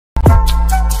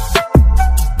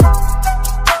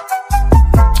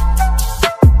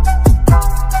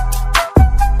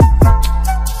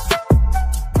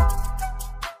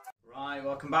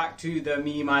to the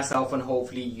Me, Myself and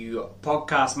Hopefully You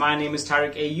podcast. My name is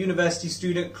Tariq, a university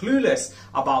student clueless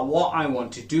about what I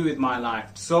want to do with my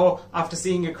life. So after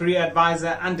seeing a career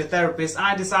advisor and a therapist,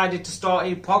 I decided to start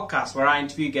a podcast where I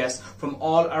interview guests from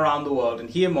all around the world and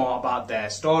hear more about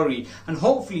their story. And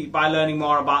hopefully by learning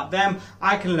more about them,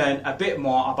 I can learn a bit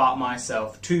more about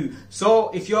myself too.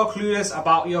 So if you're clueless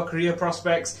about your career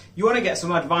prospects, you want to get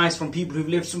some advice from people who've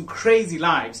lived some crazy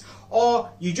lives,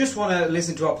 or you just want to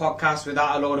listen to a podcast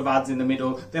without a load of ads in the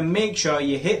middle, then make sure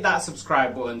you hit that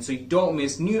subscribe button so you don't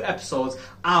miss new episodes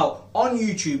out on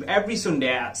YouTube every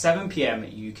Sunday at 7 PM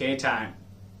UK time.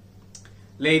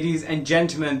 Ladies and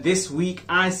gentlemen, this week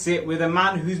I sit with a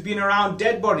man who's been around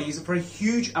dead bodies for a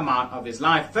huge amount of his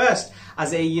life. First,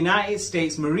 as a United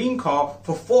States Marine Corps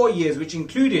for 4 years, which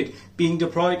included being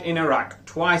deployed in Iraq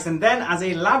twice, and then as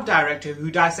a lab director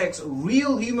who dissects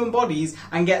real human bodies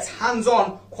and gets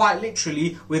hands-on, quite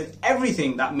literally, with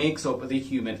everything that makes up the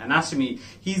human anatomy.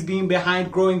 He's been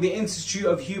behind growing the Institute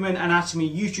of Human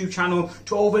Anatomy YouTube channel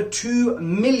to over 2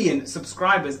 million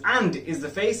subscribers and is the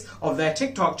face of their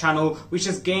TikTok channel, which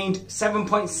has gained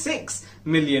 7.6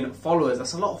 million followers.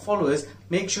 That's a lot of followers.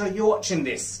 Make sure you're watching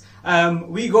this.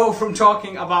 We go from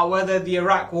talking about whether the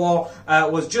Iraq war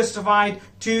was justified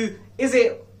to is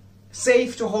it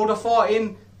safe to hold a fort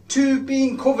in, to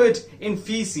being covered in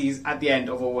feces at the end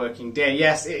of a working day.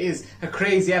 Yes, it is a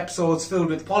crazy episode filled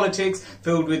with politics,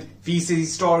 filled with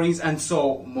feces stories and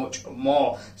so much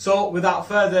more. So without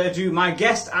further ado, my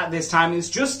guest at this time is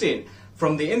Justin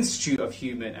from the Institute of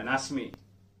Human Anatomy.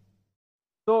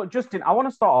 So, Justin, I want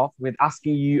to start off with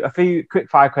asking you a few quick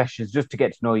fire questions just to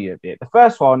get to know you a bit. The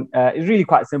first one is really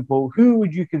quite simple. Who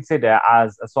would you consider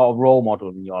as a sort of role model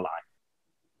in your life?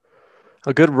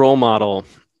 A good role model.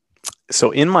 So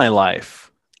in my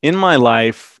life,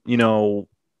 you know,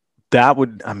 that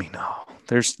would,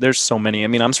 there's so many. I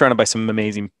mean, I'm surrounded by some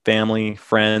amazing family,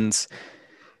 friends,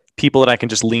 people that I can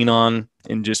just lean on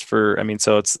and just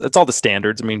so it's all the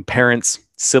standards. I mean, parents,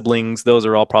 siblings, those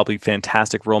are all probably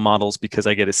fantastic role models because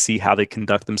I get to see how they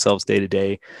conduct themselves day to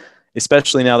day,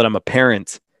 especially now that I'm a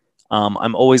parent.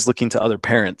 I'm always looking to other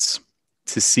parents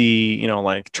to see, you know,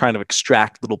 like trying to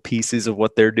extract little pieces of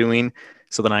what they're doing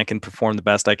so that I can perform the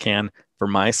best I can for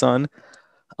my son.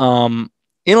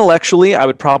 Intellectually, I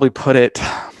would probably put it,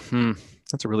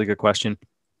 that's a really good question.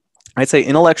 I'd say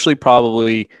intellectually,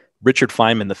 probably Richard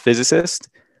Feynman, the physicist,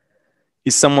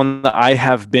 is someone that I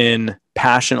have been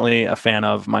passionately a fan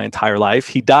of my entire life.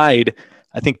 He died,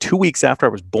 I think, 2 weeks after I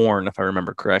was born, if I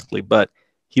remember correctly, but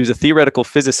he was a theoretical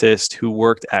physicist who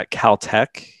worked at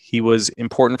Caltech. He was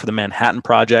important for the Manhattan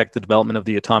Project, the development of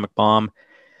the atomic bomb,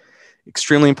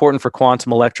 extremely important for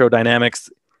quantum electrodynamics.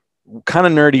 Kind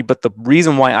of nerdy, but the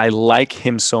reason why I like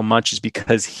him so much is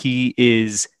because he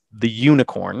is the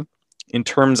unicorn in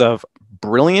terms of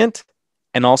brilliant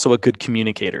and also a good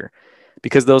communicator,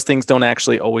 because those things don't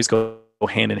actually always go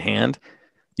hand in hand.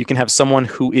 You can have someone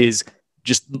who is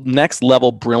just next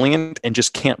level brilliant and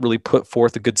just can't really put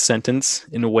forth a good sentence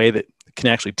in a way that can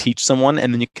actually teach someone,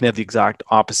 and then you can have the exact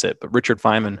opposite. But Richard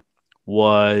Feynman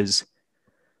was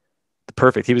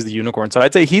perfect. He was the unicorn. So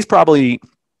I'd say he's probably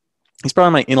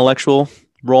my intellectual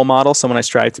role model, someone I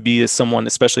strive to be as someone,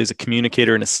 especially as a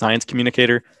communicator and a science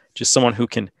communicator, just someone who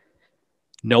can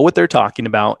know what they're talking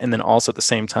about and then also at the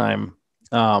same time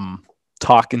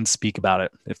talk and speak about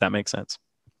it, if that makes sense.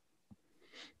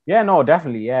 Yeah, no,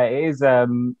 definitely. Yeah, it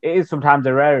is sometimes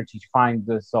a rarity to find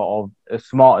the sort of the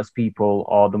smartest people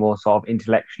or the most sort of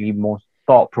intellectually most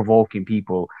thought-provoking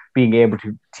people being able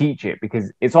to teach it,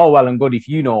 because it's all well and good if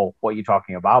you know what you're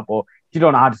talking about, but if you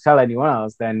don't know how to tell anyone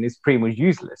else, then it's pretty much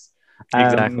useless.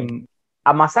 Exactly.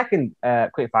 And my second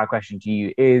quick fire question to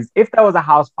you is, if there was a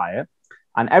house fire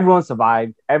and everyone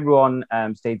survived, everyone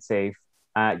stayed safe,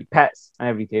 your pets and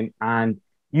everything, and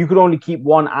you could only keep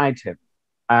one item,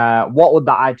 what would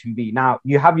that item be? Now,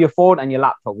 you have your phone and your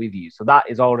laptop with you, so that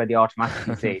is already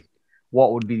automatically safe.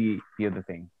 What would be the other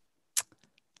thing?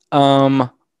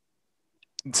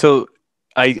 So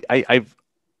I've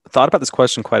thought about this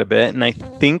question quite a bit, and I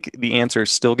think the answer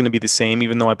is still going to be the same,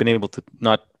 even though I've been able to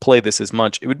not play this as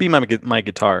much. It would be my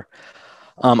guitar.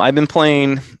 I've been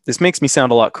playing, this makes me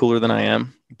sound a lot cooler than I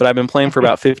am, but I've been playing for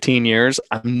about 15 years.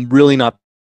 I'm really not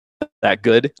that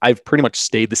good. I've pretty much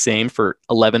stayed the same for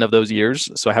 11 of those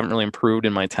years, so I haven't really improved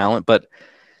in my talent, but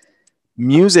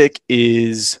music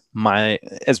is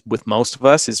as with most of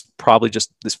us, is probably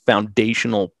just this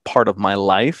foundational part of my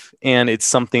life. And it's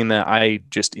something that I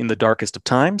just, in the darkest of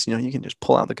times, you know, you can just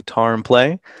pull out the guitar and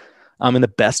play. In the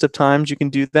best of times, you can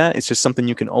do that. It's just something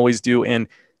you can always do. And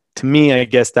to me, I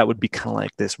guess that would be kind of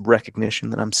like this recognition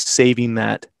that I'm saving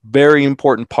that very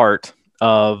important part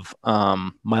of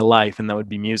my life, and that would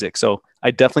be music. So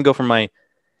I definitely go for my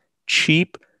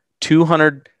cheap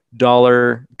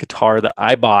 $200 guitar that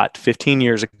I bought 15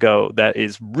 years ago. That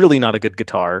is really not a good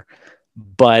guitar,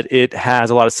 but it has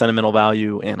a lot of sentimental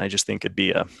value, and I just think it'd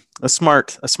be a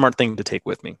smart thing to take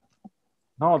with me.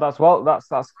 No, that's cool.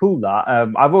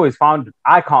 That I've always found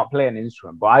I can't play an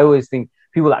instrument, but I always think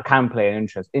people that can play an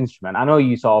instrument. I know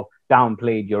you sort of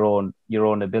downplayed your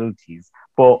own abilities,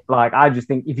 but like I just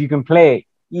think if you can play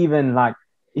even like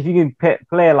if you can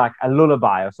play like a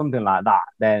lullaby or something like that,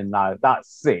 then that's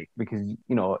sick because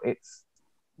you know it's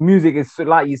music is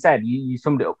like you said, you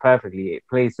summed it up perfectly. It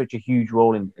plays such a huge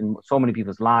role in so many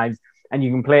people's lives, and you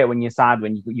can play it when you're sad,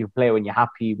 when you play it when you're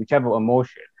happy, whichever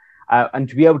emotion, and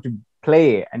to be able to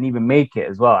play it and even make it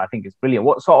as well, I think it's brilliant.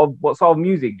 What sort of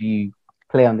music do you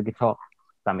play on the guitar?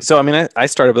 So I mean, I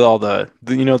started with all the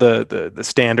you know the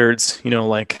standards, you know,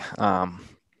 like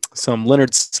some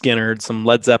Leonard Skinner, some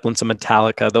Led Zeppelin, some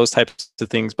Metallica, those types of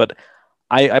things. But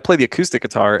I play the acoustic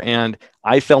guitar, and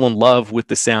I fell in love with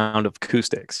the sound of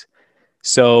acoustics.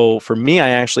 So for me, I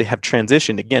actually have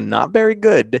transitioned again, not very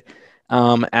good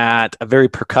at a very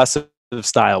percussive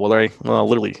style where I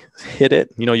literally hit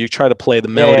it. You know, you try to play the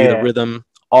melody, the rhythm,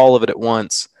 all of it at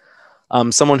once.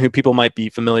 Someone who people might be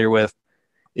familiar with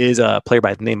is a player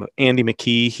by the name of Andy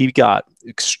McKee. He got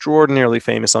extraordinarily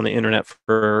famous on the internet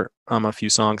for a few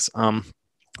songs.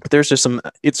 But there's just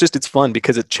it's fun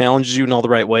because it challenges you in all the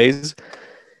right ways.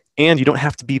 And you don't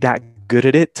have to be that good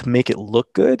at it to make it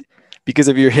look good. Because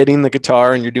if you're hitting the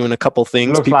guitar and you're doing a couple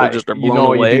things, people like just are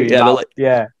blown away.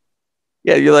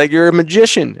 Yeah, you're like, you're a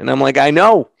magician. And I'm like, I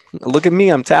know. Look at me,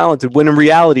 I'm talented. When in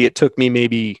reality, it took me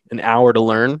maybe an hour to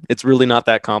learn. It's really not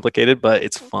that complicated, but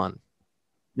it's fun.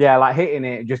 Yeah, like hitting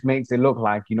it just makes it look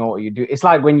like you know what you do. It's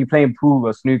like when you're playing pool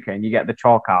or snooker and you get the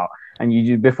chalk out and you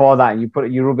do before that and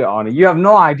you rub it on it. You have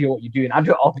no idea what you're doing. I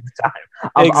do it all the time.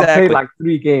 I've played like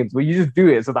 3 games where you just do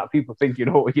it so that people think you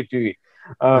know what you're doing.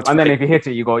 And then if you hit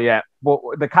it, you go, yeah. But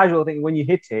the casual thing when you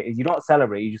hit it is you don't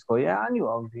celebrate. You just go, yeah, I knew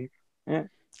what I was doing. Yeah.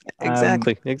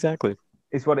 Exactly.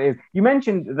 It's what it is. You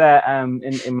mentioned that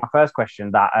in my first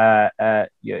question that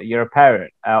you're a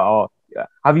parent or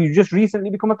have you just recently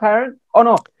become a parent? Oh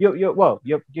no,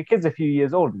 your kid's a few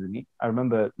years old, isn't he? I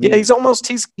remember. Yeah, he's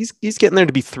getting there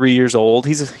to be 3 years old.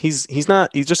 He's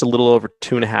just a little over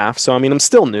 2.5. So I mean, I'm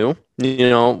still new, you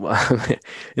know,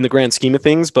 in the grand scheme of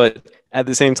things. But at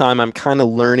the same time, I'm kind of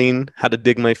learning how to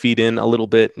dig my feet in a little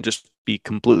bit and just be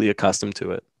completely accustomed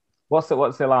to it. What's it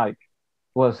like?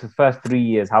 What's the first 3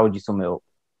 years? How would you sum it up?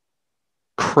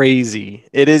 Crazy.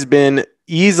 It has been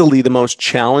easily the most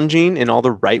challenging in all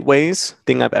the right ways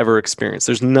thing I've ever experienced.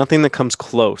 There's nothing that comes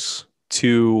close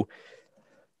to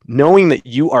knowing that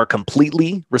you are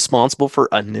completely responsible for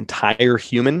an entire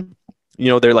human. You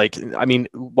know, they're like, I mean,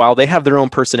 while they have their own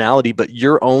personality, but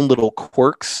your own little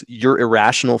quirks, your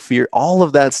irrational fear, all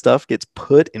of that stuff gets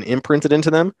put and imprinted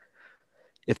into them.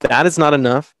 If that is not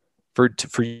enough for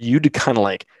you to kind of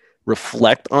like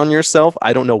reflect on yourself,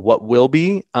 I don't know what will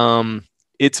be.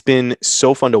 It's been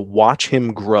so fun to watch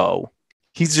him grow.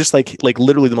 He's just like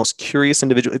literally the most curious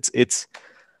individual. It's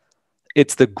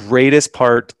the greatest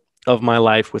part of my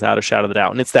life without a shadow of a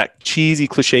doubt. And it's that cheesy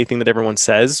cliche thing that everyone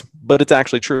says, but it's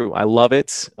actually true. I love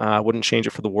it. I wouldn't change it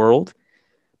for the world,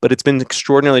 but it's been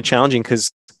extraordinarily challenging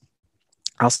because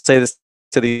I'll say this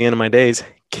to the end of my days.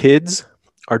 Kids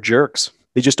are jerks.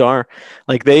 They just are.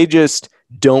 Like they just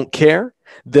don't care.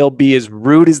 They'll be as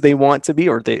rude as they want to be,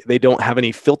 or they don't have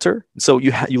any filter. So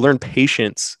you learn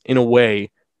patience in a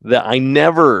way that I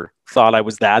never thought I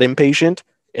was that impatient.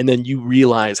 And then you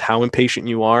realize how impatient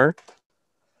you are.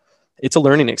 It's a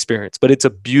learning experience, but it's a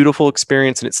beautiful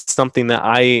experience. And it's something that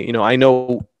I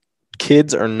know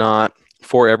kids are not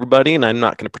for everybody, and I'm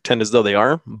not going to pretend as though they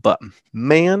are. But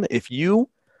man, if you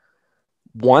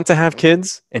want to have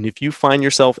kids and if you find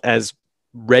yourself as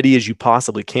ready as you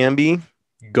possibly can be,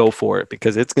 go for it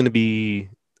because it's going to be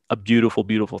a beautiful,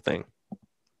 beautiful thing.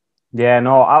 Yeah,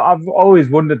 no, I've always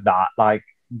wondered that, like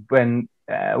when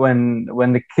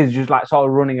the kids just like sort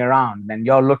of running around, and then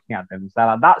you're looking at them, so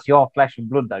like, that's your flesh and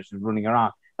blood that's just running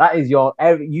around. That is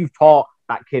you've taught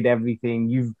that kid everything.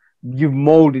 You've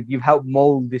helped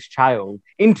mold this child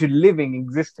into living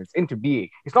existence, into being.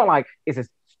 It's not like it's a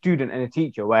student and a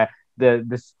teacher where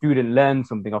the student learns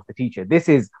something off the teacher. This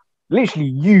is literally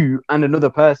you and another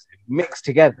person mixed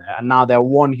together, and now they're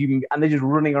one human, and they're just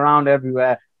running around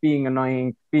everywhere, being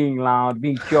annoying, being loud,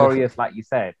 being curious, like you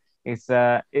said. It's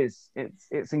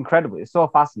incredible. It's so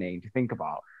fascinating to think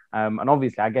about. And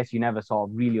obviously, I guess you never sort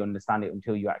of really understand it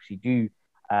until you actually do.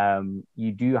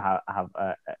 You do have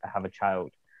a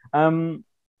child.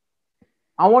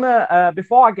 I want to,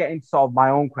 before I get into sort of my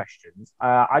own questions,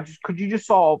 could you just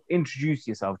sort of introduce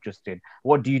yourself, Justin?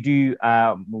 What do you do?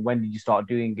 When did you start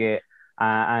doing it?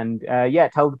 Yeah,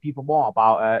 tell the people more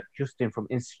about Justin from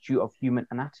Institute of Human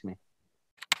Anatomy.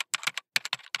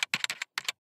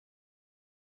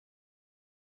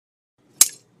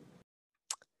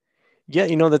 Yeah,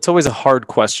 that's always a hard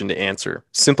question to answer,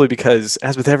 simply because,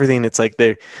 as with everything, it's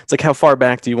like how far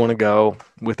back do you want to go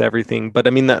with everything? But I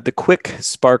mean, the quick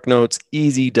Spark Notes,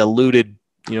 easy, diluted,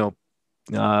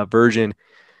 version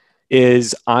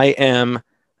is I am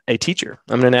a teacher.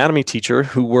 I'm an anatomy teacher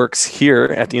who works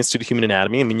here at the Institute of Human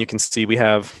Anatomy. I mean, you can see we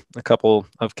have a couple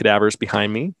of cadavers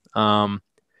behind me.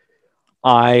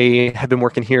 I have been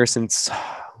working here since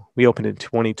we opened in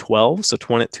 2012, so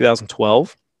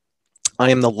 2012. I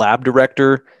am the lab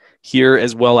director here,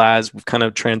 as well as we've kind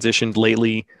of transitioned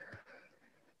lately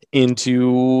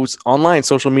into online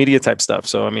social media type stuff.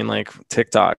 So, I mean, like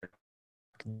TikTok,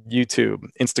 YouTube,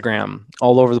 Instagram,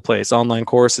 all over the place, online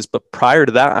courses. But prior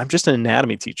to that, I'm just an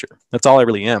anatomy teacher. That's all I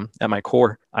really am at my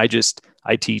core. I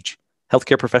teach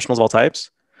healthcare professionals of all types,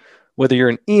 whether you're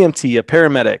an EMT, a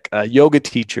paramedic, a yoga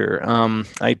teacher.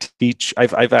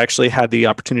 I've actually had the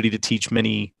opportunity to teach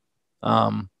many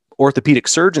orthopedic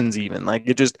surgeons, even. Like,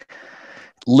 it just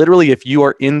literally, if you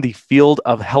are in the field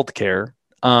of healthcare,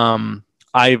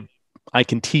 I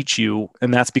can teach you,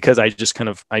 and that's because I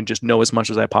just know as much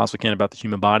as I possibly can about the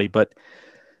human body. But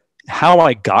how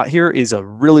I got here is a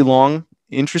really long,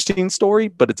 interesting story,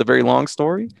 but it's a very long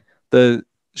story. The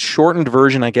shortened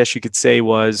version, I guess you could say,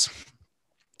 was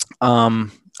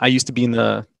I used to be in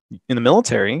the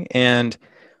military, and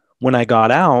when I got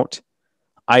out,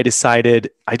 I decided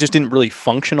I just didn't really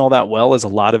function all that well, as a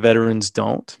lot of veterans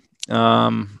don't.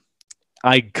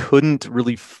 I couldn't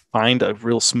really find a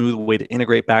real smooth way to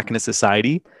integrate back into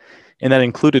society, and that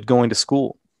included going to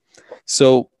school.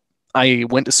 So I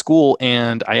went to school,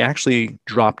 and I actually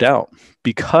dropped out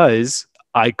because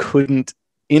I couldn't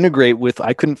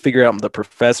I couldn't figure out the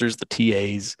professors, the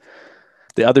TAs,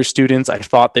 the other students. I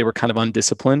thought they were kind of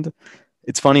undisciplined.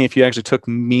 It's funny, if you actually took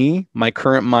my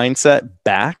current mindset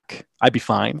back, I'd be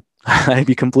fine. I'd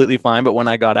be completely fine. But when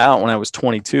I got out, when I was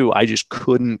 22, I just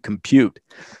couldn't compute.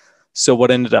 So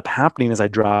what ended up happening is I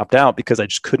dropped out because I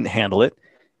just couldn't handle it.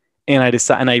 And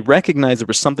I recognized there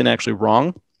was something actually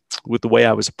wrong with the way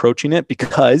I was approaching it,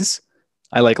 because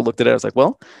I looked at it. I was like,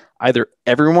 well, either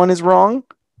everyone is wrong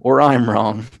or I'm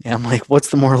wrong. And I'm like, what's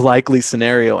the more likely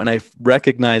scenario? And I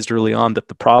recognized early on that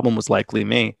the problem was likely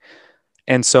me.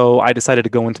 And so I decided to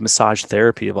go into massage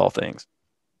therapy, of all things,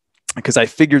 because I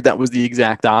figured that was the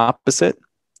exact opposite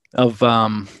of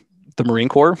the Marine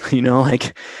Corps.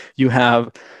 Like, you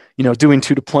have, doing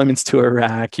 2 deployments to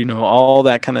Iraq, all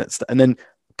that kind of stuff, and then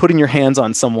putting your hands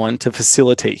on someone to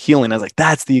facilitate healing. I was like,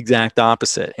 that's the exact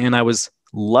opposite. And I was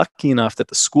lucky enough that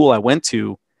the school I went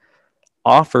to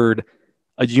offered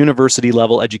a university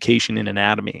level education in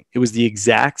anatomy. It was the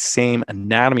exact same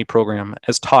anatomy program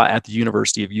as taught at the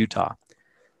University of Utah,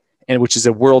 and which is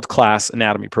a world-class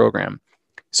anatomy program.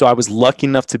 So I was lucky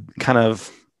enough to kind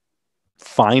of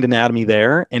find anatomy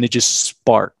there, and it just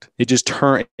sparked.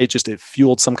 It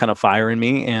fueled some kind of fire in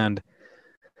me, and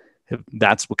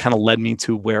that's what kind of led me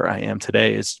to where I am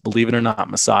today, is, believe it or not,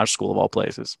 massage school of all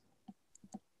places.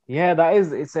 Yeah, that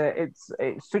is. It's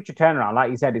such a turnaround.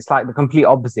 Like you said, it's like the complete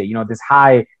opposite. This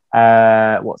high,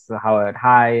 what's the word?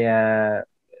 High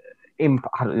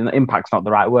impact's not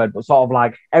the right word, but sort of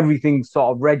like everything's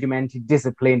sort of regimented,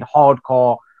 disciplined,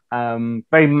 hardcore,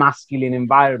 very masculine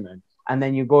environment. And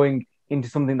then you're going into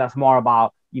something that's more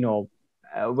about,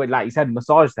 like you said,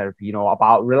 massage therapy,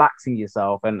 about relaxing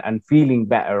yourself and feeling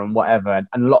better and whatever,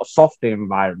 and a lot softer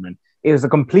environment. It was a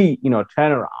complete,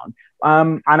 turnaround.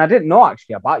 And I didn't know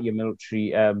actually about your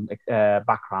military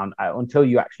background until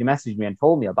you actually messaged me and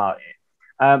told me about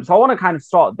it. So I want to kind of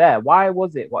start there. Why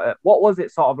was it? What was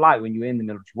it sort of like when you were in the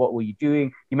military? What were you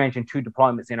doing? You mentioned 2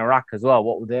 deployments in Iraq as well.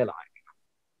 What were they like?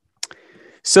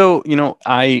 So,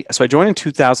 I joined in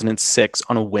 2006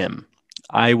 on a whim.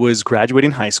 I was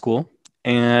graduating high school,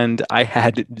 and I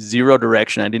had zero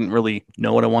direction. I didn't really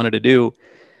know what I wanted to do.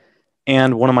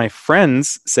 And one of my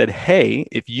friends said, hey,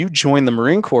 if you join the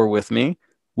Marine Corps with me,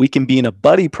 we can be in a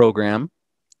buddy program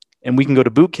and we can go to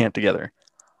boot camp together.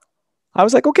 I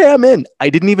was like, okay, I'm in.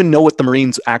 I didn't even know what the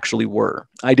Marines actually were.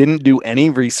 I didn't do any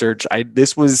research.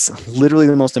 This was literally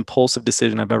the most impulsive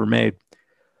decision I've ever made.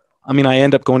 I mean, I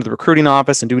end up going to the recruiting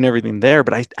office and doing everything there,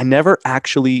 but I never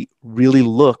actually really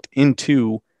looked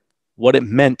into what it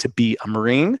meant to be a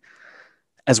Marine,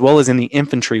 as well as in the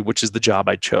infantry, which is the job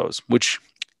I chose, which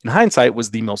in hindsight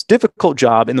was the most difficult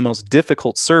job and the most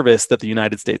difficult service that the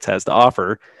United States has to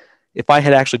offer. if I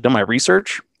had actually done my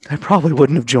research, I probably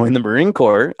wouldn't have joined the Marine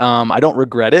Corps. I don't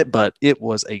regret it, but it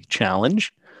was a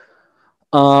challenge.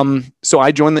 So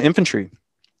I joined the infantry,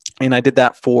 and I did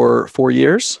that for 4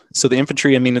 years. So the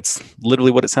infantry, I mean, it's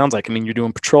literally what it sounds like. I mean, you're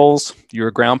doing patrols, you're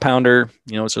a ground pounder,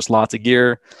 it's just lots of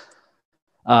gear,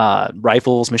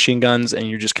 rifles, machine guns, and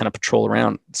you just kind of patrol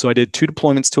around. So I did 2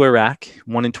 deployments to Iraq,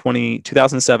 one in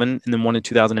 2007 and then one in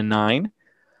 2009.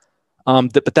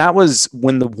 But that was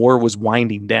when the war was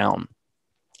winding down,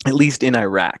 at least in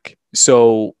Iraq.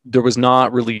 So there was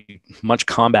not really much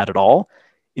combat at all.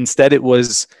 Instead, it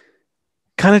was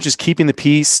kind of just keeping the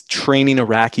peace, training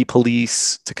Iraqi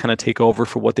police to kind of take over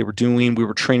for what they were doing. We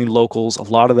were training locals, a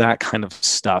lot of that kind of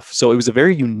stuff. So it was a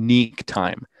very unique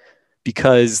time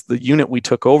because the unit we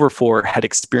took over for had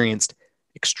experienced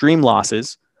extreme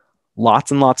losses, lots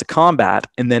and lots of combat.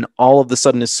 And then all of a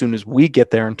sudden, as soon as we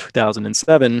get there in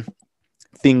 2007,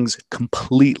 things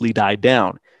completely died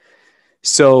down.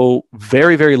 So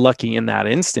very, very lucky in that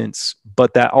instance,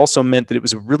 but that also meant that it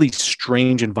was a really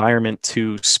strange environment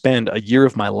to spend a year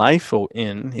of my life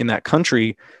in that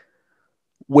country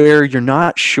where you're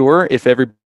not sure if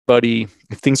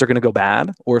things are going to go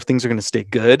bad or if things are going to stay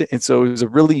good. And so it was a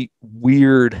really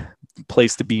weird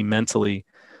place to be mentally.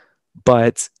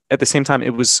 But at the same time,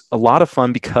 it was a lot of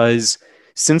fun because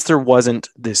since there wasn't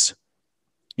this,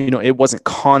 it wasn't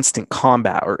constant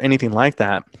combat or anything like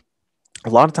that, a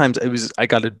lot of times I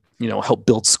got to, help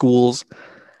build schools,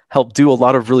 help do a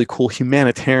lot of really cool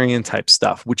humanitarian type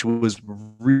stuff, which was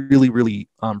really, really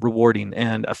rewarding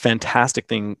and a fantastic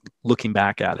thing looking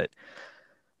back at it.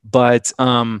 But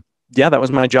that was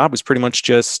my job, was pretty much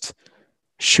just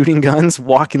shooting guns,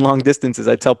 walking long distances.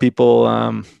 I tell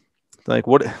people like,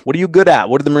 what are you good at?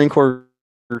 What did the Marine Corps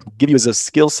give you as a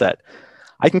skill set?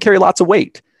 I can carry lots of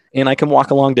weight and I can walk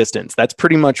a long distance. That's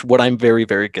pretty much what I'm very,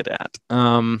 very good at.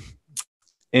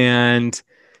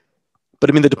 But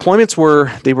I mean, the deployments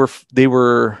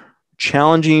were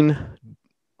challenging,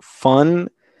 fun,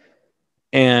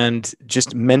 and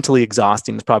just mentally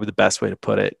exhausting is probably the best way to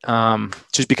put it.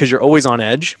 Just because you're always on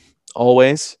edge,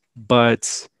 always,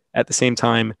 but at the same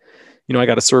time, I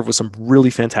got to serve with some really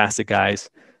fantastic guys,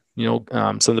 some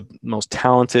of the most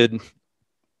talented,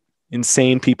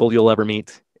 insane people you'll ever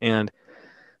meet. And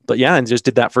just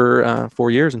did that for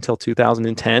 4 years until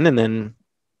 2010. And then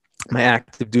my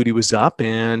active duty was up,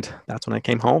 and that's when I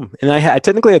came home. And I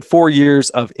technically had 4 years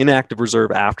of inactive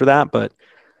reserve after that, but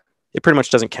it pretty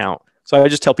much doesn't count. So I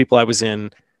just tell people I was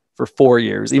in for 4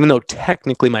 years, even though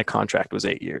technically my contract was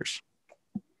 8 years.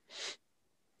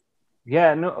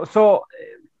 Yeah, no. So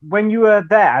when you were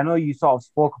there, I know you sort of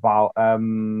spoke about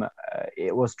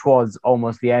it was towards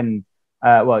almost the end.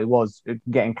 It was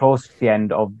getting close to the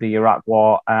end of the Iraq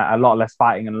War, a lot less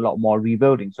fighting and a lot more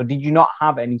rebuilding. So did you not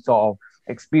have any sort of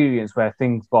experience where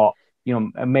things got,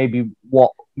 maybe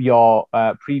what your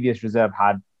previous reserve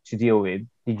had to deal with?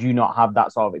 Did you not have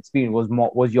that sort of experience?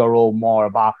 Was your role more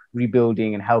about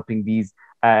rebuilding and helping these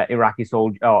Iraqi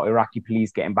soldiers or Iraqi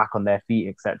police getting back on their feet,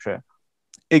 etc.?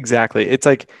 Exactly. It's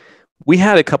like we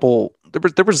had a couple.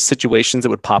 There were situations that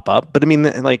would pop up, but I mean,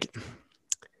 like,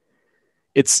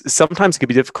 sometimes it could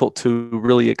be difficult to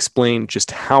really explain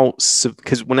just how,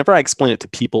 because whenever I explain it to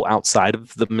people outside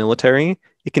of the military,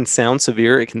 it can sound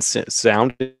severe, it can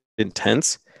sound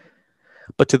intense,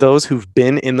 but to those who've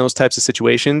been in those types of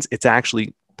situations, it's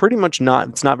actually pretty much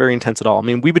it's not very intense at all. I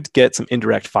mean, we would get some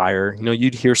indirect fire,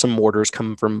 you'd hear some mortars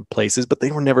come from places, but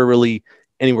they were never really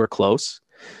anywhere close.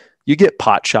 You get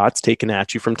pot shots taken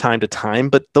at you from time to time,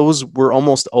 but those were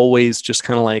almost always just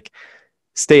kind of like,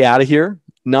 stay out of here,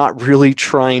 not really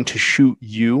trying to shoot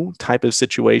you type of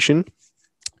situation.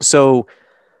 So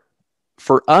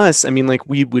for us, I mean, like,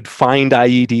 we would find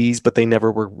IEDs, but they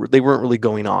weren't really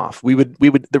going off.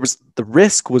 The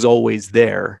risk was always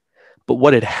there, but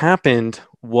what had happened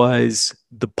was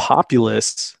the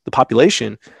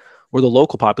population, or the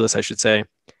local populace, I should say,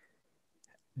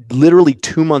 literally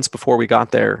 2 months before we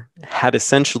got there, had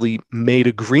essentially made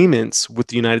agreements with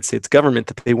the United States government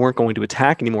that they weren't going to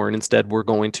attack anymore, and instead were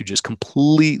going to just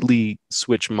completely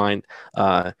switch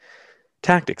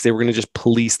tactics. They were going to just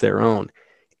police their own.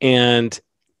 And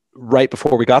right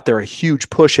before we got there, a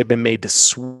huge push had been made to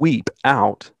sweep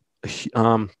out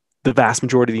the vast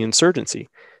majority of the insurgency.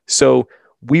 So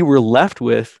we were left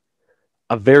with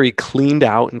a very cleaned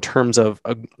out, in terms of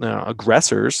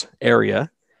aggressors,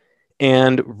 area.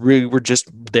 And we were just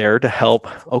there to help,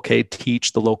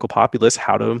 teach the local populace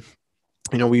how to,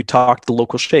 we talk to the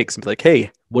local sheikhs and be like,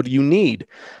 hey, what do you need?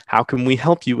 How can we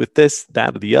help you with this,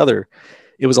 that, or the other?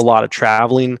 It was a lot of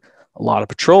traveling, a lot of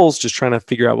patrols, just trying to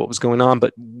figure out what was going on.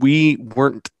 But we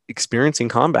weren't experiencing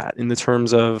combat in the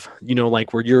terms of, you know,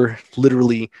 like where you're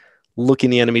literally looking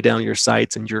the enemy down your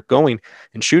sights and you're going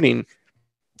and shooting.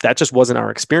 That just wasn't our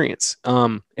experience.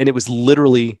 And it was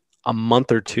literally a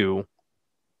month or two.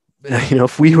 You know,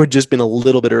 if we had just been a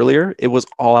little bit earlier, it was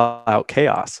all out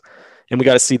chaos. And we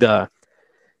got to see the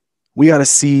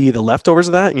leftovers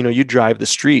of that. You know, you drive the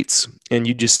streets and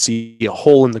you just see a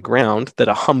hole in the ground that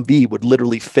a Humvee would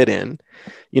literally fit in.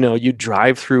 You know, you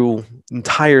drive through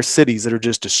entire cities that are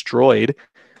just destroyed,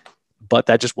 but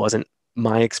that just wasn't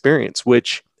my experience,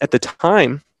 which at the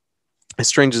time, as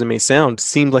strange as it may sound,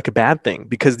 seemed like a bad thing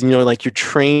because, you know, like you're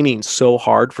training so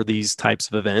hard for these types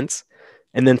of events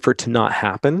and then for it to not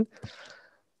happen.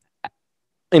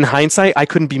 In hindsight, I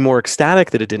couldn't be more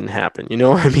ecstatic that it didn't happen. You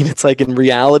know, I mean, it's like in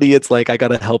reality, it's like I got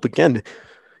to help again,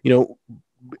 you know,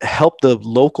 help the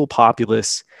local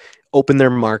populace open their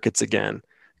markets again.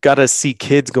 Got to see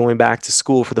kids going back to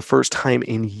school for the first time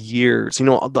in years. You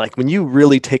know, like when you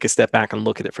really take a step back and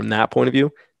look at it from that point of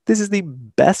view, this is the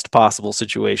best possible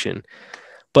situation.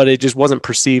 But it just wasn't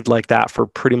perceived like that for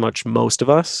pretty much most of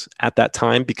us at that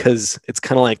time because it's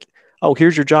kind of like, oh,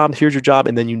 here's your job,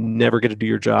 and then you never get to do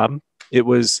your job. It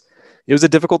was a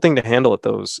difficult thing to handle at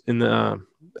those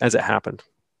as it happened.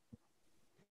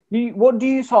 What do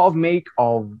you sort of make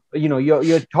of, you know,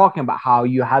 you're talking about how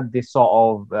you had this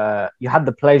sort of, you had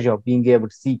the pleasure of being able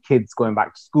to see kids going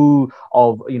back to school,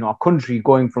 of, you know, a country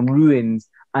going from ruins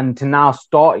and to now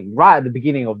starting right at the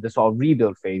beginning of the sort of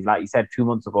rebuild phase. Like you said, 2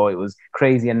 months ago, it was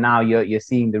crazy. And now you're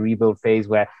seeing the rebuild phase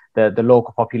where the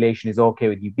local population is okay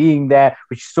with you being there,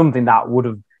 which is something that would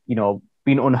have, you know,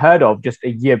 been unheard of just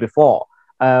a year before.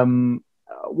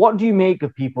 What do you make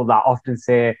of people that often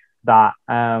say that,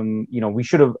 you know, we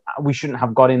shouldn't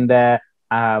have got in there.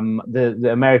 The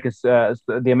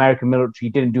American military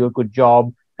didn't do a good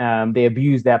job. They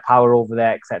abused their power over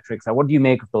there, etc., etc. What do you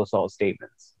make of those sort of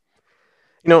statements?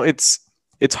 You know, it's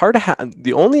hard to have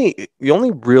the only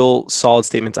real solid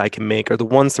statements I can make are the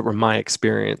ones that were my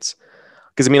experience.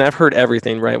 Because I mean, I've heard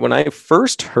everything, right? When I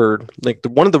first heard, like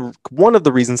one of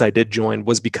the reasons I did join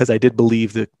was because I did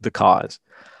believe the cause.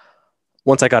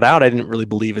 Once I got out, I didn't really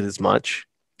believe it as much.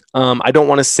 I don't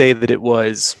want to say that it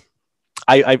was.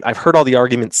 I've heard all the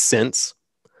arguments since.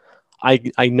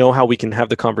 I know how we can have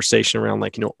the conversation around,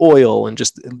 like, you know, oil and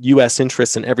just U.S.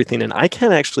 interests and everything, and I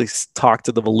can't actually talk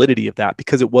to the validity of that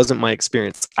because it wasn't my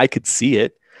experience. I could see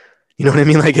it. You know what I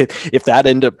mean? Like, if that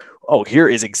ended up, oh, here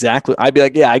is exactly, I'd be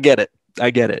like, yeah, I get it.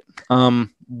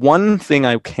 One thing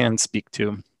I can speak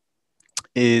to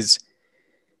is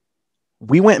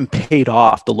we went and paid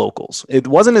off the locals. It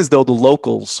wasn't as though the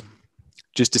locals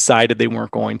just decided they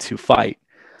weren't going to fight.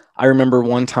 I remember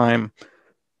one time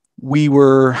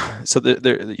you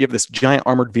have this giant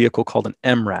armored vehicle called an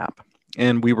MRAP,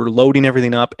 and we were loading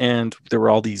everything up, and there were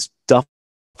all these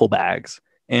duffel bags,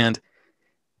 and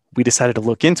we decided to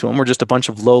look into them. We're just a bunch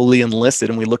of lowly enlisted,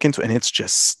 and we look into it, and it's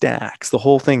just stacks. The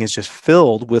whole thing is just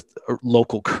filled with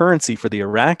local currency for the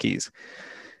Iraqis.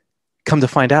 Come to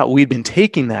find out, we'd been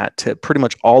taking that to pretty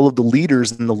much all of the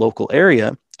leaders in the local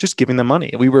area, just giving them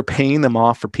money. We were paying them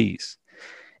off for peace.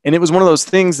 And it was one of those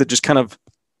things that just kind of,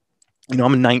 you know,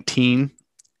 I'm 19,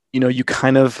 you know, you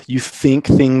think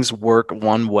things work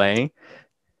one way,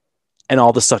 and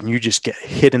all of a sudden you just get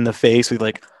hit in the face with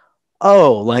like,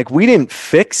 oh, like we didn't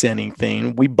fix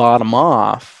anything, we bought them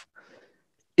off.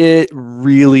 It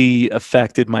really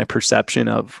affected my perception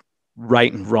of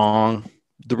right and wrong,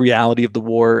 the reality of the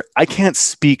war. I can't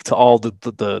speak to all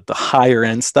the higher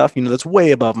end stuff, you know, that's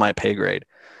way above my pay grade.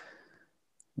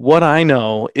 What I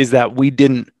know is that we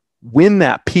didn't win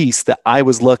that peace that I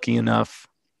was lucky enough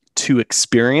to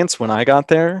experience when I got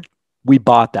there. We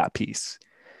bought that peace.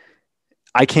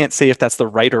 I can't say if that's the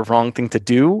right or wrong thing to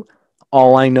do.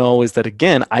 All I know is that,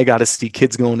 again, I got to see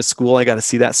kids going to school. I got to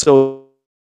see that. So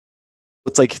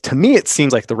it's like, to me, it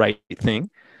seems like the right thing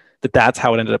that's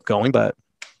how it ended up going. But,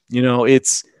 you know,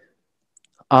 it's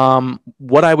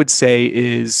what I would say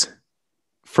is,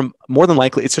 from more than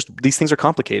likely, it's just these things are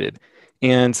complicated.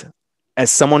 And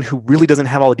as someone who really doesn't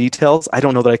have all the details, I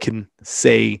don't know that I can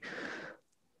say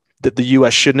that the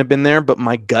U.S. shouldn't have been there, but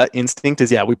my gut instinct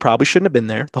is, yeah, we probably shouldn't have been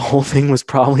there. The whole thing was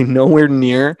probably nowhere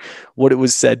near what it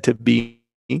was said to be,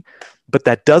 but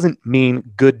that doesn't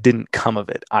mean good didn't come of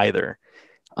it either.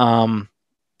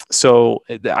 So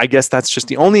I guess that's just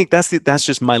that's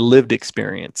just my lived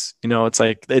experience. You know, it's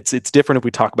like, it's different if we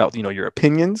talk about, you know, your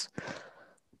opinions,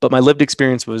 but my lived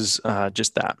experience was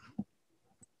just that.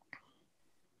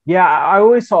 Yeah, I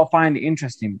always sort of find it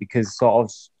interesting because sort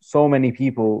of so many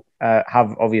people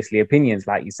have obviously opinions,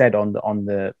 like you said, on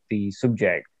the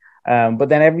subject. But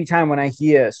then every time when I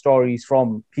hear stories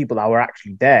from people that were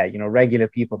actually there, you know, regular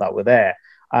people that were there,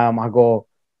 I go,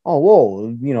 oh,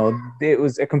 whoa, you know, it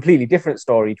was a completely different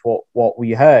story to what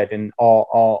we heard, and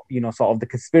or you know, sort of the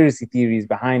conspiracy theories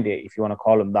behind it, if you want to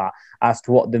call them that, as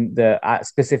to what the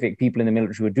specific people in the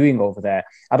military were doing over there.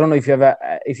 I don't know if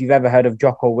you've ever heard of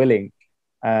Jocko Willink,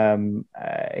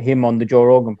 him on the Joe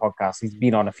Rogan podcast. He's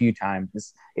been on a few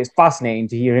times. It's fascinating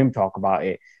to hear him talk about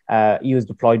it. He was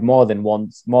deployed more than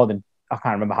once, I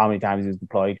can't remember how many times he was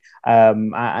deployed.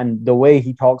 And the way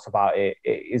he talks about it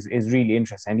is really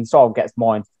interesting. He sort of gets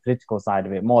more into the political side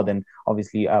of it, more than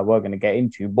obviously we're going to get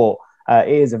into. But it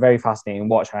is a very fascinating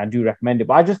watch, and I do recommend it.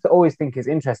 But I just always think it's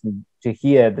interesting to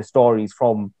hear the stories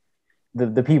from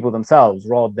the people themselves,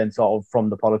 rather than sort of from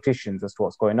the politicians, as to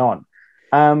what's going on.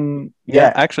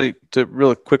 Yeah, actually, to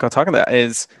really quick on talking about that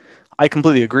is, I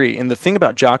completely agree. And the thing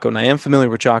about Jocko, and I am familiar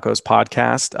with Jocko's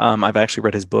podcast, I've actually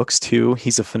read his books too.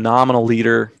 He's a phenomenal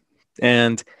leader,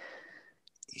 and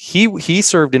he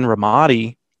served in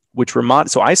Ramadi,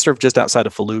 so I served just outside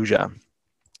of Fallujah.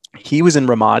 He was in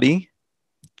Ramadi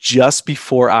just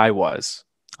before I was.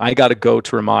 I got to go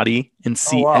to Ramadi and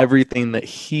see everything that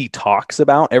he talks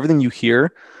about, everything you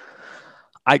hear.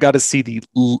 I got to see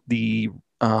the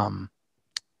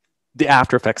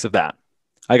after effects of that.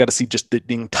 I got to see just the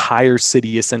entire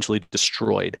city essentially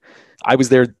destroyed. I was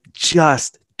there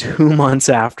just 2 months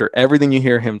after everything you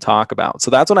hear him talk about.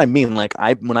 So that's what I mean. Like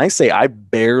when I say I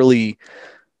barely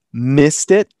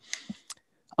missed it,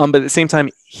 but at the same time,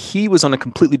 he was on a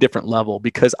completely different level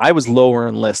because I was lower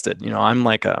enlisted. You know, I'm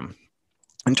like,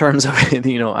 in terms of,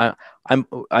 you know, I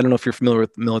don't know if you're familiar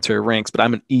with military ranks, but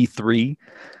I'm an E3.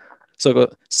 So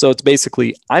it's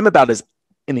basically, I'm about as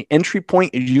in the entry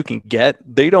point as you can get.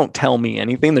 They don't tell me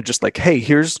anything. They're just like, hey,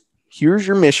 here's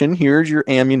your mission. Here's your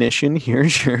ammunition.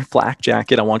 Here's your flak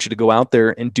jacket. I want you to go out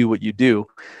there and do what you do.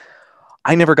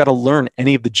 I never got to learn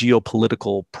any of the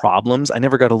geopolitical problems. I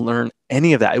never got to learn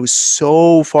any of that. It was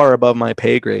so far above my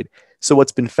pay grade. So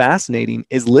what's been fascinating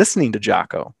is listening to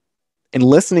Jocko and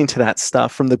listening to that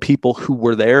stuff from the people who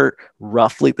were there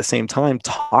roughly at the same time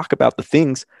talk about the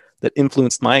things that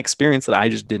influenced my experience that I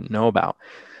just didn't know about.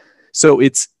 So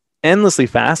it's endlessly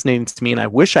fascinating to me. And I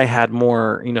wish I had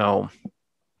more, you know,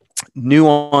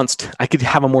 I could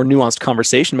have a more nuanced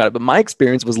conversation about it. But my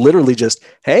experience was literally just,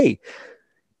 hey,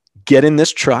 get in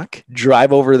this truck,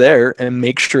 drive over there, and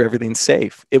make sure everything's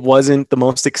safe. It wasn't the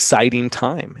most exciting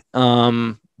time,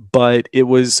 but it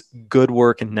was good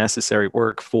work and necessary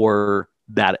work for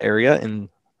that area. And,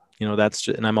 you know,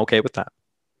 and I'm okay with that.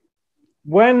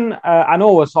 When I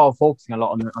know we're sort of focusing a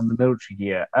lot on the military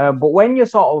here, but when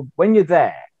you're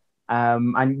there,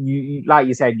 and you like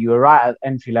you said, you were right at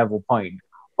entry level point.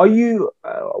 Are you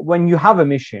when you have a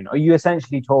mission, are you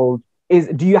essentially told?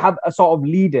 Do you have a sort of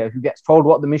leader who gets told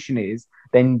what the mission is?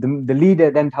 Then the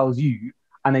leader then tells you,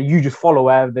 and then you just follow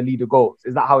wherever the leader goes.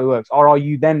 Is that how it works? Or are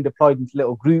you then deployed into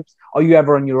little groups? Are you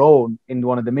ever on your own in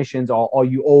one of the missions, or are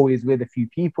you always with a few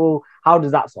people? How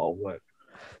does that sort of work?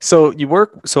 So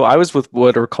I was with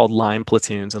what are called line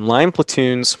platoons, and line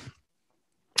platoons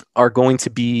are going to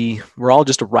be, we're all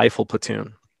just a rifle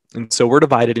platoon. And so we're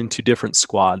divided into different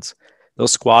squads.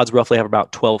 Those squads roughly have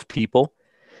about 12 people.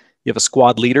 You have a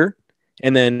squad leader,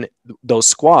 and then those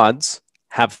squads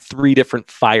have 3 different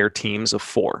fire teams of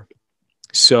 4.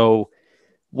 So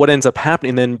what ends up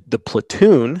happening, then the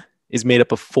platoon is made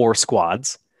up of 4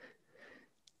 squads,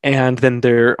 and then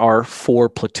there are 4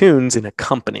 platoons in a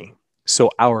company.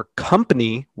 So our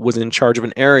company was in charge of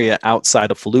an area outside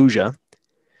of Fallujah,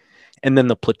 and then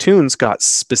the platoons got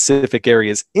specific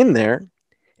areas in there,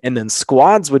 and then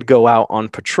squads would go out on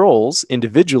patrols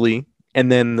individually,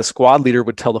 and then the squad leader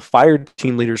would tell the fire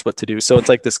team leaders what to do. So it's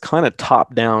like this kind of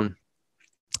top-down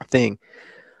thing,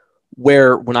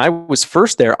 where when I was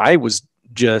first there, I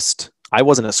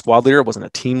wasn't a squad leader, I wasn't a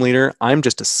team leader. I'm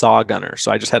just a saw gunner.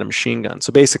 So I just had a machine gun.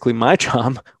 So basically my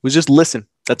job was just listen.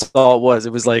 That's all it was.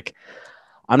 It was like,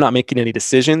 I'm not making any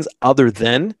decisions other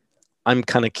than I'm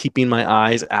kind of keeping my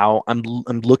eyes out. I'm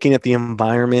looking at the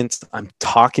environment. I'm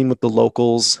talking with the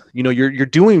locals. You know, you're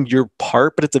doing your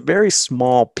part, but it's a very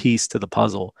small piece to the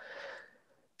puzzle.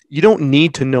 You don't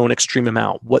need to know an extreme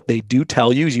amount. What they do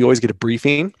tell you is you always get a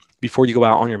briefing before you go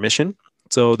out on your mission.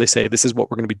 So they say, this is what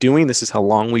we're going to be doing. This is how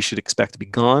long we should expect to be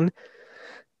gone.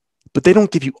 But they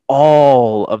don't give you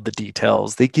all of the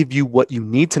details. They give you what you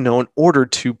need to know in order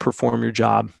to perform your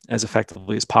job as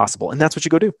effectively as possible. And that's what you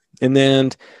go do. And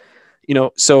then, you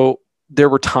know, so there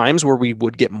were times where we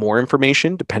would get more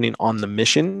information depending on the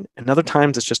mission. And other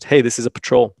times it's just, hey, this is a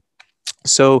patrol.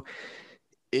 So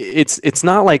it's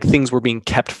not like things were being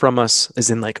kept from us as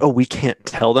in like, oh, we can't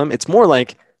tell them. It's more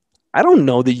like, I don't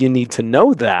know that you need to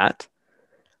know that.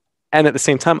 And at the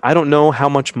same time, I don't know how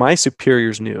much my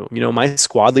superiors knew. You know, my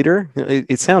squad leader,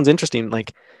 it sounds interesting.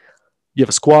 Like, you have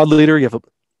a squad leader,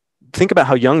 think about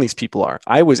how young these people are.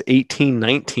 I was 18,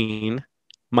 19.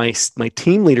 My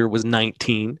team leader was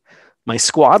 19. My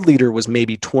squad leader was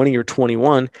maybe 20 or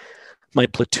 21. My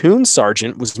platoon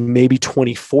sergeant was maybe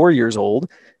 24 years old.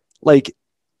 Like,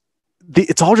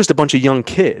 it's all just a bunch of young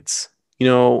kids, you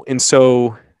know? And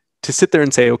so to sit there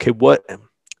and say, okay,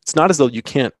 it's not as though you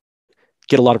can't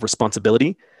get a lot of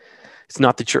responsibility. It's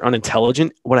not that you're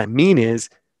unintelligent. What I mean is,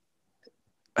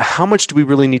 how much do we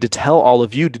really need to tell all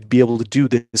of you to be able to do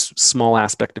this small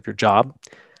aspect of your job?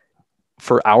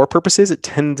 For our purposes, it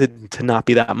tended to not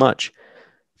be that much.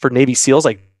 For Navy SEALs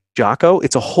like Jocko,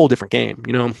 it's a whole different game.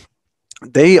 You know,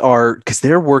 because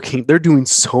they're doing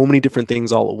so many different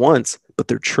things all at once, but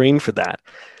they're trained for that.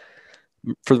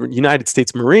 For the United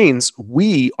States Marines,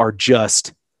 we're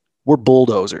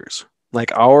bulldozers.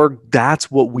 Like,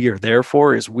 that's what we are there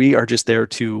for, is we are just there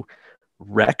to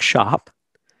wreck shop.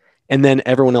 And then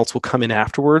everyone else will come in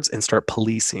afterwards and start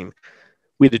policing.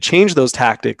 We had to change those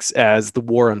tactics as the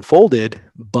war unfolded,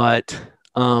 but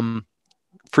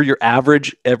for your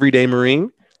average everyday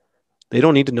Marine, they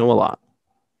don't need to know a lot.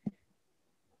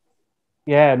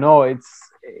 Yeah, no,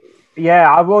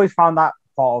 I've always found that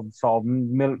part of sort of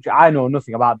military. I know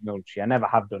nothing about the military. I never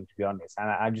have done, to be honest. And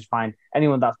I just find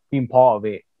anyone that's been part of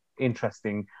it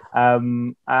interesting.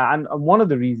 And one of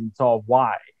the reasons sort of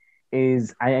why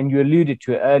is, and you alluded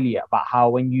to it earlier, about how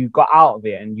when you got out of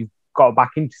it and you got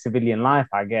back into civilian life,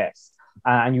 I guess,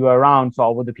 and you were around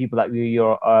sort of other people that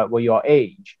were your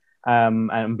age,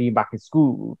 and being back in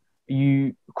school,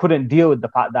 you couldn't deal with the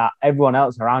fact that everyone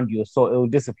else around you was so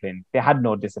ill-disciplined. They had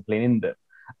no discipline in them.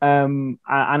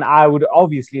 And I would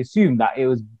obviously assume that it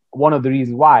was one of the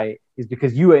reasons why is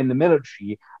because you were in the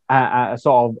military,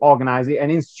 sort of organizing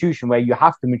an institution where you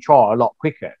have to mature a lot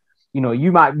quicker. You know,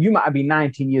 you might have been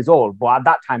 19 years old, but at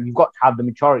that time, you've got to have the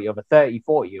maturity of a 30,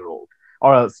 40-year-old,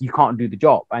 or else you can't do the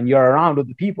job. And you're around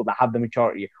other people that have the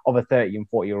maturity of a 30 and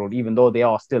 40-year-old, even though they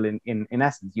are still, in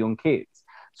essence, young kids.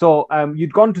 So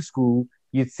you'd gone to school,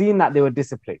 you'd seen that they were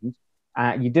disciplined,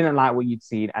 you didn't like what you'd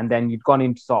seen, and then you'd gone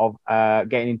into sort of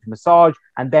getting into massage,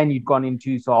 and then you'd gone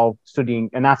into sort of studying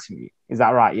anatomy. Is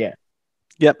that right? Yeah.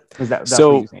 Yep. That's what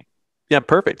you're saying? Yeah,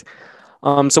 perfect.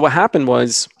 So what happened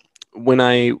was, when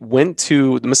I went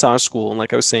to the massage school, and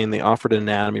like I was saying, they offered an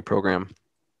anatomy program.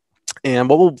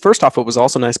 And first off, what was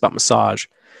also nice about massage,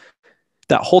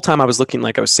 that whole time I was looking,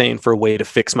 like I was saying, for a way to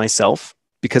fix myself,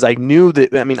 because I knew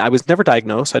that, I was never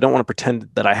diagnosed. I don't want to pretend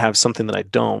that I have something that I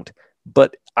don't,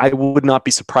 but I would not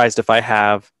be surprised if I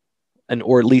have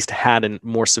or at least had a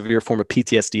more severe form of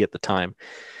PTSD at the time.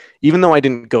 Even though I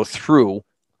didn't go through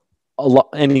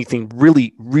anything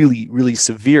really, really, really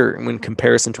severe in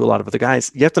comparison to a lot of other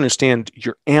guys, you have to understand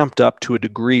you're amped up to a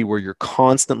degree where you're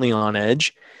constantly on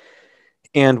edge.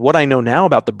 And what I know now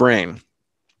about the brain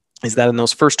is that in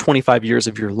those first 25 years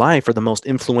of your life are the most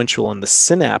influential in the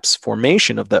synapse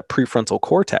formation of that prefrontal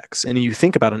cortex. And you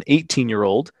think about an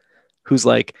 18-year-old who's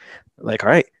like, all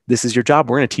right, this is your job.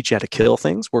 We're going to teach you how to kill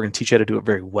things. We're going to teach you how to do it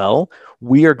very well.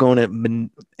 We are going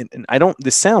to,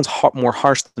 this sounds more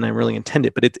harsh than I really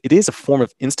intended, but it is a form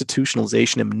of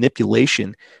institutionalization and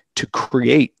manipulation to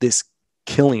create this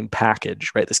killing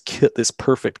package, right? This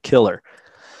perfect killer,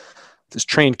 this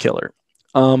trained killer.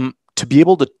 To be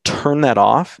able to turn that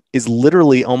off is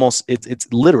literally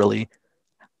it's literally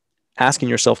asking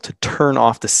yourself to turn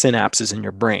off the synapses in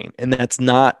your brain. And that's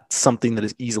not something that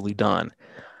is easily done.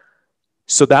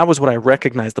 So that was what I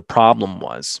recognized the problem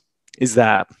was, is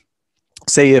that,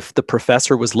 say, if the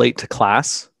professor was late to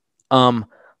class,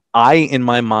 I, in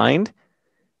my mind,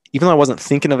 even though I wasn't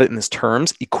thinking of it in these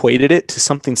terms, equated it to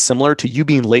something similar to you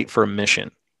being late for a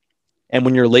mission. And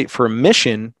when you're late for a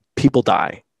mission, people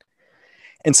die.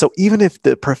 And so even if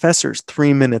the professor's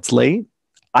 3 minutes late,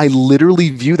 I literally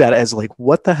view that as like,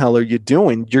 what the hell are you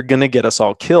doing? You're going to get us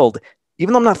all killed.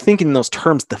 Even though I'm not thinking in those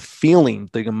terms, the feeling,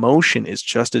 the emotion is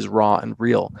just as raw and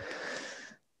real.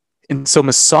 And so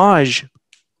massage,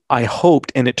 I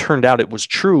hoped, and it turned out it was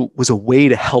true, was a way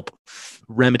to help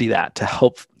remedy that, to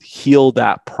help heal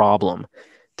that problem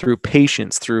through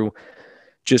patience, through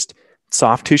just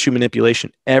soft tissue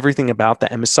manipulation, everything about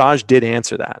that. And massage did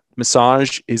answer that.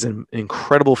 Massage is an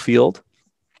incredible field,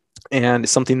 and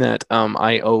it's something that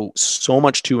I owe so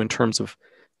much to in terms of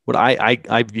what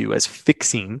I view as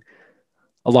fixing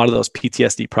a lot of those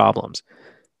PTSD problems.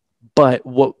 But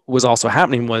what was also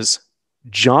happening was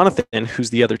Jonathan,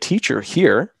 who's the other teacher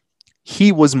here,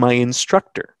 he was my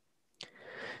instructor.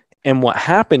 And what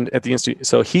happened at the Institute,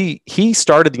 so he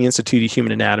started the Institute of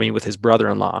Human Anatomy with his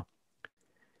brother-in-law.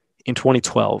 in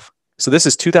 2012. So this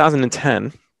is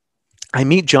 2010. I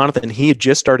meet Jonathan. He had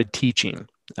just started teaching.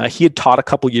 He had taught a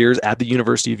couple years at the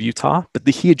University of Utah, but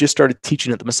he had just started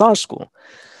teaching at the massage school.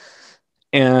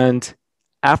 And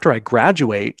after I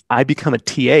graduate, I become a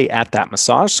TA at that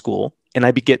massage school, and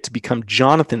I get to become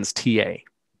Jonathan's TA.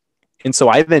 And so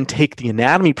I then take the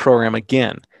anatomy program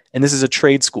again, and this is a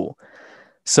trade school.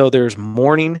 So there's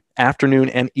morning, afternoon,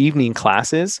 and evening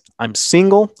classes. I'm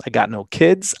single. I got no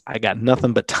kids. I got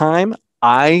nothing but time.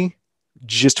 I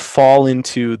just fall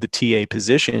into the TA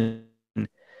position,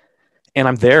 and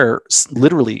I'm there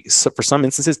literally, for some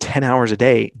instances, 10 hours a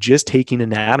day, just taking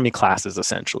anatomy classes,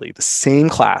 essentially the same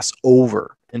class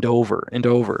over and over and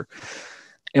over.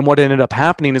 And what ended up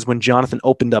happening is when Jonathan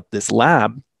opened up this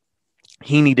lab,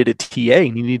 he needed a TA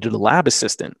and he needed a lab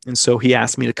assistant. And so he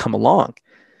asked me to come along.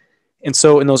 And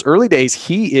so in those early days,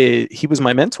 he was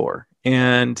my mentor.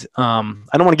 And I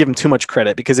don't want to give him too much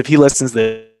credit, because if he listens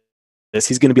to this,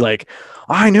 he's going to be like,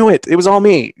 oh, I knew it. It was all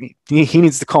me. He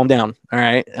needs to calm down. All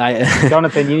right.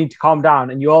 Jonathan, you need to calm down.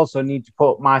 And you also need to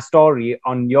put my story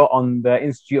on the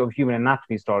Institute of Human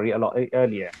Anatomy story a lot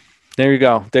earlier. There you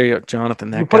go. There you go,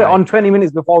 Jonathan. You put it on 20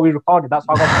 minutes before we recorded. That's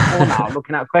why I got my phone out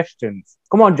looking at questions.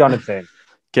 Come on, Jonathan.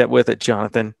 Get with it,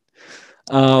 Jonathan.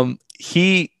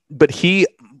 He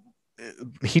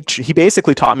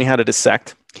basically taught me how to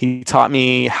dissect. He taught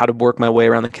me how to work my way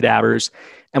around the cadavers.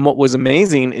 And what was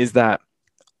amazing is that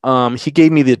he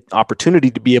gave me the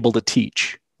opportunity to be able to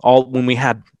teach when we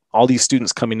had all these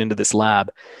students coming into this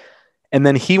lab. And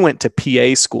then he went to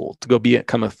PA school to go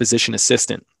become a physician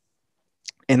assistant.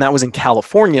 And that was in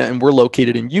California, and we're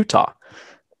located in Utah.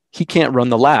 He can't run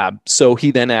the lab. So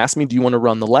he then asked me, do you want to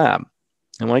run the lab?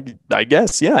 I'm like, I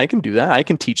guess, yeah, I can do that. I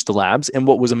can teach the labs. And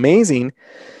what was amazing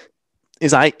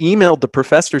is I emailed the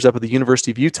professors up at the University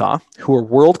of Utah, who are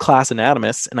world-class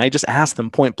anatomists, and I just asked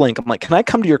them point blank, I'm like, can I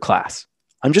come to your class?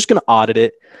 I'm just going to audit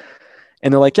it.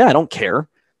 And they're like, yeah, I don't care.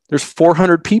 There's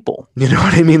 400 people. You know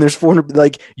what I mean? There's 400,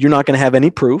 like, you're not going to have any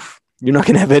proof. You're not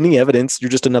going to have any evidence. You're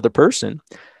just another person.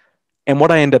 And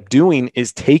what I end up doing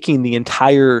is taking the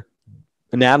entire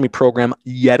anatomy program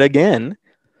yet again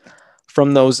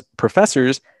from those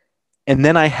professors. And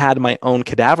then I had my own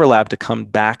cadaver lab to come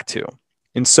back to.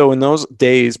 And so in those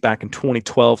days, back in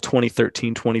 2012,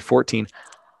 2013, 2014,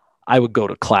 I would go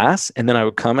to class, and then I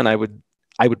would come and I would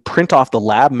print off the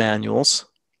lab manuals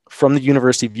from the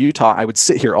University of Utah. I would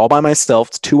sit here all by myself.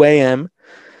 It's 2 a.m.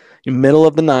 in the middle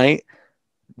of the night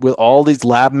with all these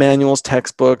lab manuals,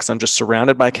 textbooks. I'm just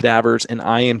surrounded by cadavers, and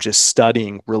I am just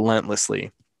studying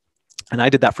relentlessly. And I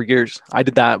did that for years. I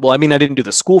did that. Well, I mean, I didn't do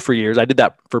the school for years. I did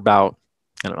that for about,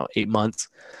 8 months.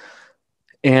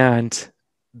 And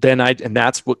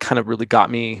that's what kind of really got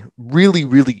me really,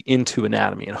 really into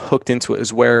anatomy and hooked into it,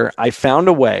 is where I found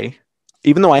a way,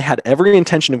 even though I had every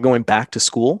intention of going back to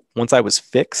school once I was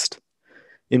fixed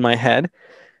in my head,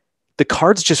 the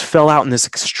cards just fell out in this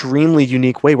extremely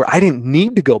unique way where I didn't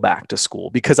need to go back to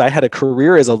school because I had a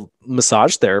career as a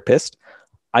massage therapist.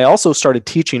 I also started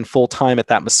teaching full time at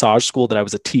that massage school that I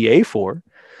was a TA for.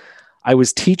 I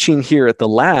was teaching here at the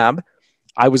lab.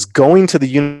 I was going to the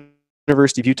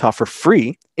University of Utah for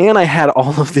free, and I had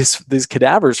all of these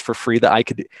cadavers for free that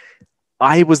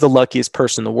I was the luckiest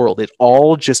person in the world. It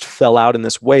all just fell out in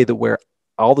this way that where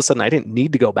all of a sudden I didn't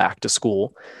need to go back to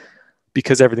school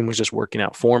because everything was just working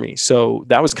out for me. So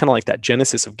that was kind of like that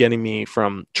genesis of getting me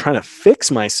from trying to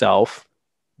fix myself.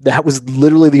 That was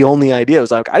literally the only idea. It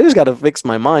was like, I just got to fix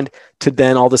my mind, to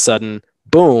then all of a sudden,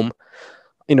 boom,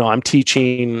 I'm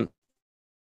teaching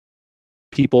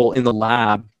people in the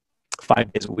lab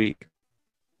 5 days a week.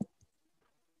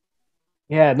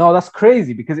 Yeah, no, that's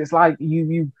crazy, because it's like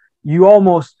you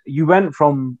went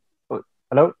from,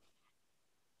 hello?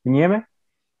 Can you hear me?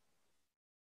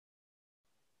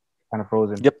 Kind of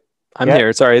frozen. Yep, I'm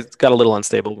here. Sorry, it's got a little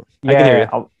unstable. Yeah, I can hear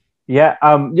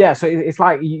you. Yeah. So it's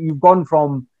like you've gone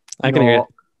from I can hear you.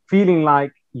 Feeling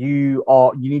like you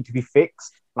need to be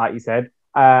fixed, like you said,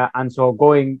 and so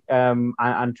going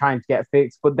and trying to get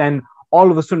fixed, but then all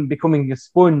of a sudden becoming a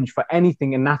sponge for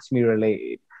anything anatomy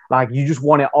related. Like you just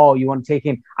want it all, you want to take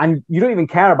in, and you don't even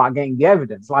care about getting the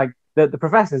evidence. Like the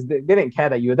professors, they didn't care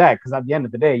that you were there, because at the end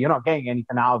of the day, you're not getting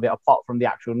anything out of it apart from the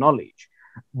actual knowledge.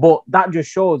 But that just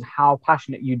shows how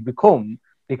passionate you'd become,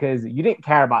 because you didn't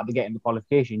care about getting the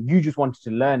qualification. You just wanted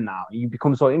to learn now. You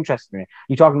become so interested in it.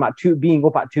 You're talking about being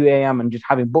up at 2 a.m. and just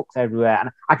having books everywhere.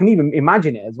 And I can even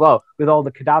imagine it as well, with all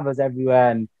the cadavers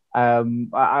everywhere and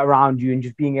around you, and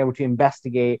just being able to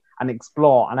investigate and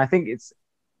explore. And I think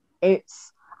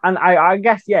and I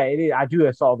guess, yeah, it is. I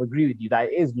do sort of agree with you that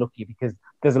it is lucky, because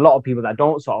there's a lot of people that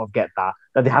don't sort of get that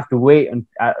they have to wait and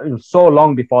so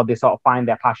long before they sort of find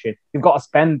their passion. You've got to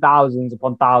spend thousands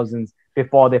upon thousands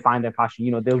before they find their passion.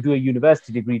 You know, they'll do a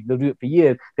university degree, they'll do it for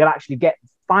years. They'll actually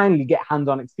finally get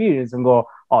hands-on experience and go,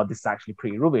 oh, this is actually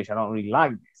pretty rubbish. I don't really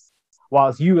like this.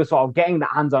 Whilst you were sort of getting the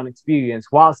hands-on experience,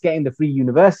 whilst getting the free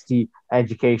university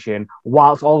education,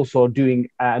 whilst also doing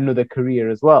another career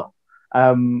as well.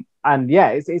 And yeah,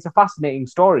 it's a fascinating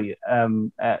story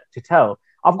to tell.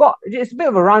 It's a bit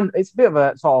of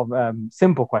a sort of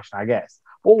simple question, I guess.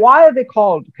 But why are they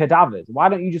called cadavers? Why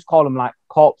don't you just call them like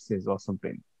corpses or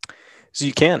something? So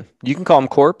you can call them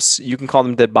corpse. You can call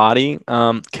them dead body.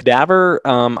 Cadaver,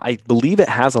 I believe it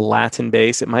has a Latin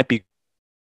base. It might be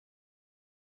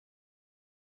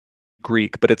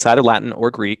Greek, but it's either Latin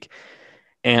or Greek.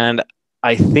 And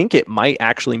I think it might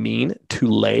actually mean to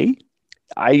lay.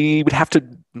 I'd have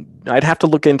to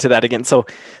look into that again. So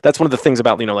that's one of the things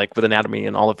about, like with anatomy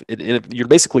and all of it, you're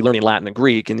basically learning Latin and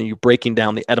Greek, and then you're breaking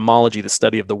down the etymology, the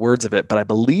study of the words of it. But I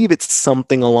believe it's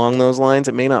something along those lines.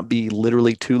 It may not be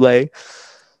literally to lay,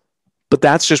 but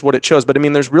that's just what it shows. But I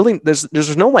mean,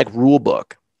 there's no like rule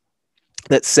book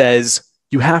that says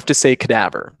you have to say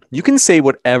cadaver. You can say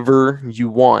whatever you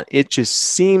want. It just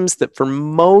seems that for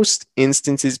most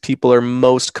instances, people are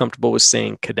most comfortable with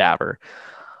saying cadaver.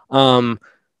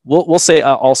 We'll say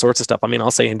all sorts of stuff. I mean, I'll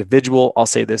say individual. I'll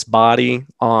say this body.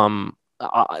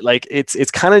 Like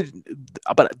it's kind of,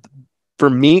 but for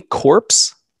me,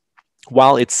 corpse,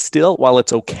 while it's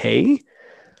okay,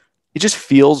 it just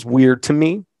feels weird to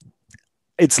me.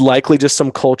 It's likely just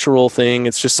some cultural thing.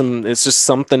 It's just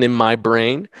something in my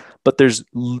brain, but there's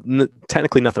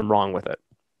technically nothing wrong with it.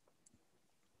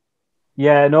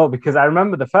 Yeah, no, because I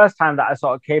remember the first time that I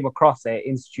sort of came across an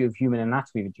Institute of Human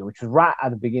Anatomy video, which was right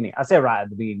at the beginning. I say right at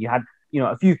the beginning. You had,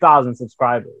 a few thousand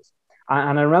subscribers.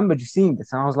 And I remember just seeing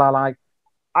this, and I was like,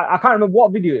 I can't remember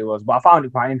what video it was, but I found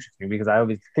it quite interesting because I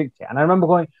obviously clicked it. And I remember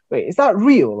going, wait, is that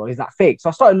real or is that fake? So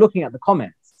I started looking at the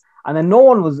comments, and then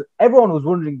everyone was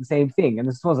wondering the same thing. And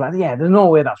this was like, yeah, there's no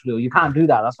way that's real. You can't do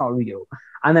that. That's not real.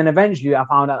 And then eventually I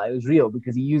found out that it was real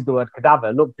because he used the word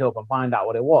cadaver, looked it up and found out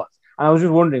what it was. And I was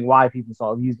just wondering why people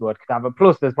sort of use the word cadaver.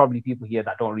 Plus, there's probably people here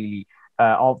that don't really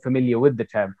aren't familiar with the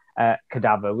term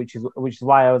cadaver, which is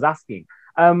why I was asking.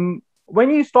 When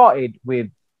you started with,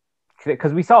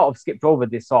 because we sort of skipped over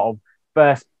this sort of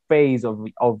first phase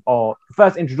or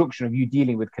first introduction of you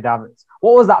dealing with cadavers.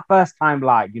 What was that first time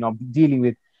like? Dealing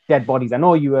with dead bodies. I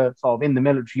know you were sort of in the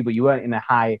military, but you weren't in a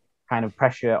high kind of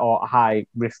pressure or a high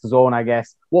risk zone, I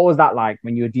guess. What was that like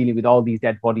when you were dealing with all these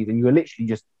dead bodies and you were literally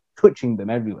just touching them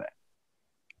everywhere?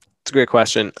 It's a great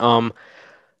question.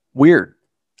 Weird.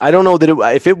 I don't know that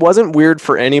if it wasn't weird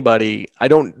for anybody,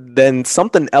 then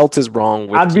something else is wrong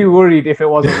with I'd be worried if it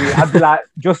wasn't weird. I'd be like,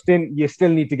 Justin, you still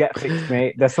need to get fixed,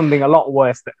 mate. There's something a lot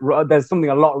worse. There's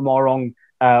something a lot more wrong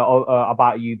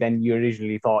about you than you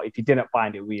originally thought if you didn't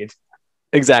find it weird.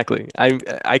 Exactly.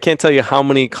 I can't tell you how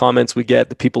many comments we get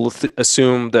that people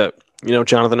assume that,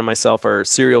 Jonathan and myself are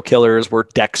serial killers, we're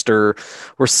Dexter,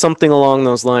 or something along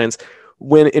those lines.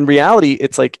 When in reality,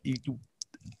 it's like,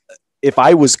 if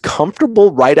I was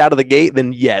comfortable right out of the gate,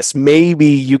 then yes, maybe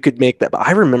you could make that. But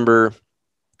I remember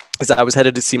as I was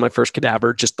headed to see my first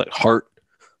cadaver, just the heart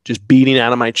just beating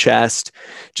out of my chest,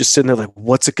 just sitting there like,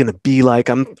 what's it going to be like?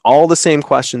 I'm all the same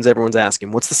questions everyone's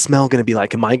asking. What's the smell going to be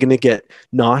like? Am I going to get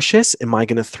nauseous? Am I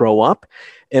going to throw up?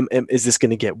 Is this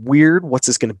going to get weird? What's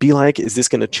this going to be like? Is this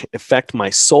going to affect my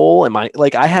soul?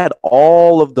 I had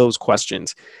all of those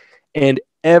questions, and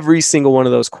every single one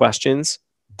of those questions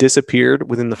disappeared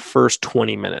within the first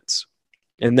 20 minutes.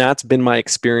 And that's been my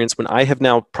experience when I have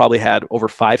now probably had over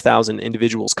 5,000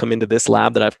 individuals come into this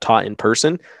lab that I've taught in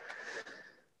person.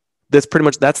 That's pretty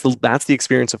much, that's the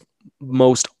experience of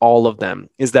most all of them,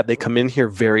 is that they come in here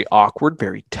very awkward,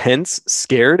 very tense,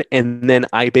 scared. And then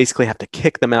I basically have to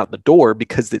kick them out the door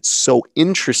because it's so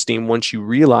interesting once you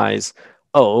realize,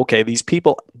 oh, okay, these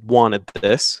people wanted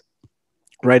this,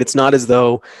 right? It's not as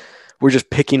though we're just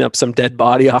picking up some dead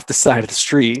body off the side of the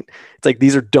street. It's like,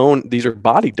 these are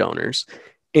body donors,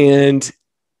 and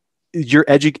you're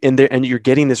you're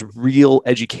getting this real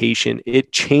education.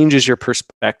 It changes your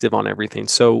perspective on everything.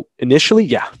 So initially,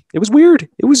 yeah, it was weird.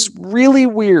 It was really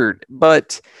weird,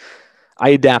 but I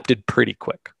adapted pretty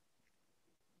quick.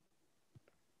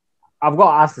 I've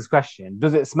got to ask this question.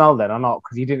 Does it smell then or not?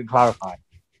 Because you didn't clarify.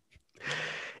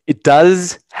 It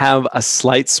does have a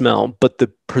slight smell, but the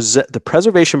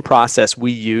preservation process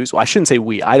we use, well, I shouldn't say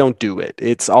I don't do it.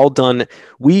 It's all done.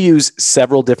 We use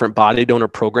several different body donor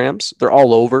programs. They're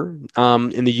all over.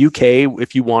 In the UK,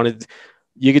 if you wanted,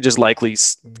 you could just likely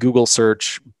Google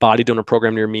search body donor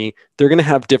program near me. They're going to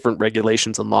have different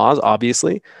regulations and laws,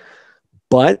 obviously.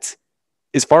 But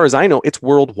as far as I know, it's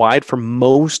worldwide for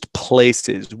most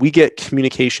places. We get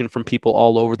communication from people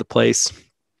all over the place.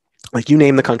 Like, you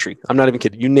name the country. I'm not even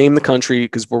kidding. You name the country,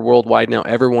 because we're worldwide now.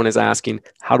 Everyone is asking,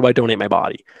 how do I donate my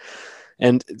body?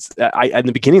 And in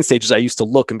the beginning stages, I used to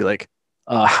look and be like,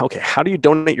 okay, how do you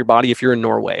donate your body if you're in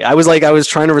Norway? I was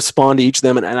trying to respond to each of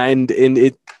them, and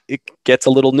it gets a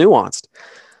little nuanced.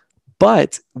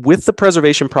 But with the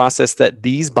preservation process that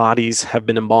these bodies have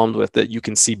been embalmed with, that you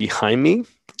can see behind me,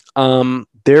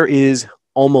 there is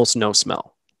almost no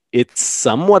smell. It's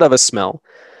somewhat of a smell,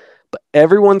 but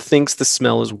everyone thinks the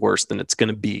smell is worse than it's going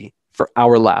to be for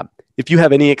our lab. If you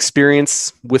have any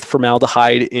experience with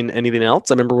formaldehyde in anything else,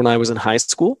 I remember when I was in high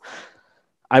school,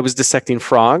 I was dissecting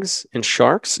frogs and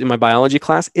sharks in my biology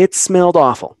class. It smelled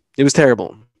awful. It was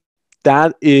terrible.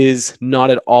 That is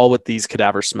not at all what these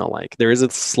cadavers smell like. There is a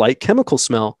slight chemical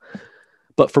smell,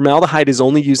 but formaldehyde is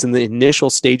only used in the initial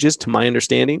stages, to my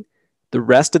understanding. The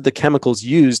rest of the chemicals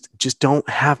used just don't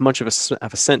have much of a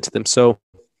scent to them. So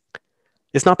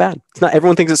it's not bad. It's not.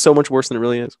 Everyone thinks it's so much worse than it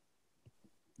really is.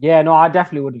 Yeah, no, I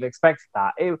definitely would have expected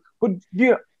that.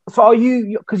 So are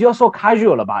you, because you're so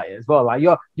casual about it as well, like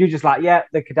you're just like, yeah,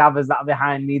 the cadavers that are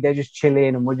behind me, they're just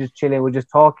chilling, and we're just chilling, we're just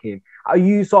talking. Are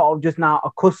you sort of just now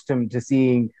accustomed to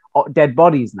seeing dead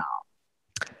bodies now?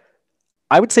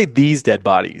 I would say these dead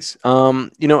bodies, but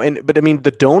I mean,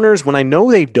 the donors, when I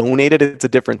know they donated, it's a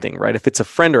different thing, right? If it's a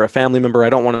friend or a family member, I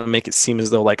don't want to make it seem as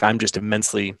though like I'm just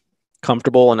immensely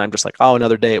comfortable and I'm just like, oh,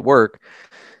 another day at work.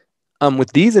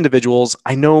 With these individuals,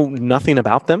 I know nothing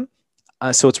about them.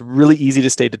 So it's really easy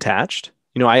to stay detached.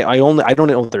 I don't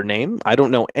know their name. I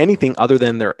don't know anything other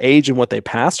than their age and what they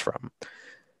passed from.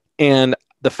 And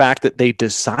the fact that they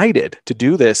decided to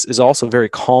do this is also very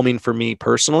calming for me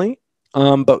personally.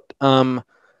 Yeah,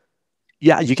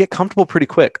 you get comfortable pretty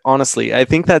quick, honestly. I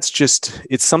think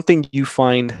it's something you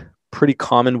find pretty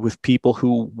common with people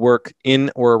who work in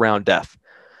or around death,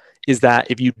 is that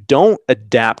if you don't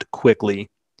adapt quickly,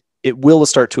 it will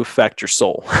start to affect your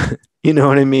soul. You know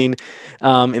what I mean?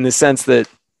 In the sense that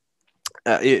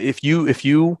if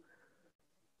you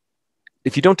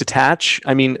don't detach,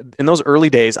 I mean, in those early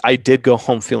days, I did go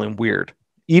home feeling weird.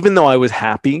 Even though I was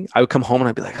happy, I would come home and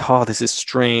I'd be like, oh, this is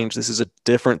strange. This is a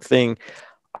different thing.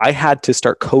 I had to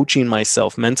start coaching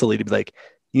myself mentally to be like,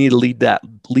 you need to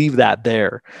leave that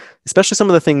there. Especially some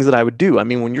of the things that I would do. I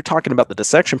mean, when you're talking about the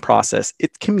dissection process,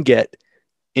 it can get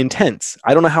intense.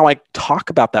 I don't know how I talk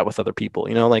about that with other people,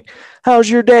 like, how's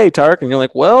your day, Tark? And you're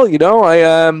like, well,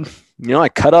 I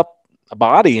cut up a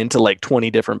body into like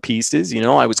 20 different pieces.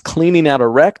 I was cleaning out a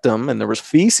rectum and there was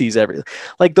feces everywhere.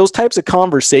 Like, those types of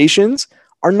conversations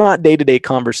are not day-to-day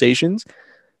conversations.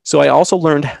 So I also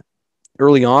learned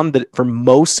early on that for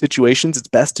most situations, it's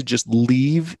best to just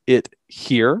leave it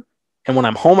here. And when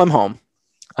I'm home, I'm home.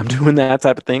 I'm doing that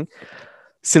type of thing.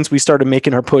 Since we started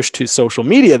making our push to social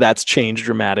media, that's changed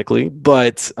dramatically.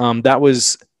 But that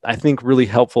was, I think, really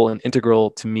helpful and integral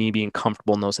to me being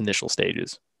comfortable in those initial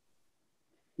stages.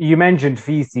 You mentioned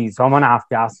feces, so I'm going to have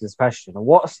to ask this question.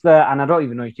 And I don't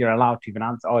even know if you're allowed to even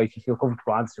answer, or if you feel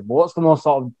comfortable answering, but what's the most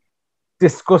sort of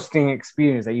disgusting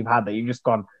experience that you've had that you've just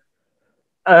gone,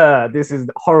 this is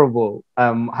horrible?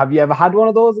 Have you ever had one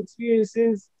of those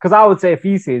experiences? Because I would say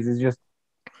feces is just,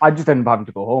 I just end up having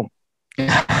to go home.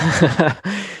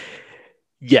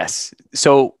 Yes.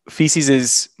 So feces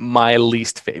is my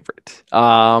least favorite.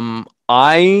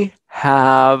 I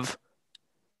have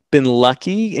been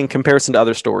lucky in comparison to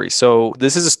other stories. So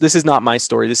this is not my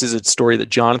story. This is a story that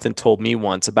Jonathan told me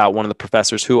once about one of the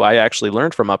professors who I actually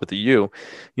learned from up at the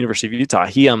University of Utah.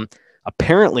 He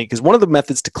apparently, because one of the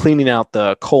methods to cleaning out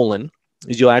the colon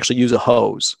is you'll actually use a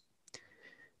hose.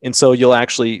 And so you'll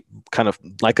actually kind of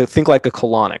think like a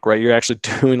colonic, right? You're actually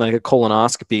doing like a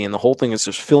colonoscopy, and the whole thing is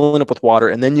just filling up with water,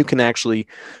 and then you can actually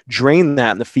drain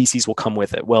that and the feces will come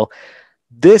with it. Well,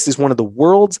 this is one of the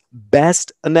world's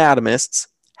best anatomists,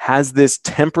 has this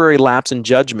temporary lapse in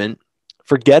judgment,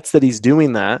 forgets that he's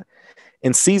doing that,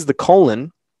 and sees the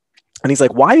colon, and he's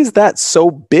like, why is that so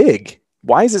big?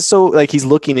 Why is it so, like, he's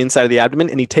looking inside of the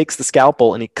abdomen, and he takes the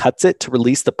scalpel and he cuts it to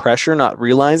release the pressure, not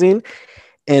realizing,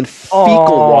 and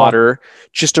fecal water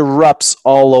just erupts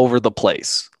all over the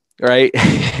place, right?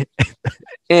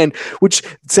 And which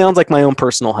sounds like my own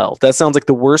personal health. That sounds like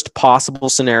the worst possible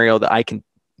scenario that I can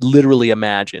literally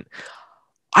imagine.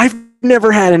 I've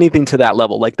never had anything to that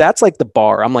level. Like, that's like the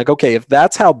bar. I'm like, okay, if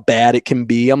that's how bad it can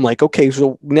be, I'm like, okay,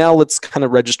 so now let's kind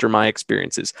of register my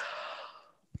experiences.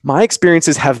 My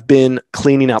experiences have been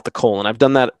cleaning out the colon. I've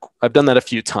done that a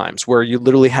few times where you're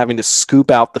literally having to scoop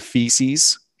out the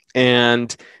feces.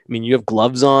 And I mean, you have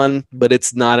gloves on, but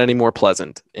it's not any more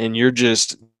pleasant. And you're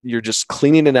just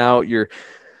cleaning it out. You're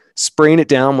spraying it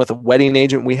down with a wetting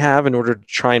agent we have in order to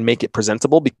try and make it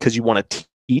presentable, because you want to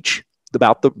teach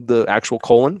about the actual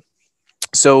colon.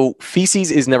 So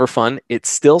feces is never fun. It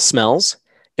still smells,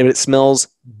 and it smells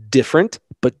different,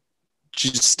 but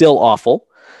just still awful,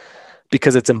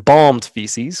 because it's embalmed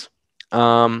feces.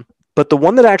 But the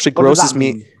one that actually grosses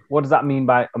me... What does that mean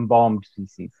by embalmed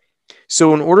feces?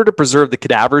 So in order to preserve the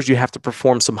cadavers, you have to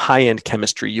perform some high-end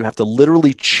chemistry. You have to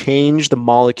literally change the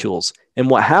molecules. And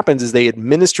what happens is they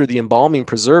administer the embalming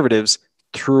preservatives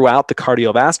throughout the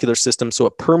cardiovascular system, so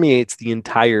it permeates the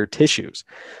entire tissues.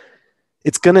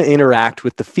 It's going to interact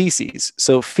with the feces.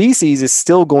 So feces is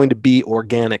still going to be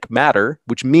organic matter,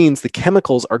 which means the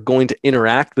chemicals are going to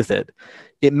interact with it.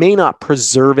 It may not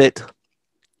preserve it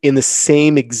in the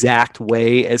same exact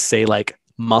way as, say, like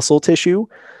muscle tissue,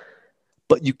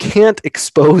 but you can't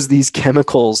expose these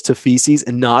chemicals to feces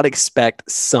and not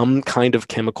expect some kind of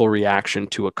chemical reaction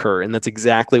to occur. And that's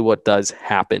exactly what does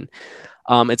happen.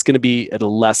 It's going to be at a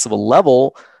less of a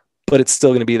level, but it's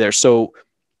still going to be there. So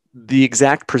the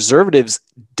exact preservatives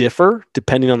differ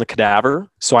depending on the cadaver.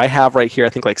 So I have right here, I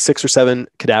think like 6 or 7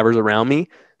 cadavers around me.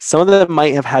 Some of them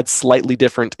might have had slightly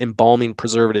different embalming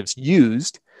preservatives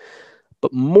used,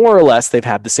 but more or less they've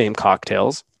had the same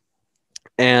cocktails.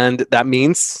 And that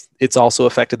means it's also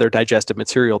affected their digestive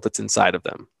material that's inside of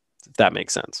them, if that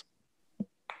makes sense.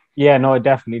 Yeah, no, it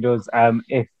definitely does.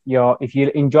 If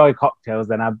you enjoy cocktails,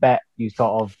 then I bet you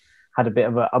sort of had a bit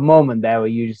of a moment there where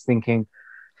you're just thinking,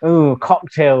 oh,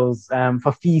 cocktails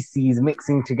for feces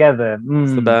mixing together.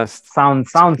 It's the best.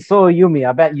 Sounds so yummy.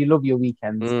 I bet you love your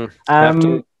weekends.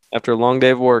 After a long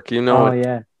day of work, you know. Oh,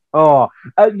 yeah. Oh,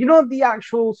 you know, the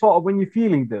actual sort of when you're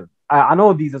feeling them. I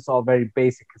know these are sort of very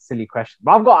basic, silly questions,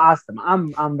 but I've got to ask them.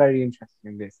 I'm very interested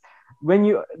in this. When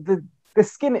you the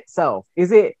skin itself,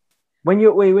 is it when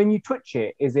you touch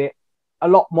it, is it a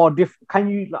lot more different?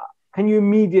 Can you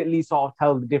immediately sort of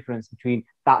tell the difference between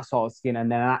that sort of skin and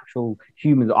then actual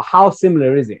humans, or how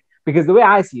similar is it? Because the way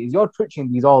I see it is you're touching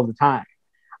these all the time,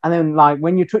 and then like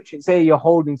when you touch it, say you're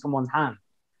holding someone's hand,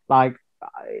 like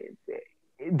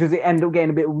does it end up getting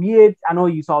a bit weird? I know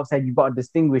you sort of said you've got to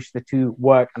distinguish the two,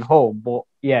 work and home, but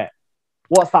yeah,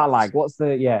 what's that like? What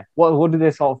do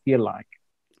they sort of feel like?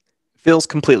 Feels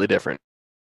completely different.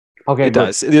 Okay, it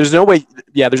does. There's no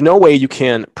way you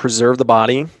can preserve the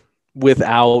body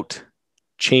without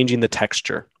changing the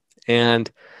texture. And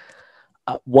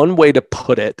one way to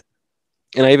put it,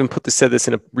 and I even said this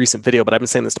in a recent video, but I've been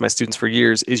saying this to my students for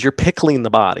years, is you're pickling the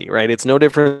body, right? It's no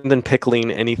different than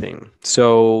pickling anything.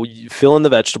 So you fill in the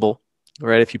vegetable,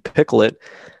 right? If you pickle it,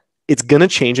 it's going to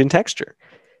change in texture.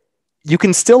 You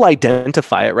can still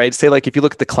identify it, right? Say like if you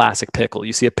look at the classic pickle,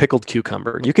 you see a pickled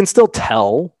cucumber. You can still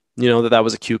tell, that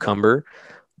was a cucumber,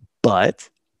 but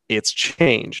it's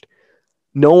changed.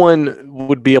 No one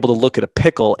would be able to look at a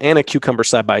pickle and a cucumber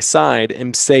side by side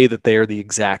and say that they are the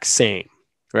exact same,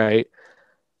 right?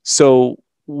 So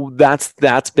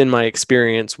that's been my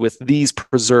experience with these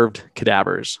preserved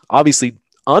cadavers. Obviously,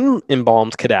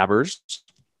 unembalmed cadavers,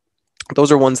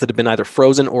 those are ones that have been either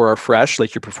frozen or are fresh,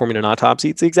 like you're performing an autopsy.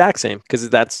 It's the exact same because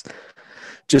that's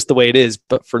just the way it is.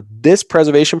 But for this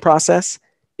preservation process,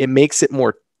 it makes it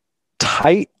more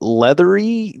tight,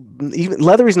 leathery. Even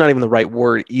leathery is not even the right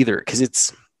word either,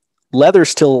 because leather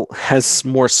still has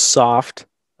more a soft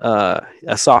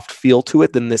feel to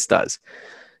it than this does,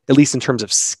 at least in terms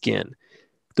of skin.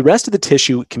 The rest of the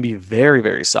tissue can be very,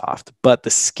 very soft, but the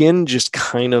skin just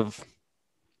kind of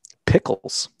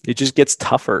pickles. It just gets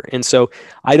tougher. And so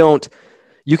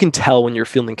you can tell when you're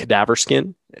feeling cadaver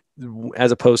skin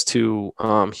as opposed to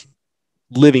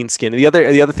living skin. The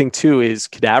other thing too is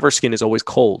cadaver skin is always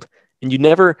cold. And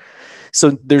so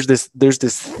there's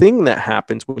this thing that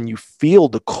happens when you feel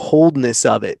the coldness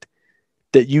of it,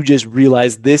 that you just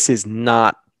realize this is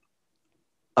not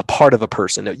a part of a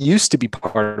person. It used to be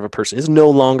part of a person. It's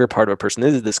no longer part of a person.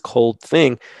 This is this cold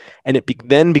thing. And it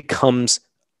then becomes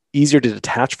easier to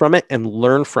detach from it and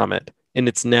learn from it. And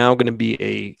it's now going to be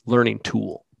a learning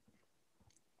tool.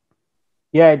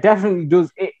 Yeah, it definitely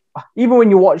does. Even when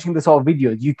you're watching the sort of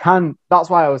videos, that's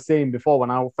why I was saying before,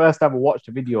 when I first ever watched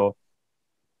a video,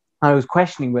 I was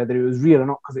questioning whether it was real or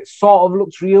not, because it sort of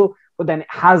looks real, but then it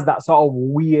has that sort of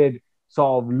weird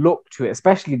sort of look to it,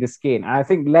 especially the skin. And I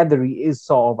think leathery is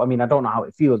sort of, I don't know how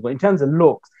it feels, but in terms of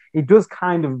looks, it does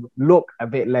kind of look a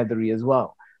bit leathery as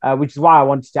well, which is why I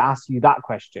wanted to ask you that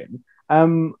question.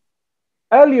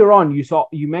 earlier on,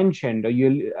 you mentioned, or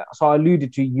you sort of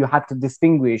alluded to, you had to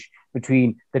distinguish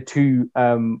between the two,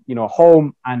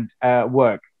 home and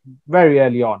work very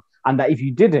early on, and that if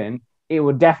you didn't, it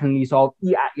would definitely sort of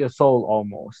eat at your soul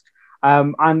almost.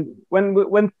 And when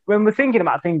we're thinking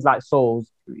about things like souls,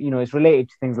 it's related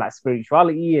to things like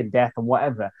spirituality and death and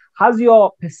whatever. Has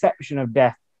your perception of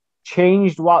death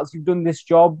changed whilst you've done this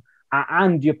job,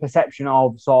 and your perception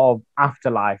of sort of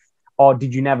afterlife, or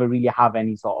did you never really have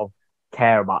any sort of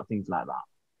care about things like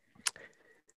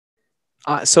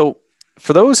that? So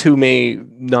for those who may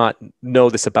not know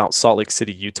this about Salt Lake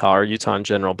City, Utah, or Utah in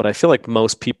general, but I feel like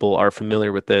most people are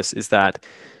familiar with this, is that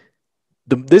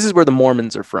this is where the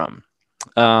Mormons are from.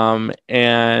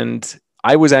 And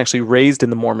I was actually raised in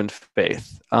the Mormon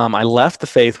faith. I left the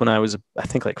faith when I was, I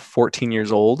think, like 14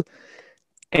 years old.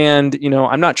 And,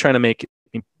 I'm not trying to make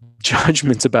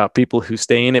judgments about people who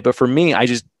stay in it, but for me,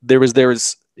 there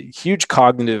was huge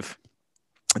cognitive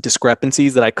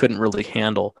discrepancies that I couldn't really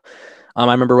handle. I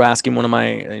remember asking one of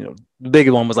my, the big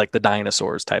one was like the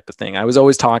dinosaurs type of thing. I was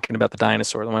always talking about the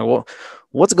dinosaurs. I'm like, well,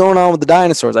 what's going on with the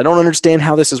dinosaurs? I don't understand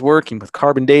how this is working with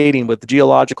carbon dating, with the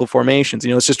geological formations.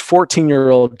 It's just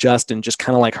 14-year-old Justin just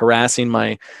kind of like harassing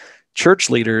my church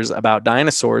leaders about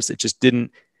dinosaurs. It just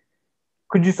didn't.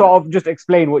 Could you sort of just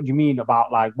explain what you mean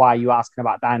about, like, why you asking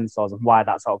about dinosaurs and why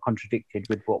that's sort of contradicted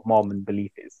with what Mormon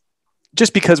belief is?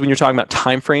 Just because when you're talking about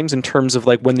timeframes in terms of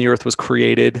like when the earth was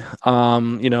created,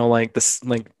 like this,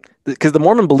 like, because the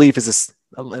Mormon belief is this,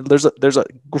 there's a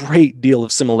great deal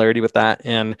of similarity with that.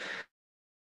 And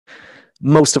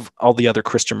most of all the other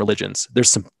Christian religions, there's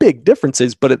some big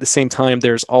differences, but at the same time,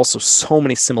 there's also so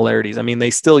many similarities. I mean,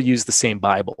 they still use the same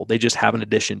Bible. They just have an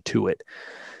addition to it.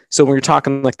 So when you're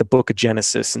talking like the book of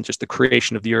Genesis and just the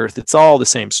creation of the earth, it's all the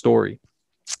same story.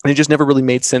 And it just never really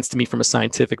made sense to me from a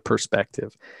scientific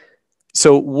perspective.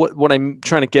 So what I'm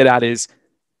trying to get at is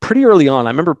pretty early on, I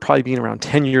remember probably being around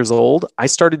 10 years old, I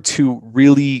started to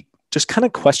really just kind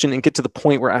of question and get to the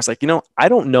point where I was like, I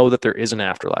don't know that there is an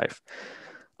afterlife.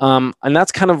 And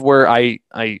that's kind of where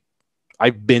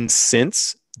I've been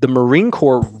since. The Marine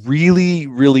Corps really,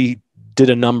 really did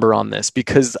a number on this,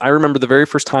 because I remember the very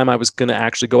first time I was going to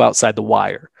actually go outside the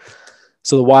wire.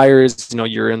 So the wire is,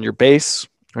 you're in your base,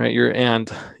 right? And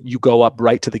you go up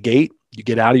right to the gate, you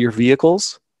get out of your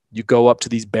vehicles, you go up to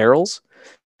these barrels,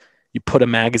 you put a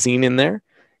magazine in there,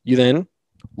 you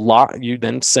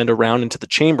then send a round into the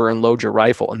chamber and load your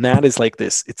rifle. And that is like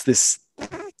this, it's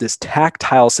this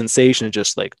tactile sensation of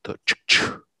just like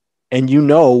and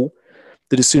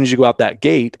that as soon as you go out that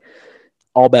gate,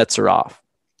 all bets are off.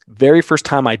 Very first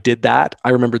time I did that, I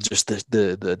remember just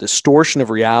the distortion of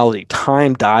reality,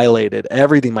 time dilated,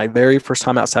 everything. My very first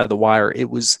time outside of the wire, it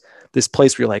was this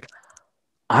place where you're like,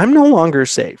 I'm no longer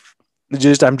safe.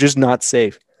 I'm just not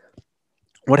safe.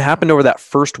 What happened over that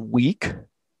first week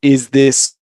is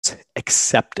this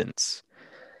acceptance.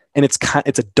 And it's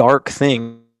a dark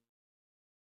thing,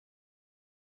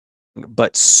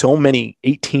 but so many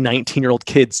 18, 19-year-old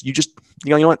kids, you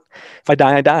know what? If I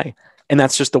die, I die. And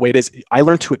that's just the way it is. I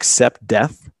learned to accept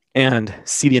death and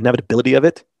see the inevitability of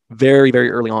it very,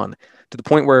 very early on, to the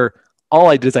point where all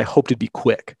I did is I hoped it'd be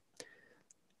quick.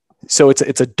 So it's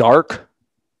a dark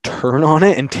turn on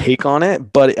it and take on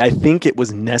it, but I think it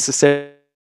was necessary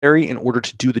in order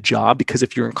to do the job, because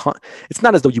if you're it's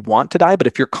not as though you want to die, but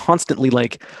if you're constantly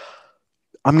like,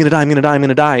 I'm going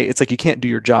to die, it's like you can't do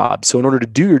your job. So in order to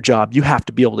do your job, you have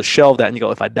to be able to shelve that and you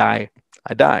go, if I die,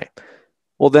 I die.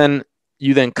 Well, then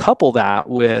you then couple that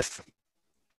with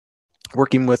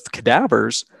working with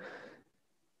cadavers.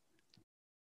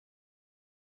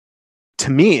 To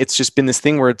me, it's just been this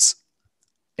thing where it's,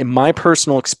 in my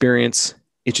personal experience,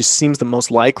 it just seems the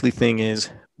most likely thing is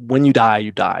when you die,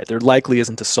 you die. There likely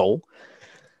isn't a soul.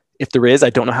 If there is, I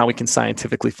don't know how we can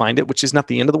scientifically find it, which is not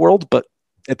the end of the world, but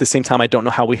at the same time, I don't know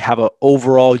how we have an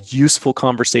overall useful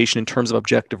conversation in terms of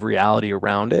objective reality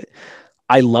around it.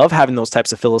 I love having those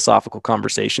types of philosophical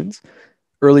conversations.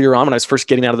 Earlier on, when I was first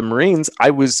getting out of the Marines,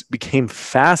 I became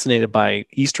fascinated by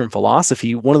Eastern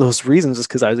philosophy. One of those reasons is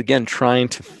because I was, again, trying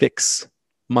to fix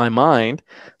my mind.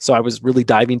 So I was really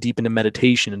diving deep into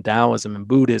meditation and Taoism and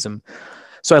Buddhism.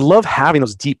 So I love having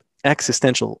those deep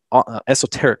existential,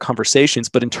 esoteric conversations.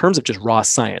 But in terms of just raw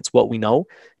science, what we know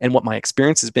and what my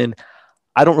experience has been,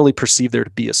 I don't really perceive there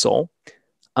to be a soul.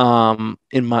 For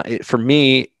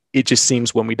me, it just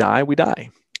seems when we die, we die.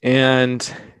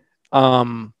 And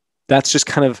that's just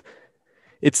kind of,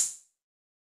 it's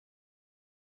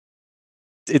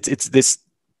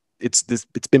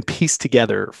been pieced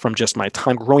together from just my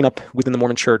time growing up within the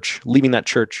Mormon church, leaving that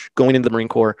church, going into the Marine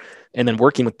Corps, and then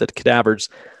working with the cadavers.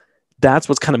 That's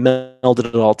what's kind of melded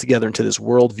it all together into this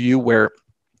worldview where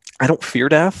I don't fear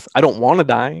death. I don't want to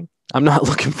die. I'm not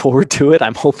looking forward to it.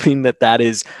 I'm hoping that that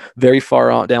is very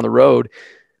far on down the road.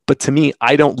 But to me,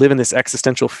 I don't live in this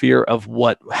existential fear of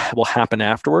what will happen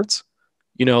afterwards.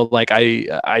 You know, like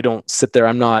I don't sit there.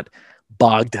 I'm not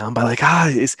bogged down by like,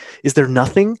 is there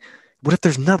nothing? What if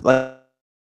there's nothing?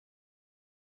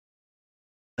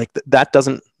 Like that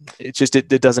doesn't,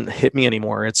 it doesn't hit me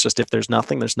anymore. It's just, if there's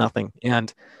nothing, there's nothing.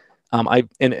 And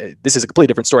this is a completely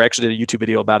different story. I actually did a YouTube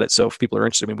video about it. So if people are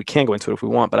interested, I mean, we can go into it if we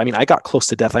want, but I mean, I got close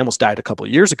to death. I almost died a couple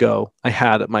of years ago.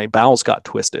 My bowels got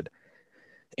twisted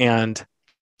and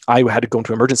I had to go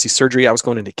into emergency surgery. I was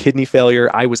going into kidney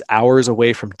failure. I was hours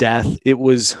away from death. It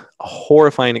was a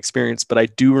horrifying experience, but I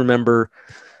do remember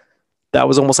that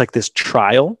was almost like this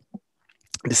trial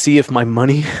to see if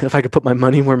I could put my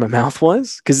money where my mouth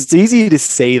was. Cause it's easy to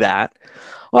say that.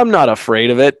 Well, I'm not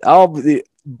afraid of it.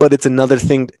 But it's another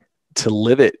thing to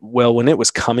live it. Well, when it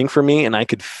was coming for me and I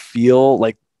could feel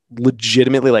like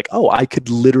legitimately like, oh, I could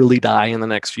literally die in the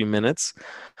next few minutes,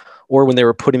 or when they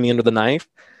were putting me under the knife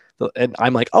and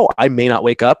I'm like, oh, I may not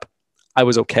wake up. I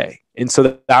was okay. And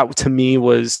so that to me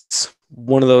was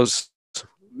one of those,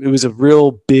 it was a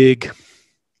real big,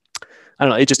 I don't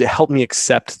know. It helped me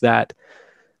accept that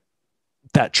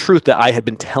truth that I had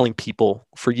been telling people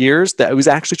for years, that it was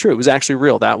actually true. It was actually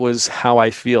real. That was how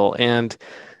I feel. And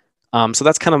so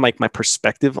that's kind of like my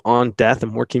perspective on death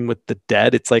and working with the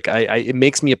dead. It's like, it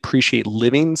makes me appreciate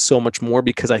living so much more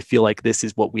because I feel like this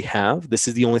is what we have. This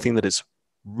is the only thing that is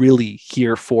really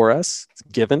here for us. It's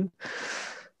given.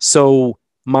 So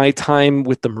my time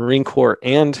with the Marine Corps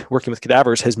and working with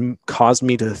cadavers has caused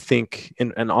me to think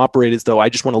and operate as though I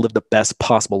just want to live the best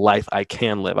possible life I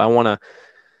can live. I want to,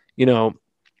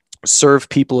 serve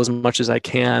people as much as I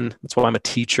can. That's why I'm a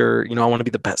teacher. I want to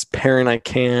be the best parent I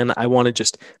can. I want to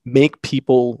just make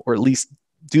people, or at least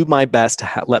do my best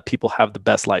to let people have the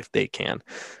best life they can.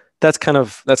 That's kind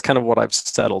of what I've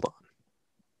settled on.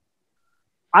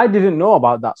 I didn't know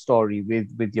about that story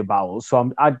with your bowels,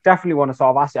 so I definitely want to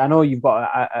sort of ask you. I know you've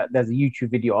got there's a YouTube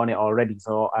video on it already,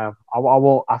 so I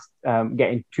won't ask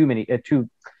get into too many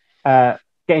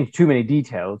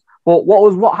details. But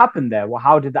what happened there?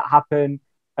 How did that happen?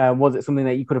 Was it something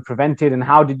that you could have prevented? And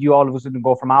how did you all of a sudden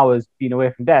go from hours being away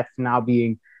from death to now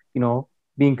being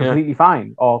completely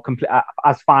fine, or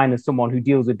as fine as someone who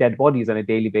deals with dead bodies on a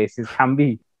daily basis can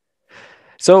be?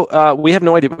 So we have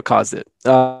no idea what caused it.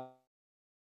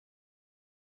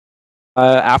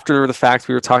 After the fact,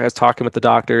 I was talking with the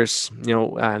doctors,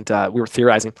 and we were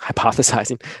theorizing,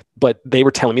 hypothesizing, but they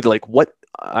were telling me what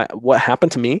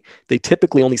happened to me. They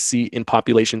typically only see in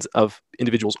populations of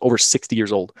individuals over 60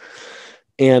 years old.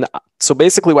 And so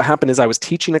basically what happened is I was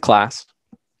teaching a class,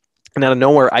 and out of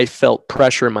nowhere, I felt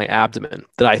pressure in my abdomen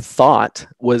that I thought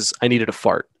was I needed a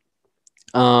fart.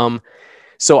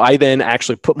 So I then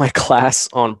actually put my class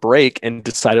on break and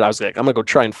decided I was like, I'm going to go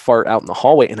try and fart out in the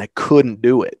hallway. And I couldn't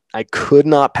do it. I could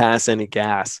not pass any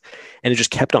gas. And it just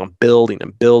kept on building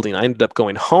and building. I ended up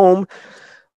going home.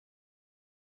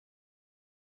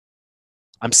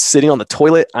 I'm sitting on the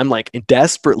toilet. I'm like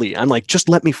desperately, I'm like, just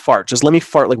let me fart. Just let me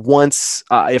fart like once,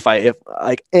 if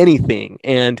like anything,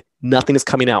 and nothing is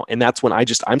coming out. And that's when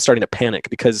I'm starting to panic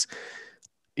because,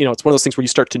 it's one of those things where you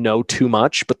start to know too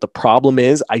much. But the problem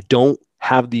is I don't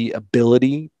have the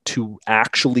ability to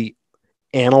actually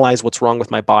analyze what's wrong with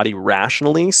my body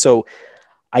rationally. So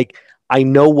I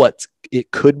know what it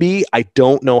could be. I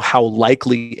don't know how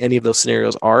likely any of those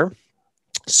scenarios are.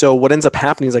 So what ends up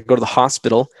happening is I go to the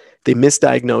hospital. They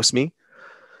misdiagnose me.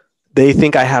 They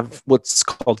think I have what's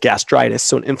called gastritis,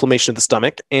 so an inflammation of the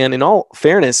stomach. And in all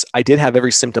fairness, I did have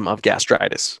every symptom of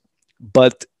gastritis.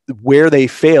 But where they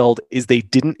failed is they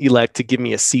didn't elect to give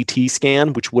me a CT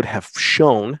scan, which would have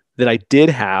shown that I did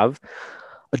have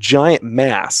a giant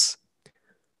mass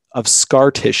of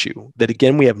scar tissue that,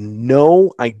 again, we have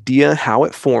no idea how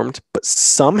it formed, but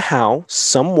somehow,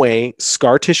 some way,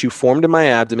 scar tissue formed in my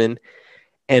abdomen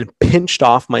and pinched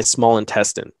off my small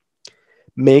intestine,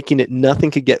 making it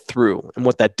nothing could get through. And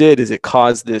what that did is it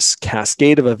caused this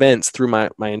cascade of events through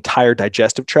my entire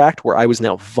digestive tract, where I was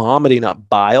now vomiting up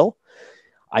bile.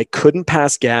 I couldn't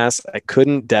pass gas. I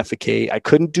couldn't defecate. I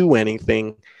couldn't do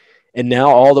anything. And now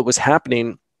all that was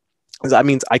happening is that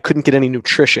means I couldn't get any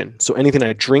nutrition. So anything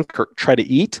I drink or try to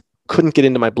eat couldn't get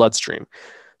into my bloodstream.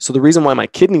 So the reason why my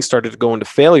kidneys started to go into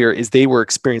failure is they were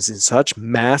experiencing such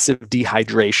massive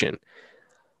dehydration.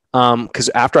 Because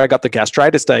after I got the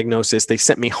gastritis diagnosis, they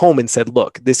sent me home and said,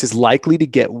 look, this is likely to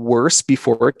get worse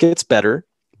before it gets better,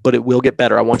 but it will get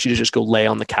better. I want you to just go lay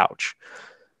on the couch.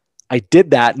 I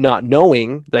did that not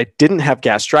knowing that I didn't have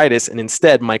gastritis, and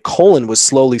instead my colon was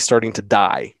slowly starting to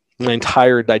die. my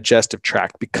entire digestive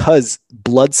tract because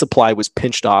blood supply was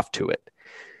pinched off to it.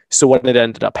 So what had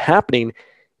ended up happening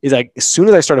is as soon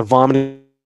as I started vomiting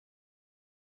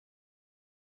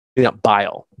up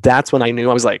bile, that's when I knew.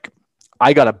 I was like,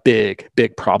 I got a big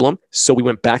problem. So we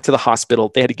went back to the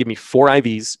hospital. They had to give me 4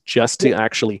 IVs just to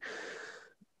actually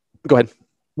go ahead.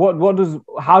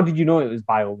 How did you know it was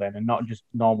bile then and not just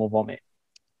normal vomit?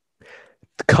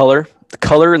 The color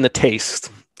and the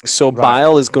taste. So right.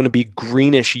 Bile is going to be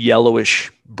greenish,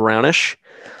 yellowish, brownish.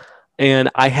 And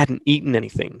I hadn't eaten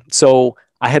anything. So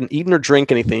I hadn't eaten or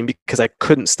drank anything because I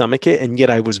couldn't stomach it. And yet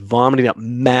I was vomiting up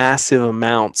massive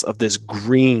amounts of this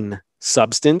green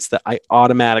substance that I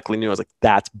automatically knew. I was like,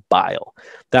 that's bile.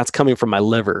 That's coming from my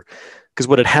liver. Because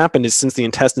what had happened is since the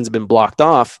intestines had been blocked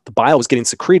off, the bile was getting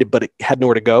secreted, but it had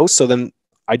nowhere to go. So then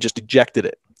I just ejected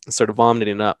it and started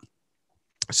vomiting it up.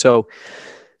 So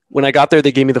when I got there,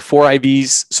 they gave me the 4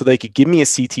 IVs so they could give me a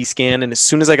CT scan. And as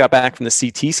soon as I got back from the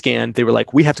CT scan, they were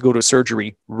like, we have to go to a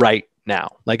surgery right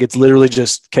now. Like it's literally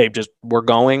just, okay, we're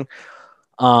going.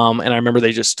 And I remember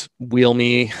they just wheel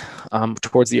me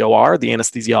towards the OR. The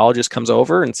anesthesiologist comes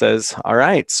over and says, all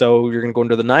right, so you're going to go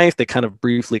under the knife. They kind of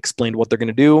briefly explained what they're going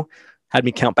to do, had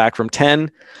me count back from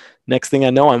 10. Next thing I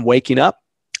know, I'm waking up.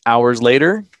 Hours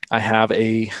later, I have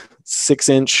a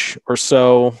 6-inch or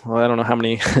so, well, I don't know how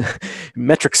many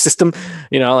metric system,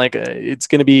 it's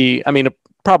going to be,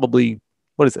 probably,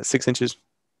 what is that? 6 inches,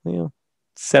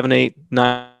 7, 8,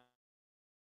 9.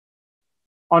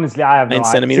 Honestly, I have no 9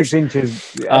 centimeters. 6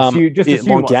 inches.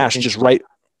 Long gash, just right.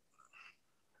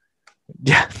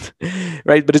 Yeah,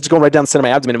 right. But it's going right down the center of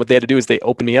my abdomen. And what they had to do is they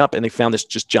opened me up and they found this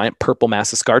just giant purple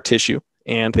mass of scar tissue,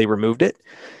 and they removed it.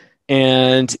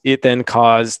 And it then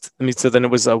caused, so then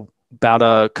it was about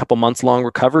a couple months long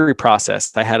recovery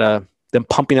process. I had them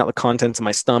pumping out the contents of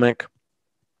my stomach.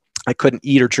 I couldn't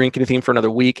eat or drink anything for another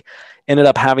week. Ended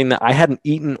up having that. I hadn't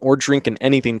eaten or drinking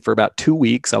anything for about 2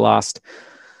 weeks. I lost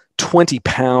 20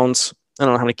 pounds. I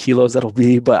don't know how many kilos that'll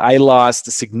be, but I lost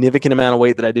a significant amount of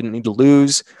weight that I didn't need to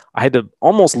lose. I had to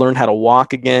almost learn how to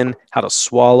walk again, how to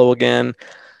swallow again.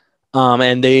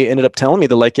 And they ended up telling me,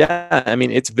 they're like, yeah,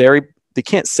 they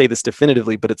can't say this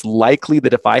definitively, but it's likely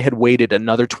that if I had waited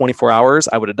another 24 hours,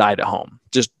 I would have died at home.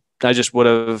 I just would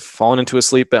have fallen into a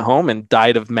sleep at home and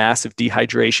died of massive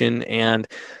dehydration and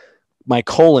my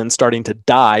colon starting to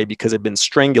die because it had been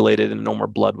strangulated and no more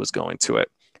blood was going to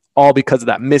it. All because of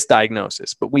that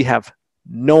misdiagnosis. But we have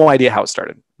no idea how it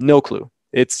started. No clue.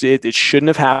 It shouldn't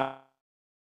have happened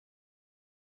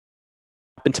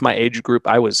to my age group.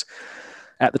 At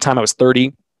the time I was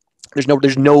 30.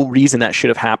 There's no reason that should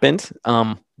have happened.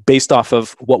 Based off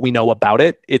of what we know about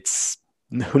it,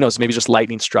 who knows, maybe just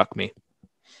lightning struck me.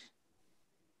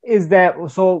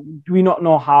 So do we not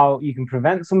know how you can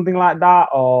prevent something like that,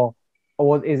 or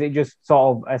is it just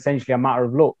sort of essentially a matter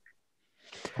of luck?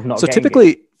 So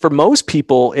typically for most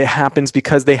people, it happens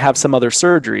because they have some other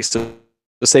surgery. So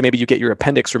say maybe you get your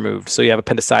appendix removed. So you have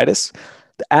appendicitis.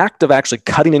 The act of actually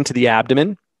cutting into the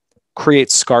abdomen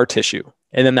creates scar tissue.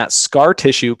 And then that scar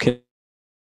tissue can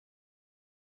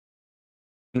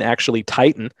actually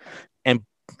tighten and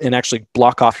actually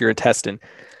block off your intestine.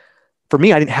 For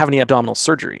me, I didn't have any abdominal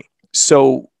surgery.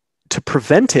 So to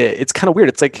prevent it, it's kind of weird.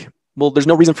 It's like, well, there's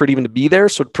no reason for it even to be there.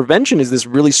 So prevention is this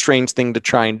really strange thing to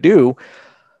try and do.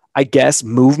 I guess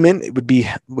movement would be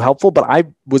helpful, but I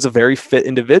was a very fit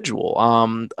individual.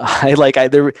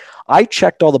 I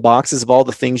checked all the boxes of all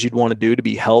the things you'd want to do to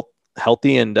be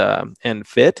healthy and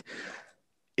fit.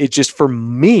 It just, for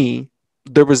me,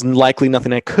 there was likely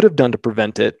nothing I could have done to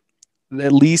prevent it,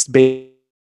 at least based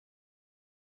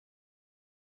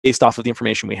off of the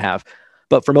information we have.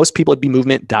 But for most people, it'd be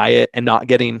movement, diet, and not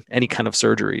getting any kind of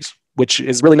surgeries, which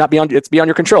is really not it's beyond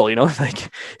your control. Like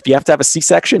if you have to have a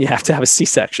C-section, you have to have a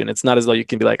C-section. It's not as though you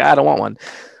can be like, I don't want one.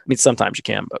 Sometimes you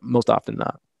can, but most often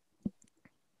not.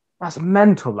 That's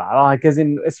mental,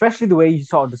 that, especially the way you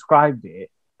sort of described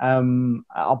it,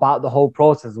 about the whole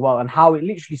process as well, and how it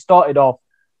literally started off,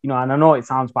 and I know it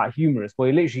sounds quite humorous, but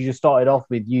it literally just started off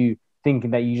with you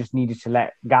thinking that you just needed to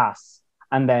let gas,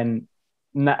 and then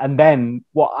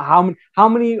what? How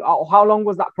long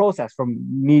was that process from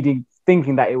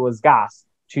thinking that it was gas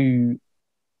to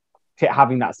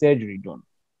having that surgery done?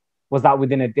 Was that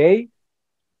within a day?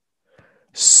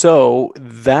 So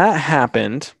that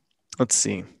happened. Let's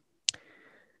see.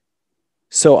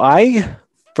 So I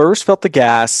first felt the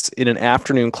gas in an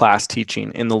afternoon class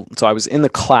teaching so I was in the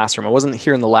classroom. I wasn't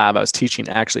here in the lab. I was teaching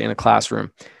actually in a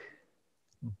classroom.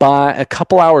 By a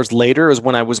couple hours later is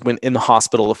when I was in the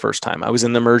hospital the first time. I was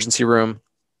in the emergency room,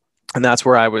 and that's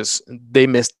where they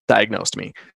misdiagnosed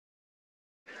me.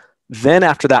 Then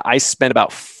after that, I spent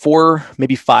about 4,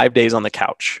 maybe 5 days on the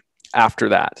couch after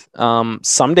that.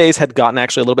 Some days had gotten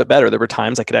actually a little bit better. There were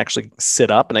times I could actually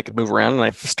sit up and I could move around, and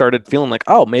I started feeling like,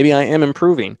 oh, maybe I am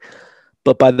improving.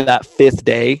 But by that 5th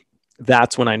day,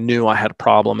 that's when I knew I had a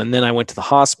problem. And then I went to the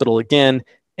hospital again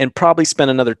and probably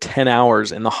spent another 10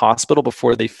 hours in the hospital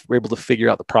before they were able to figure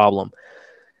out the problem.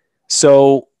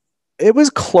 So it was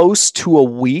close to a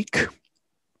week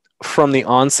from the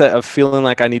onset of feeling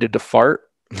like I needed to fart,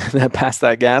 that passed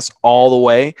that gas, all the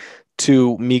way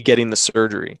to me getting the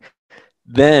surgery.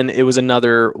 Then it was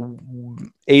another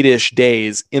 8-ish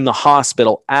days in the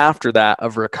hospital after that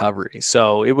of recovery.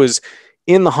 So it was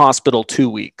in the hospital 2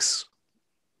 weeks.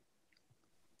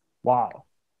 Wow.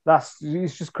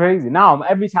 It's just crazy. Now,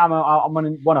 every time I'm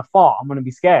going to want to fart, I'm going to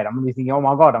be scared. I'm going to be thinking, oh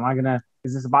my God,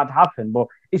 is this about to happen? But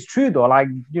it's true though, like,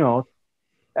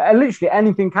 literally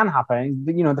anything can happen.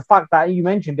 The fact that you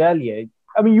mentioned earlier,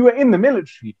 I mean, you were in the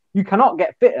military. You cannot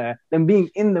get fitter than being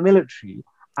in the military.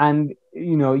 And,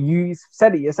 you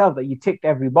said it yourself that you ticked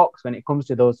every box when it comes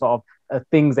to those sort of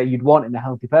things that you'd want in a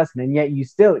healthy person. And yet you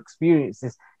still experience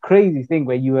this crazy thing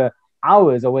where you were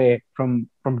hours away from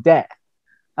death.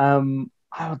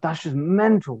 That's just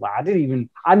mental.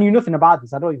 I knew nothing about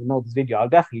this. I don't even know this video. I'll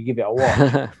definitely give it a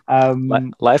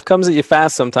watch. Life comes at you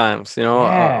fast sometimes,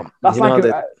 Yeah, that's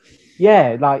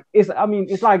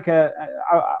it's like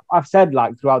I've said,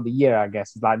 like, throughout the year, I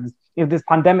guess, like, if this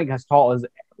pandemic has taught us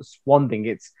one thing,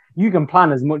 it's you can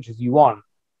plan as much as you want,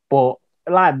 but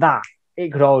like that,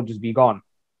 it could all just be gone.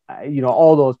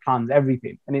 All those plans,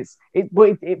 everything, and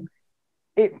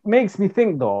it makes me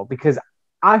think though, because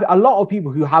a lot of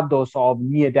people who have those sort of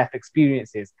near-death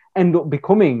experiences end up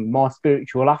becoming more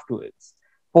spiritual afterwards.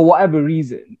 For whatever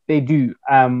reason, they do.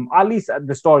 At least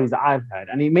the stories that I've heard.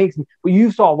 And it makes me, but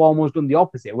you've sort of almost done the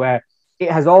opposite, where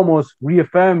it has almost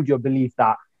reaffirmed your belief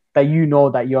that that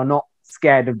you're not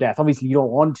scared of death. Obviously, you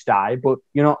don't want to die, but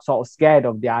you're not sort of scared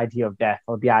of the idea of death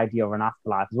or the idea of an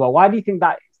afterlife as well. Why do you think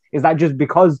that is? Is that just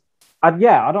because, I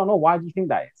don't know. Why do you think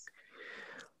that is?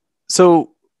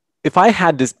 So if I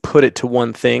had to put it to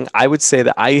one thing, I would say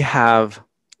that I have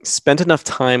spent enough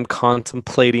time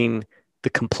contemplating the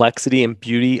complexity and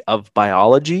beauty of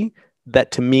biology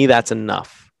that, to me, that's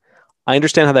enough. I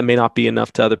understand how that may not be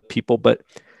enough to other people, but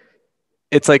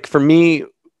it's like, for me,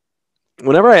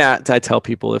 whenever I tell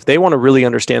people, if they want to really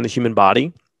understand the human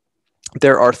body,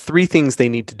 there are 3 things they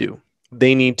need to do.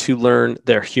 They need to learn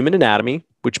their human anatomy,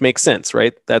 which makes sense,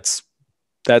 right? That's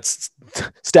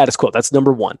status quo. That's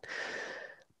number 1.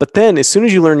 But then as soon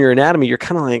as you learn your anatomy, you're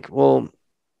kind of like, well,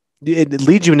 it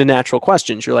leads you into natural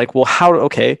questions. You're like, well,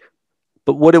 okay,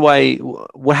 but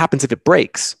what happens if it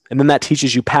breaks? And then that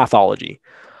teaches you pathology.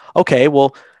 Okay,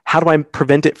 well, how do I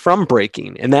prevent it from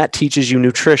breaking? And that teaches you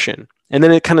nutrition. And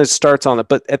then it kind of starts on it.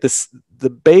 But at the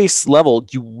base level,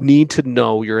 you need to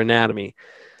know your anatomy.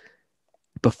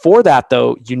 Before that,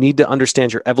 though, you need to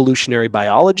understand your evolutionary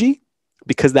biology,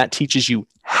 because that teaches you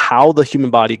how the human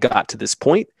body got to this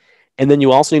point. And then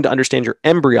you also need to understand your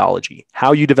embryology,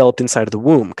 how you developed inside of the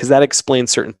womb, because that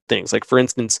explains certain things. Like, for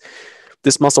instance,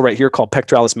 this muscle right here called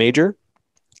pectoralis major,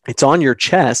 it's on your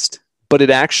chest, but it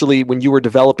actually, when you were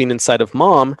developing inside of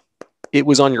mom, it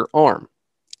was on your arm.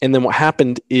 And then what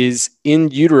happened is, in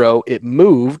utero, it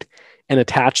moved and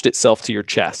attached itself to your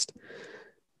chest.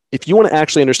 If you want to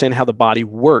actually understand how the body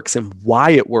works and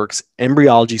why it works,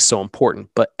 embryology is so important.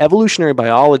 But evolutionary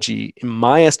biology, in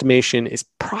my estimation, is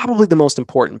probably the most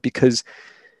important, because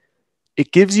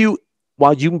it gives you,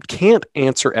 while you can't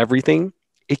answer everything,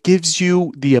 it gives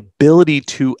you the ability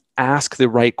to ask the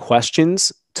right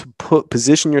questions, to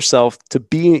position yourself to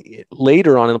be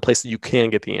later on in a place that you can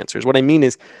get the answers. What I mean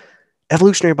is,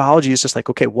 evolutionary biology is just like,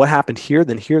 okay, what happened here,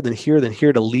 then here, then here, then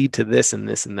here to lead to this and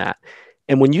this and that.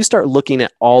 And when you start looking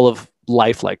at all of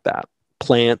life like that,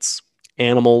 plants,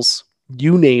 animals,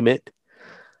 you name it,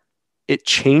 it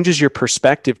changes your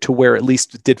perspective to where, at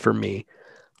least it did for me.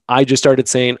 I just started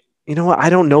saying, you know what? I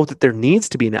don't know that there needs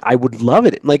to be. I would love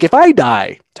it. Like, if I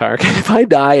die, Tarek, if I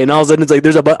die and all of a sudden it's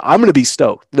like, I'm going to be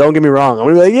stoked. Don't get me wrong. I'm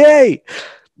going to be like, yay,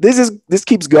 this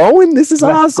keeps going. This is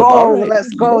awesome. All right,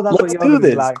 let's go. That's let's do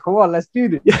this. Like, come on, let's do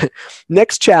this. Yeah.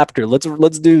 Next chapter.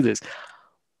 Let's do this.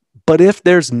 But if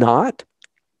there's not,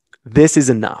 this is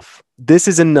enough. This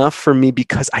is enough for me,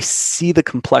 because I see the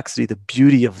complexity, the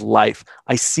beauty of life.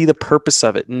 I see the purpose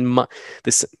of it. And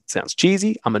this sounds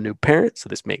cheesy. I'm a new parent, so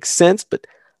this makes sense. But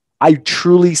I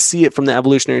truly see it from the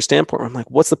evolutionary standpoint. I'm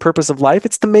like, what's the purpose of life?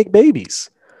 It's to make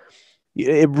babies.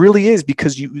 It really is,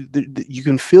 because you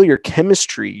can feel your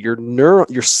chemistry, your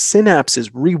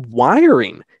synapses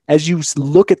rewiring as you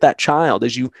look at that child,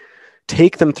 as you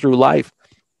take them through life.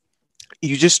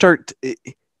 You just start.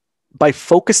 by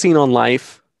focusing on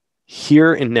life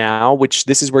here and now, which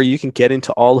this is where you can get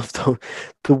into all of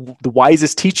the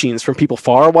wisest teachings from people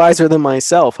far wiser than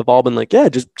myself, have all been like, yeah,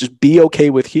 just be okay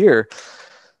with here.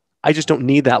 I just don't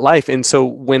need that life. And so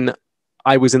when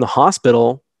I was in the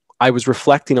hospital, I was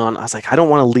reflecting on, I was like, I don't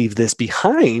want to leave this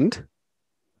behind.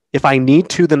 If I need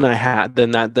to, then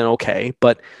okay.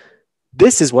 But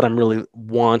this is what I'm really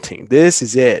wanting. This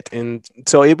is it. And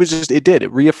so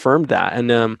it reaffirmed that.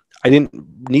 And I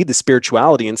didn't need the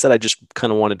spirituality. Instead, I just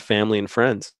kind of wanted family and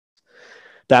friends.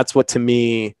 That's what, to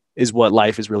me, is what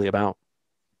life is really about.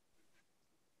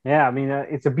 Yeah, I mean,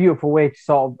 it's a beautiful way to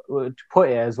sort of to put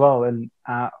it as well. And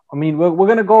I mean, we're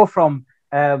going to go from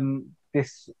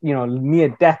this, near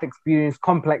death experience,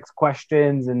 complex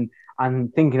questions, and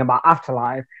thinking about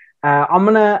afterlife.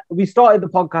 We started the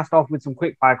podcast off with some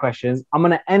quick fire questions. I'm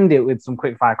going to end it with some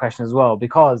quick fire questions as well,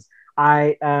 because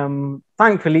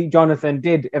thankfully, Jonathan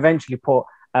did eventually put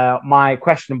my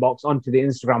question box onto the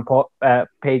Instagram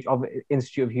page of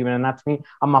Institute of Human Anatomy,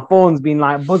 and my phone's been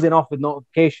like buzzing off with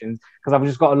notifications because I've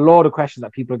just got a load of questions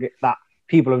that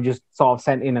people have just sort of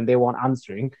sent in and they want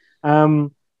answering.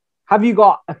 Have you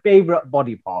got a favorite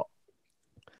body part?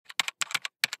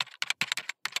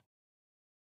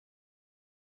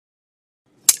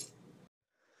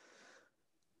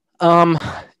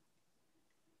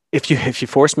 If you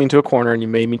forced me into a corner and you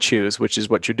made me choose, which is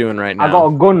what you're doing right now, I got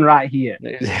a gun right here.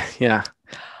 Yeah,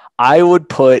 I would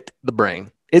put the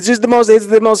brain. It's just the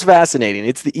most fascinating.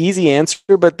 It's the easy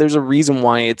answer, but there's a reason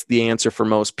why it's the answer for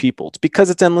most people. It's because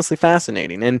it's endlessly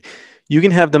fascinating, and you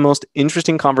can have the most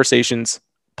interesting conversations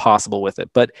possible with it.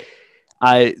 But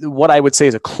what I would say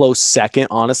is a close second,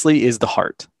 honestly, is the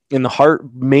heart. And the heart,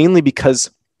 mainly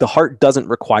because the heart doesn't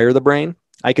require the brain.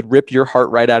 I could rip your heart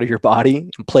right out of your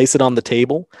body and place it on the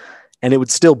table, and it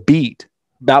would still beat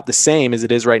about the same as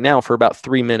it is right now for about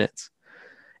 3 minutes.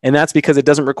 And that's because it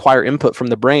doesn't require input from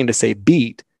the brain to say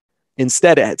beat.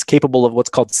 Instead, it's capable of what's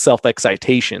called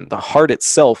self-excitation. The heart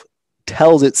itself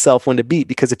tells itself when to beat,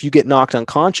 because if you get knocked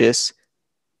unconscious,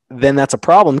 then that's a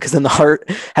problem, because then the heart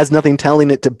has nothing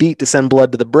telling it to beat to send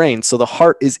blood to the brain. So the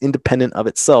heart is independent of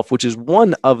itself, which is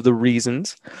one of the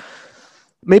reasons.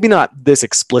 Maybe not this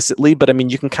explicitly, but I mean,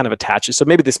 you can kind of attach it. So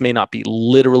maybe this may not be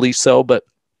literally so, but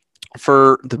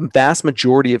for the vast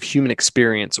majority of human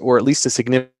experience, or at least a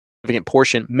significant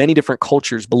portion, many different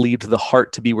cultures believed the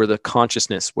heart to be where the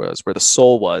consciousness was, where the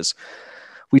soul was.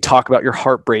 We talk about your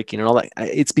heart breaking and all that.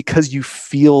 It's because you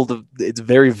feel it's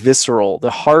very visceral.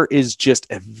 The heart is just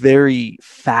a very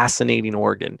fascinating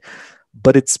organ,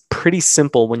 but it's pretty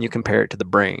simple when you compare it to the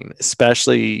brain,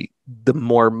 especially the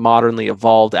more modernly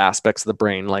evolved aspects of the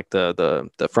brain, like the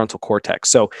frontal cortex.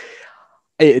 So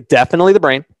definitely the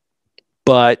brain,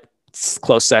 but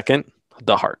close second,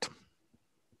 the heart.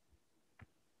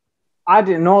 I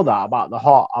didn't know that about the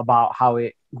heart,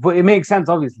 but it makes sense,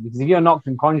 obviously, because if you're knocked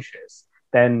unconscious,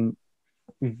 then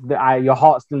your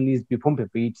heart still needs to be pumping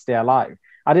for you to stay alive.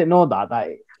 I didn't know that.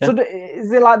 Yeah. So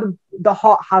is it like the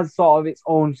heart has sort of its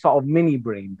own sort of mini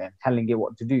brain then telling it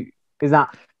what to do? Is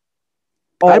that,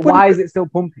 or why is it still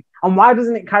pumping? And why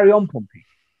doesn't it carry on pumping?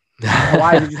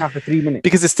 Why is it just after 3 minutes?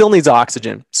 Because it still needs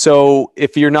oxygen. So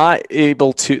if you're not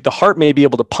able to, the heart may be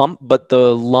able to pump, but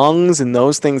the lungs and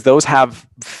those things, those have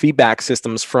feedback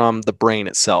systems from the brain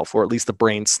itself, or at least the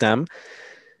brain stem.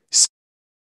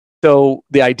 So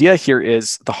the idea here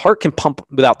is the heart can pump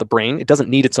without the brain. It doesn't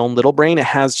need its own little brain. It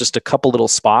has just a couple little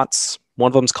spots. One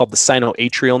of them is called the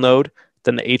sinoatrial node,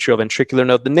 then the atrioventricular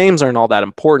node. The names aren't all that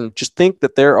important. Just think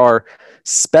that there are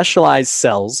specialized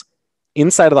cells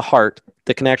inside of the heart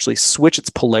that can actually switch its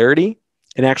polarity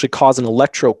and actually cause an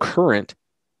electrocurrent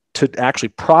to actually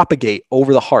propagate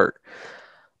over the heart.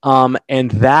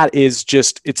 And that is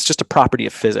it's just a property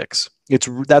of physics.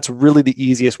 That's really the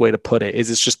easiest way to put it.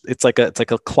 It's like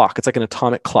a clock. It's like an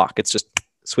atomic clock. It's just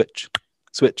switch.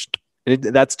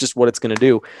 That's just what it's going to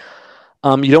do.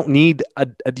 You don't need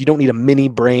a mini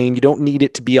brain. You don't need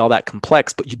it to be all that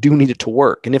complex, but you do need it to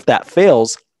work. And if that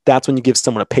fails, that's when you give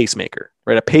someone a pacemaker,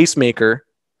 right? A pacemaker,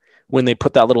 when they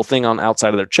put that little thing on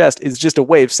outside of their chest, is just a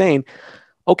way of saying,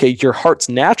 okay, your heart's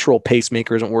natural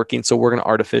pacemaker isn't working, so we're going to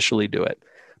artificially do it.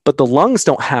 But the lungs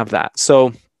don't have that.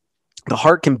 So the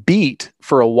heart can beat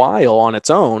for a while on its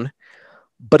own,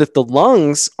 but if the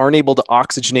lungs aren't able to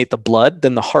oxygenate the blood,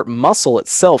 then the heart muscle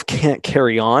itself can't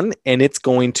carry on, and it's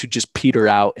going to just peter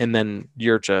out, and then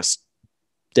you're just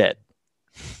dead.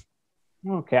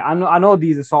 Okay, I know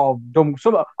these are sort of dumb.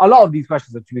 A lot of these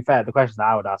questions are, to be fair, the questions that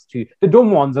I would ask too. The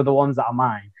dumb ones are the ones that are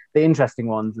mine. The interesting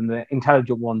ones and the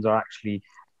intelligent ones are actually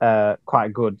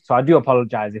quite good. So I do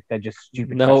apologize if they're just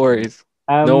stupid. No worries.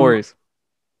 No worries.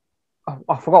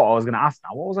 I forgot what I was going to ask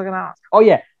now. What was I going to ask? Oh,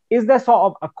 yeah. Is there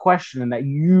sort of a question that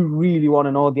you really want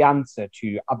to know the answer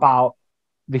to about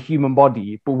the human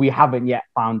body, but we haven't yet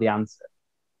found the answer?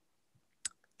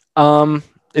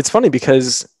 It's funny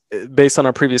because based on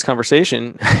our previous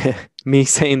conversation, me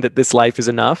saying that this life is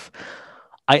enough,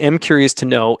 I am curious to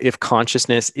know if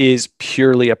consciousness is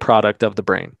purely a product of the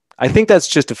brain. I think that's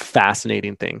just a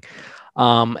fascinating thing.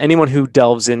 Anyone who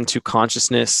delves into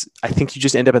consciousness, I think you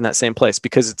just end up in that same place,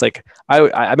 because it's like, I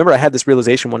remember I had this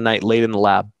realization one night late in the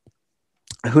lab.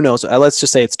 Who knows? Let's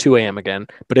just say it's 2 a.m. again,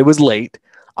 but it was late.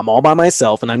 I'm all by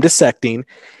myself and I'm dissecting.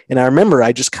 And I remember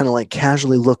I just kind of like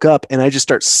casually look up and I just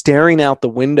start staring out the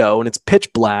window and it's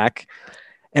pitch black.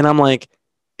 And I'm like,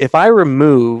 if I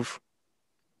remove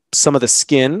some of the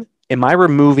skin, am I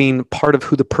removing part of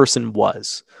who the person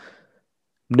was?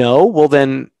 No. Well,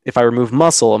 then if I remove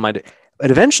muscle, am I?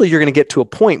 But eventually you're going to get to a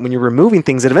point when you're removing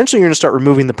things that eventually you're going to start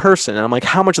removing the person. And I'm like,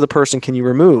 how much of the person can you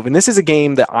remove? And this is a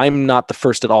game that I'm not the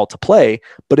first at all to play,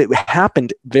 but it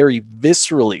happened very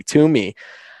viscerally to me.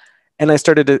 And I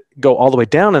started to go all the way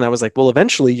down and I was like, well,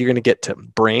 eventually you're going to get to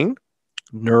brain,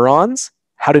 neurons,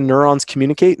 how do neurons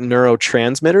communicate,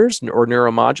 neurotransmitters or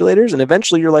neuromodulators. And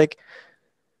eventually you're like,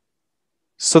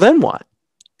 so then what?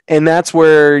 And that's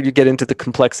where you get into the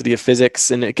complexity of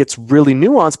physics and it gets really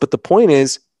nuanced. But the point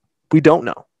is, we don't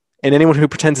know. And anyone who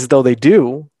pretends as though they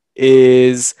do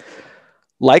is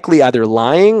likely either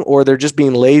lying or they're just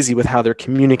being lazy with how they're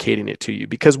communicating it to you,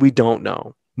 because we don't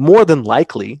know. More than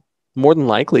likely,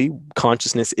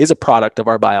 consciousness is a product of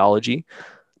our biology,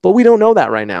 but we don't know that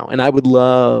right now. And I would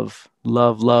love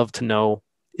to know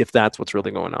if that's what's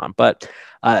really going on. But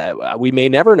we may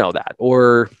never know that,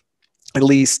 or at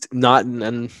least not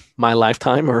in my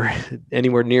lifetime or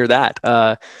anywhere near that.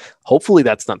 Hopefully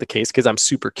that's not the case, because I'm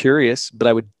super curious, but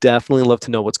I would definitely love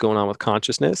to know what's going on with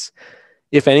consciousness.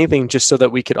 If anything, just so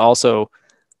that we could also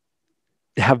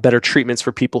have better treatments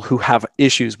for people who have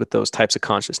issues with those types of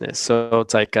consciousness. So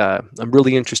it's like, I'm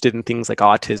really interested in things like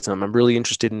autism. I'm really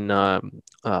interested in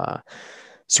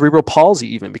cerebral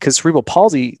palsy, even, because cerebral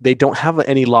palsy, they don't have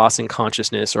any loss in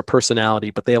consciousness or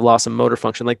personality, but they have loss in motor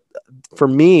function. Like for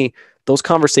me, those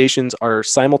conversations are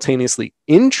simultaneously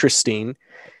interesting,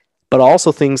 but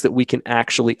also things that we can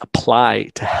actually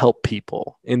apply to help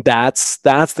people. And that's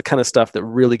the kind of stuff that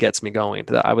really gets me going,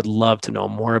 that I would love to know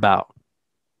more about.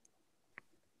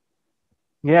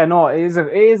 Yeah, no, it is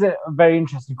a very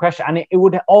interesting question. And it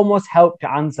would almost help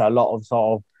to answer a lot of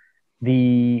sort of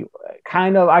the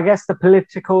kind of, I guess, the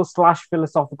political /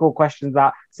 philosophical questions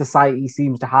that society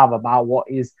seems to have about what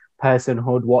is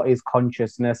personhood, what is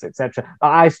consciousness, etc.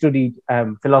 I studied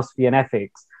philosophy and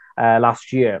ethics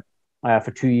last year for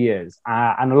 2 years,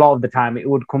 and a lot of the time it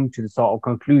would come to the sort of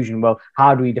conclusion, well,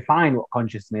 how do we define what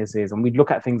consciousness is? And we'd look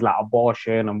at things like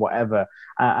abortion and whatever,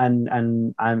 and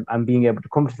being able to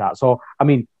come to that. So, I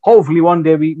mean, hopefully one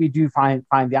day we do find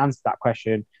the answer to that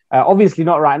question. Obviously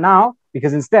not right now,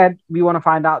 because instead we want to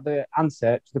find out the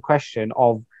answer to the question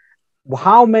of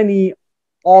how many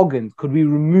organs could we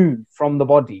remove from the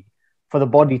body for the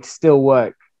body to still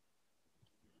work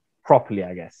properly,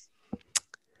 I guess.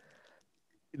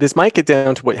 This might get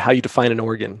down to how you define an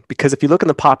organ, because if you look in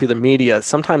the popular media,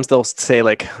 sometimes they'll say,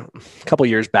 like, a couple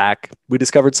years back, we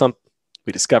discovered something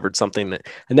that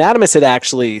anatomists had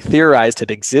actually theorized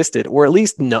had existed, or at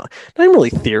least not really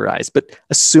theorized, but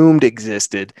assumed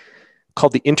existed,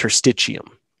 called the interstitium.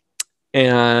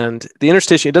 And the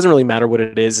interstitium, it doesn't really matter what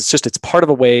it is. It's part of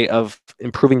a way of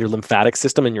improving your lymphatic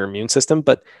system and your immune system.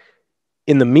 But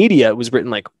in the media, it was written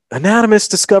like, anatomists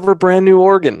discover a brand new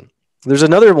organ. There's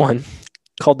another one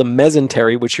called the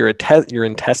mesentery, which your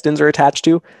intestines are attached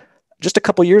to. Just a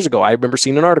couple years ago, I remember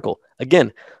seeing an article.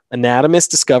 Again, anatomists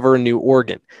discover a new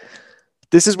organ.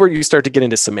 This is where you start to get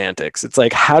into semantics. It's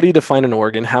like, how do you define an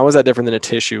organ? How is that different than a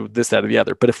tissue, this, that, or the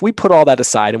other? But if we put all that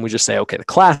aside and we just say, okay, the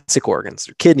classic organs,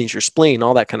 your kidneys, your spleen,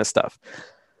 all that kind of stuff.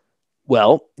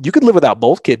 Well, you could live without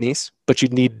both kidneys, but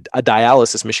you'd need a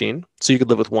dialysis machine. So you could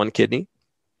live with one kidney.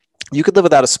 You could live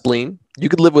without a spleen. You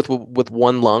could live with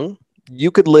one lung.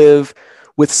 You could live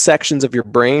with sections of your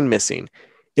brain missing.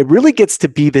 It really gets to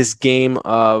be this game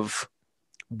of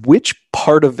which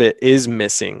part of it is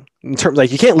missing, in terms,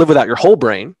 like, you can't live without your whole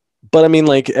brain. But I mean,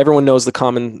 like, everyone knows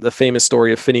the famous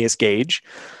story of Phineas Gage,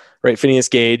 right? Phineas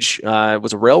Gage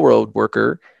was a railroad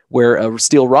worker where a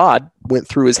steel rod went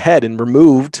through his head and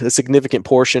removed a significant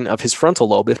portion of his frontal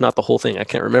lobe, if not the whole thing. I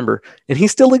can't remember. And he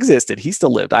still existed. He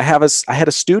still lived. I had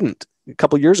a student a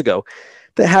couple years ago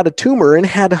that had a tumor and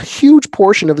had a huge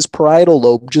portion of his parietal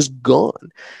lobe just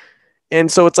gone.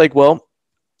 And so it's like, well,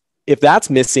 if that's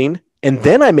missing, and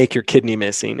then I make your kidney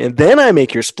missing, and then I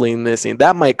make your spleen missing,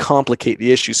 that might complicate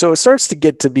the issue. So it starts to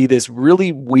get to be this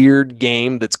really weird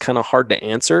game that's kind of hard to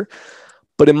answer.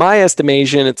 But in my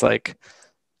estimation, it's like,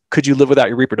 could you live without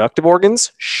your reproductive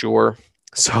organs? Sure.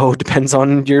 So it depends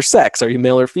on your sex. Are you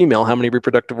male or female? How many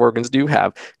reproductive organs do you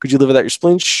have? Could you live without your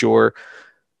spleen? Sure.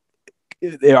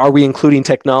 Are we including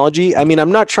technology? I mean,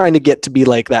 I'm not trying to get to be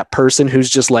like that person who's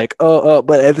just like,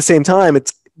 but at the same time,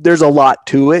 there's a lot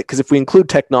to it, because if we include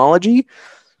technology,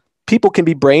 people can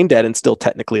be brain dead and still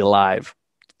technically alive.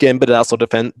 Again, but it also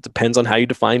depends on how you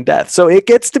define death. So it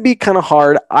gets to be kind of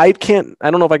hard. I don't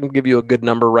know if I can give you a good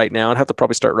number right now. I'd have to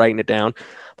probably start writing it down,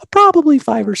 but probably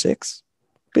 5 or 6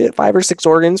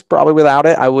 organs, probably. Without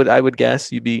it, I would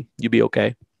guess you'd be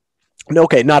okay.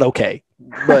 Okay, not okay,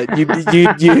 but you'd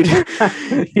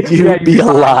be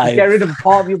alive. Get rid of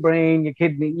part of your brain, your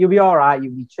kidney. You'll be all right.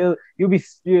 You'll be chill. You'll be,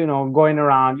 going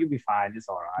around. You'll be fine. It's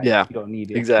all right. Yeah, you don't need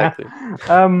it. Exactly.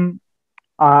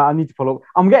 I need to follow up.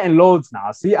 I'm getting loads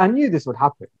now. See, I knew this would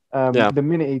happen. The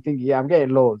minute you think, I'm getting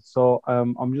loads. So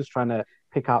I'm just trying to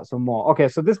pick out some more. Okay,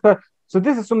 so this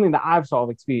is something that I've sort of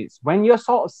experienced. When you're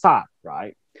sort of sad,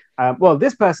 right?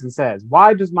 This person says,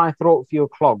 why does my throat feel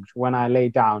clogged when I lay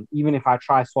down, even if I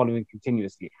try swallowing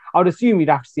continuously? I would assume you'd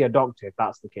have to see a doctor if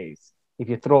that's the case, if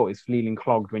your throat is feeling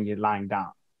clogged when you're lying down.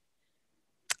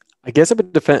 I guess it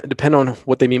would depend on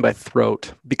what they mean by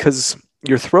throat, because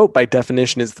your throat, by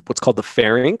definition, is what's called the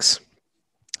pharynx.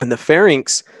 And the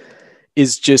pharynx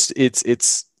is just,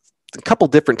 it's a couple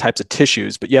different types of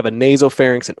tissues, but you have a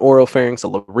nasopharynx, an oropharynx, a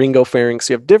laryngopharynx.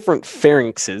 You have different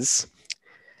pharynxes.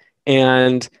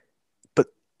 But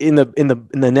in the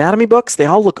anatomy books, they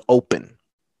all look open.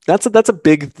 That's a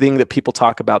big thing that people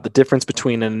talk about, the difference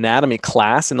between an anatomy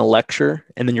class in a lecture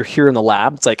and then you're here in the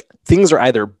lab. It's like things are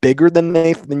either bigger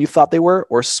than you thought they were,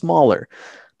 or smaller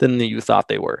than you thought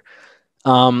they were.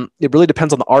 It really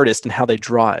depends on the artist and how they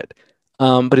draw it.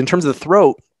 But in terms of the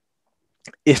throat,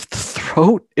 if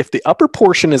the upper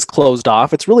portion is closed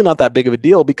off, it's really not that big of a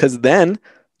deal, because then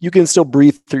you can still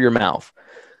breathe through your mouth.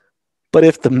 But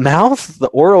if the mouth, the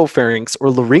oropharynx or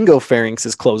laryngopharynx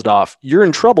is closed off, you're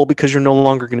in trouble, because you're no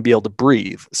longer going to be able to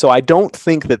breathe. So I don't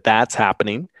think that that's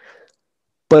happening.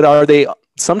 But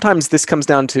sometimes this comes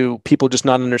down to people just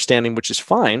not understanding, which is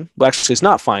fine. Well, actually, it's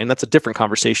not fine. That's a different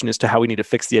conversation as to how we need to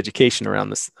fix the education around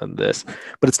this.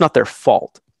 But it's not their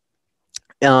fault.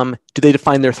 Do they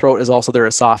define their throat as also their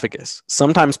esophagus?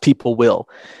 Sometimes people will.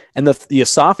 And the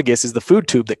esophagus is the food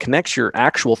tube that connects your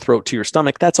actual throat to your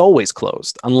stomach. That's always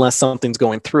closed unless something's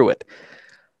going through it.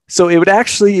 So it would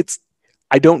actually,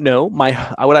 I don't know.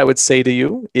 What I would say to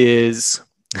you is,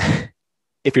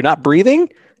 if you're not breathing,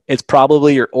 it's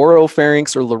probably your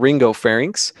oropharynx or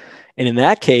laryngopharynx. And in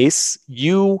that case,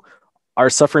 you are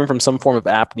suffering from some form of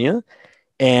apnea,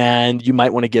 and you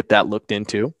might want to get that looked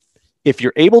into. If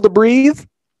you're able to breathe,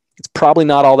 it's probably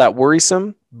not all that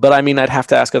worrisome, but I mean, I'd have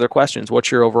to ask other questions.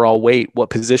 What's your overall weight? What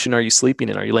position are you sleeping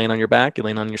in? Are you laying on your back? You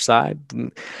laying on your side?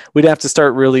 And we'd have to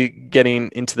start really getting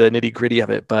into the nitty gritty of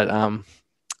it, but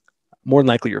more than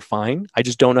likely you're fine. I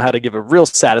just don't know how to give a real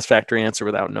satisfactory answer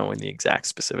without knowing the exact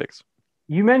specifics.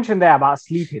 You mentioned there about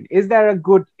sleeping. Is there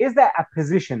a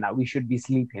position that we should be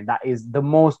sleeping that is the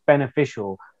most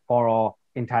beneficial for our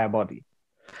entire body?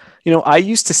 I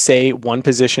used to say one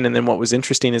position, and then what was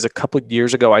interesting is a couple of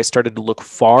years ago, I started to look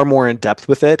far more in depth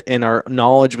with it, and our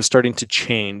knowledge was starting to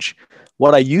change.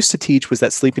 What I used to teach was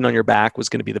that sleeping on your back was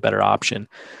going to be the better option,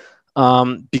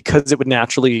 because it would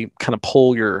naturally kind of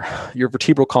pull your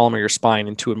vertebral column or your spine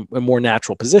into a more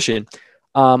natural position.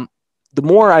 The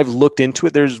more I've looked into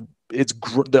it,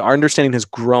 our understanding has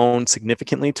grown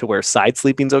significantly to where side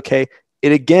sleeping is okay.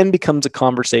 It again becomes a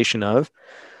conversation of,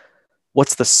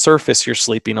 what's the surface you're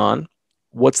sleeping on?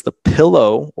 What's the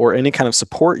pillow or any kind of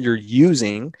support you're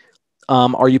using?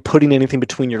 Are you putting anything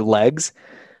between your legs?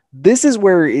 This is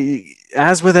where,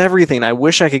 as with everything, I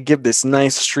wish I could give this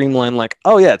nice streamline, like,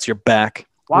 oh yeah, it's your back.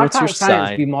 Why can't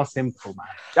science be more simple, man?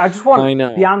 I just want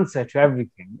the answer to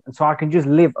everything, so I can just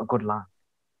live a good life.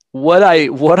 What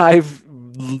I've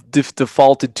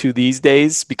defaulted to these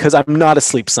days, because I'm not a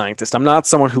sleep scientist, I'm not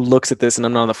someone who looks at this, and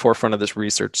I'm not on the forefront of this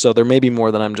research, so there may be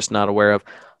more that I'm just not aware of.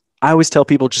 I always tell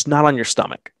people, just not on your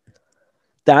stomach.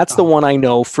 That's the one I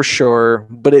know for sure,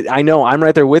 but I know I'm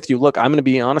right there with you. Look, I'm going to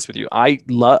be honest with you.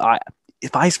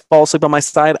 If I fall asleep on my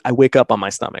side, I wake up on my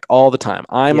stomach all the time.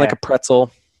 I'm like a pretzel.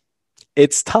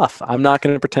 It's tough. I'm not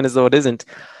going to pretend as though it isn't.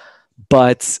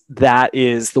 But that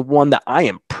is the one that I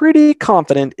am pretty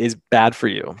confident is bad for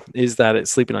you, is that it's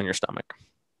sleeping on your stomach.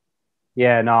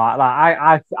 Yeah, no,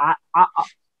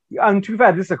 And to be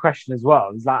fair, this is a question as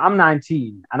well. It's like I'm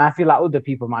 19 and I feel like other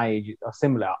people my age are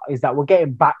similar. Is that we're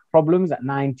getting back problems at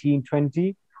 19,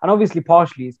 20. And obviously,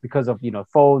 partially it's because of,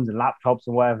 phones and laptops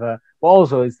and whatever. But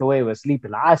also it's the way we're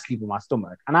sleeping. Like I sleep with my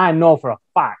stomach. And I know for a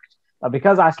fact that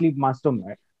because I sleep with my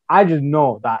stomach, I just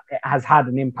know that it has had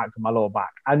an impact on my lower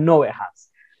back. I know it has.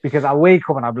 Because I wake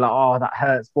up and I'll be like, oh, that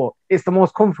hurts. But it's the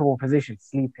most comfortable position,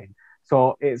 sleeping.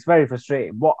 So it's very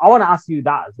frustrating. But I want to ask you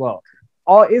that as well.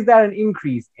 Or is there an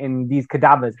increase in these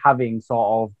cadavers having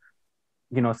sort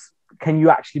of, can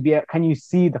you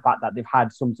see the fact that they've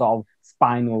had some sort of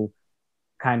spinal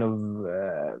kind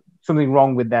of something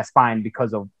wrong with their spine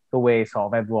because of the way sort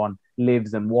of everyone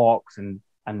lives and walks and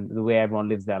the way everyone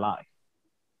lives their life?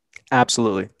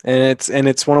 Absolutely. And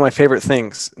it's one of my favorite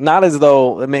things. Not as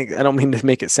though I don't mean to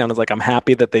make it sound as like I'm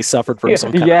happy that they suffered from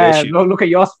some kind of issue. Look at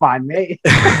your spine, mate.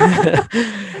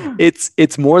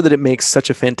 It's more that it makes such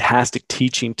a fantastic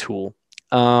teaching tool.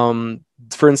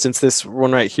 For instance, this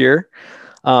one right here,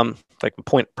 if I can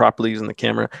point properly using the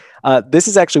camera, this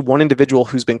is actually one individual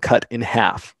who's been cut in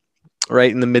half,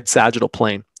 right in the mid-sagittal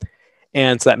plane.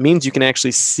 And so that means you can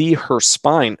actually see her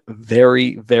spine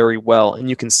very, very well. And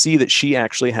you can see that she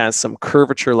actually has some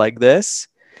curvature like this.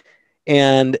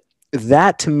 And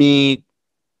that, to me,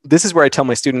 this is where I tell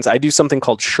my students, I do something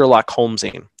called Sherlock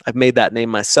Holmesing. I've made that name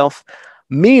myself,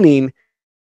 meaning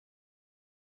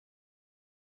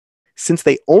since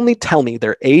they only tell me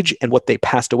their age and what they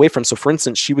passed away from. So for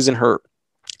instance, she was in her,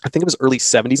 I think it was early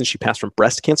 70s, and she passed from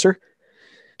breast cancer.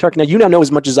 Tarek, now you now know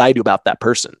as much as I do about that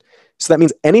person. So that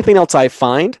means anything else I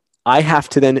find, I have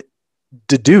to then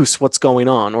deduce what's going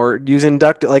on or use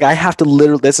inductive. Like I have to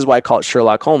literally, this is why I call it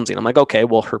Sherlock Holmes. And I'm like, okay,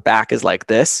 well, her back is like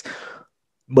this.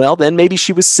 Well, then maybe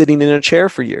she was sitting in a chair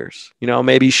for years.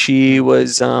 Maybe she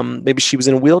was in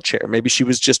a wheelchair. Maybe she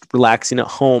was just relaxing at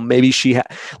home. Maybe she had,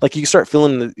 like, you start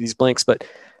filling these blanks. But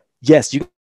yes, you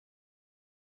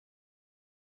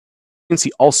can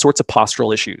see all sorts of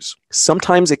postural issues.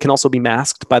 Sometimes it can also be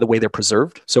masked by the way they're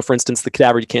preserved. So for instance, the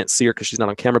cadaver, you can't see her because she's not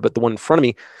on camera, but the one in front of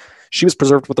me, she was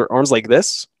preserved with her arms like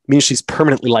this, means she's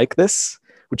permanently like this,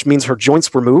 which means her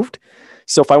joints were moved.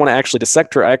 So if I want to actually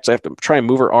dissect her, I actually have to try and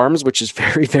move her arms, which is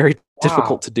very, very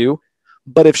difficult to do.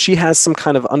 But if she has some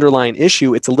kind of underlying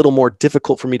issue, it's a little more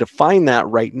difficult for me to find that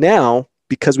right now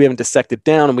because we haven't dissected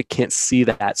down and we can't see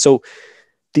that. So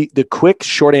the quick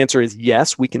short answer is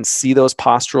yes, we can see those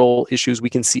postural issues. We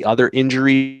can see other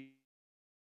injuries.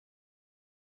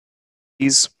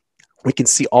 We can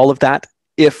see all of that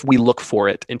if we look for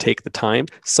it and take the time.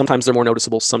 Sometimes they're more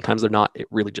noticeable, sometimes they're not. It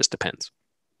really just depends.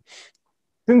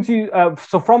 Since you,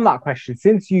 so from that question,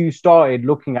 since you started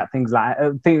looking at things like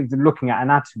looking at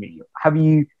anatomy, have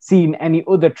you seen any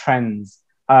other trends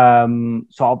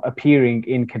sort of appearing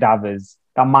in cadavers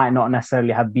that might not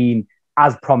necessarily have been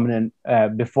as prominent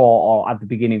before or at the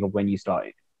beginning of when you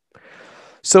started?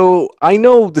 So I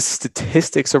know the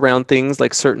statistics around things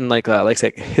like certain like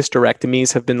say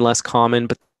hysterectomies have been less common,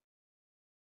 but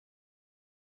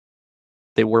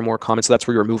they were more common. So that's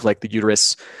where you remove like the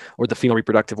uterus or the female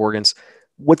reproductive organs.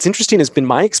 What's interesting has been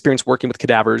my experience working with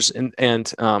cadavers and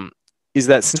is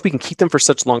that since we can keep them for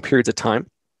such long periods of time,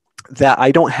 that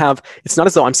I don't have, it's not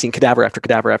as though I'm seeing cadaver after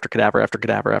cadaver after cadaver after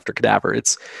cadaver after cadaver.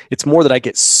 It's more that I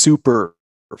get super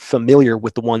familiar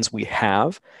with the ones we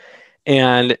have.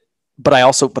 But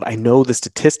I know the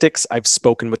statistics. I've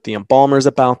spoken with the embalmers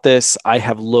about this. I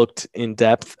have looked in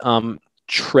depth.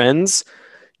 Trends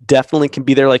definitely can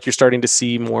be there. Like you're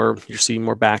seeing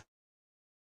more back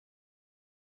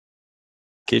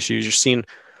issues. You're seeing,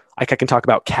 like I can talk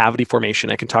about cavity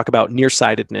formation. I can talk about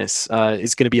nearsightedness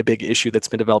is going to be a big issue that's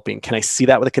been developing. Can I see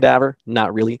that with a cadaver?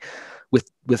 Not really.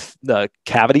 With the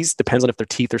cavities, depends on if their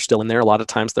teeth are still in there. A lot of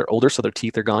times they're older, so their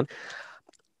teeth are gone.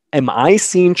 Am I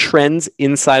seeing trends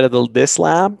inside of this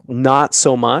lab? Not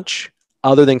so much,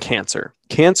 other than cancer.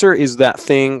 Cancer is that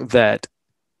thing that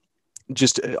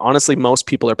just honestly most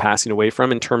people are passing away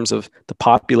from in terms of the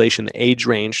population, the age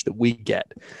range that we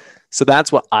get. So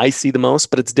that's what I see the most,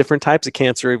 but it's different types of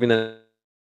cancer even at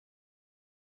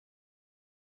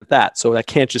that. So I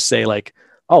can't just say like,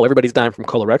 oh, everybody's dying from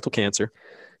colorectal cancer,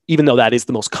 even though that is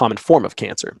the most common form of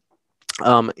cancer.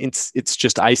 It's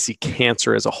just I see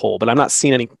cancer as a whole, but I'm not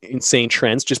seeing any insane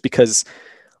trends just because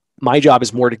my job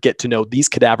is more to get to know these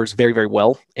cadavers very, very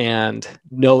well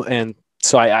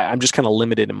so I'm just kind of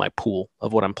limited in my pool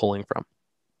of what I'm pulling from.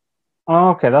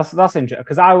 Okay, that's interesting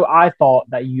because I thought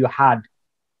that you had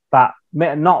that,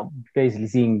 not basically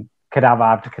seeing cadaver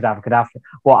after cadaver,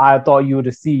 but I thought you would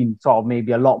have seen sort of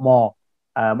maybe a lot more,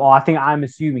 or I think I'm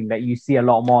assuming that you see a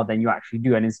lot more than you actually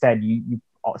do, and instead you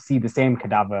see the same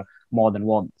cadaver more than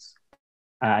once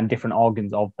and different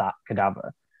organs of that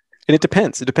cadaver. And it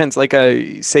depends. It depends. Like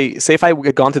say if I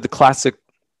had gone to the classic,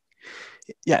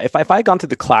 if I had gone to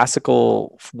the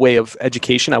classical way of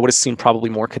education, I would have seen probably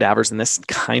more cadavers than this.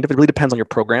 Kind of. It really depends on your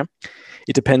program.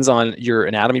 It depends on your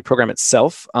anatomy program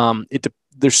itself.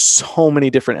 There's so many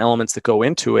different elements that go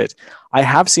into it. I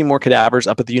have seen more cadavers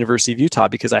up at the University of Utah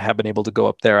because I have been able to go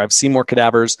up there. I've seen more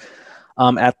cadavers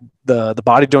at the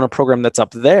body donor program that's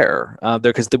up there,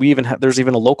 because there's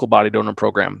even a local body donor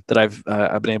program that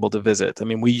I've been able to visit. I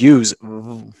mean, we use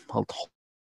a whole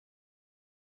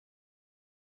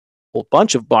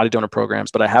bunch of body donor programs,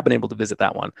 but I have been able to visit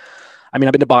that one. I mean,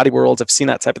 I've been to Body Worlds, I've seen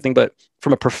that type of thing, but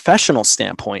from a professional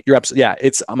standpoint, you're absolutely,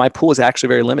 it's my pool is actually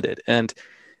very limited, and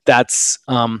that's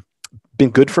been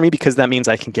good for me because that means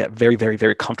I can get very, very,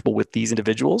 very comfortable with these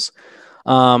individuals.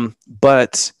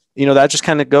 But that just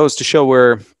kind of goes to show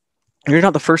where you're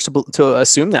not the first to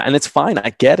assume that, and it's fine.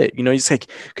 I get it. You just like,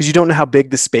 because you don't know how big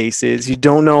the space is. You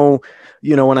don't know,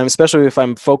 especially if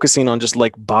I'm focusing on just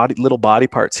like little body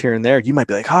parts here and there, you might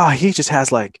be like, oh, he just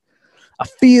has like a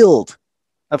field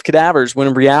of cadavers, when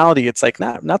in reality, it's like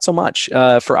not so much.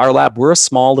 For our lab, we're a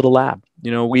small little lab.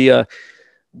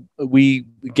 We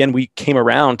came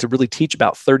around to really teach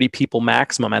about 30 people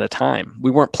maximum at a time.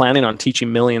 We weren't planning on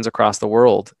teaching millions across the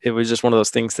world. It was just one of those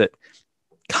things that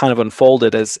kind of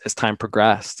unfolded as time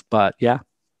progressed. But yeah.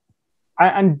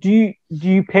 And do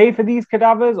you pay for these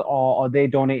cadavers, or are they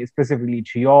donated specifically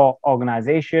to your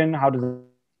organization? How does it?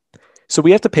 So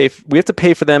we have to pay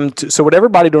for them so whatever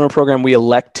body donor program we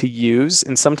elect to use,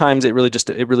 and sometimes it really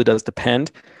does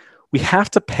depend. We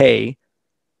have to pay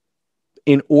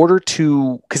in order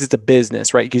to, because it's a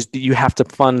business, right? Because you have to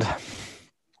fund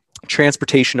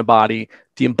transportation of body,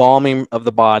 the embalming of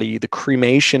the body, the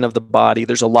cremation of the body.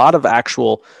 There's a lot of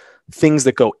actual things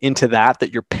that go into that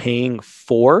you're paying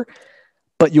for,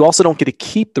 but you also don't get to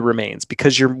keep the remains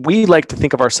because we like to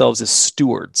think of ourselves as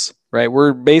stewards, right?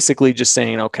 We're basically just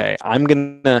saying, okay, I'm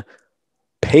going to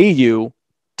pay you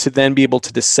to then be able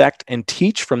to dissect and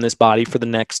teach from this body for the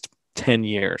next 10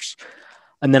 years.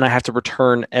 And then I have to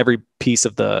return every piece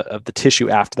of the tissue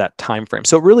after that time frame.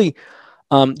 So really,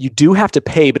 you do have to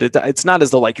pay, but it's not as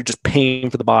though like you're just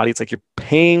paying for the body. It's like you're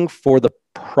paying for the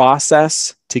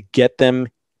process to get them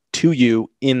to you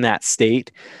in that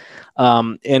state.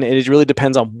 And it really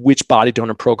depends on which body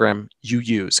donor program you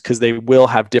use, because they will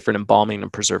have different embalming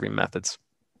and preserving methods.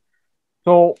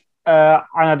 So, and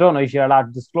I don't know if you're allowed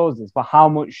to disclose this, but how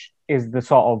much is the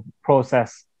sort of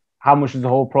process? How much does the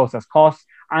whole process cost?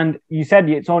 And you said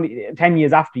it's only 10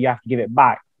 years after you have to give it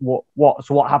back. So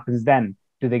what happens then?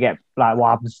 Do they get, like,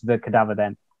 what happens to the cadaver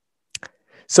then?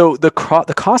 So the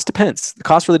cost depends. The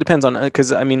cost really depends on,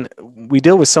 because I mean, we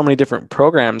deal with so many different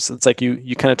programs. It's like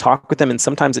you kind of talk with them, and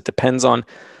sometimes it depends on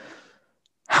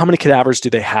how many cadavers do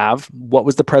they have, what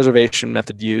was the preservation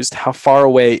method used, how far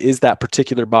away is that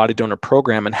particular body donor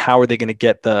program, and how are they going to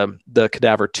get the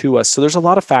cadaver to us. So there's a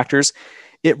lot of factors.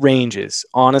 It ranges.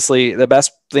 Honestly, the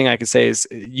best thing I can say is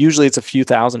usually it's a few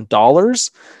 $1,000s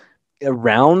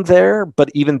around there, but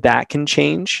even that can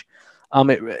change.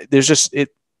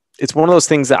 It's one of those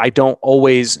things that I don't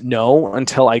always know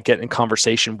until I get in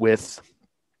conversation with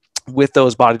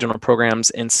those body donor programs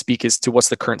and speak as to what's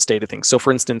the current state of things. So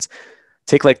for instance,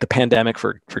 take like the pandemic,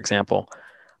 for example.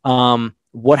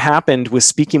 What happened was,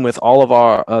 speaking with all of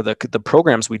our the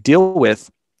programs we deal with,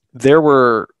 there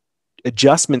were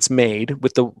adjustments made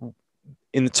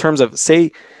in terms of,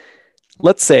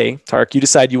 let's say, Tarek, you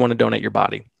decide you want to donate your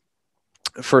body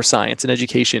for science and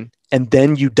education, and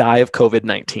then you die of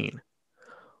COVID-19.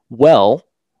 Well,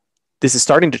 this is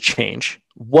starting to change.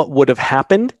 What would have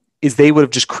happened is they would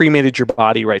have just cremated your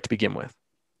body right to begin with.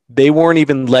 They weren't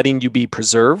even letting you be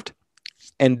preserved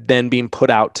and then being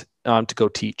put out to go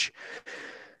teach,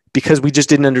 because we just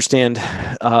didn't understand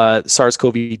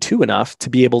SARS-CoV-2 enough to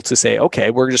be able to say, okay,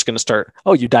 we're just going to start,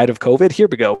 oh, you died of COVID? Here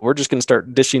we go. We're just going to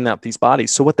start dishing out these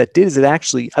bodies. So what that did is it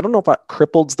actually, I don't know if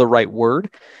crippled's the right word,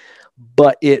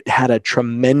 but it had a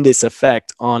tremendous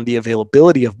effect on the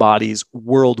availability of bodies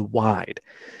worldwide.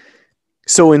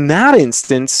 So in that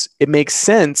instance, it makes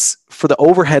sense for the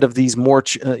overhead of these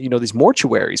these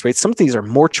mortuaries, right? Some of these are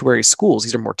mortuary schools.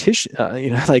 These are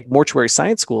like mortuary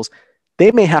science schools.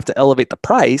 They may have to elevate the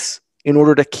price in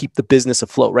order to keep the business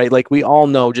afloat, right? Like we all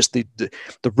know, just the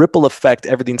ripple effect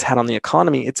everything's had on the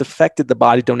economy. It's affected the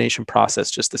body donation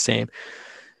process just the same.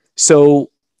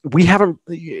 So we haven't,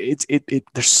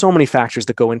 there's so many factors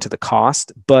that go into the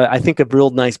cost, but I think a real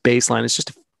nice baseline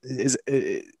is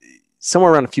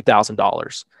somewhere around a few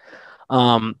 $1,000s.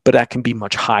 But that can be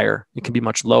much higher. It can be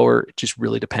much lower. It just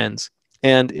really depends.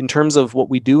 And in terms of what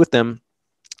we do with them,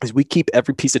 is we keep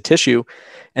every piece of tissue,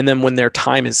 and then when their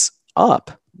time is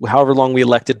up, however long we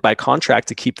elected by contract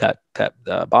to keep that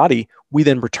body, we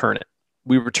then return it.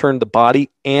 We return the body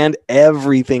and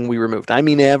everything we removed. I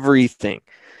mean, everything.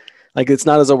 Like, it's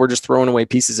not as though we're just throwing away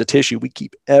pieces of tissue. We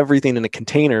keep everything in a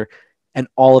container, and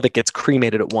all of it gets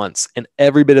cremated at once. And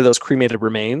every bit of those cremated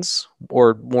remains,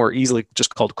 or more easily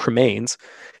just called cremains,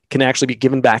 can actually be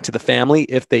given back to the family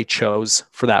if they chose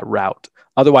for that route.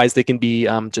 Otherwise, they can be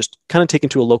just kind of taken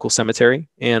to a local cemetery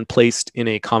and placed in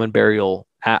a common burial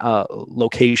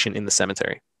location in the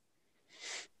cemetery.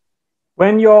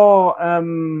 When you're,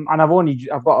 and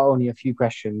I've got only a few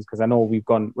questions because I know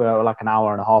we're like an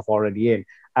hour and a half already in.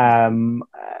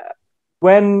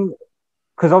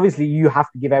 Because obviously you have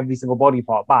to give every single body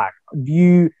part back. Do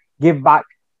you give back?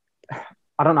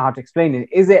 I don't know how to explain it.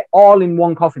 Is it all in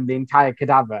one coffin, the entire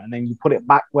cadaver, and then you put it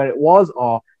back where it was,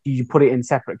 or do you put it in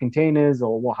separate containers,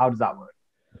 or what? How does that work?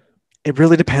 It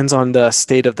really depends on the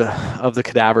state of the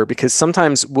cadaver, because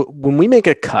sometimes when we make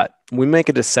a cut, we make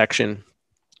a dissection,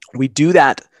 we do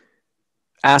that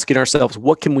asking ourselves,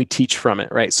 what can we teach from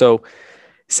it, right? So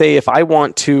say if I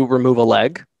want to remove a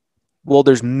leg, well,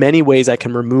 there's many ways I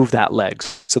can remove that leg.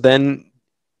 So then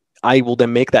I will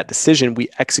then make that decision. We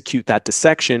execute that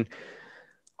dissection.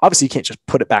 Obviously, you can't just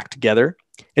put it back together.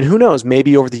 And who knows,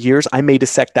 maybe over the years, I may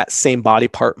dissect that same body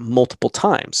part multiple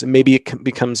times, and maybe it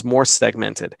becomes more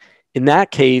segmented. In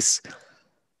that case,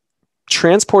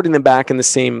 transporting them back in the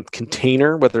same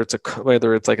container, whether it's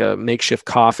like a makeshift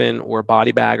coffin or a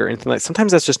body bag or anything like that,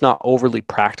 sometimes that's just not overly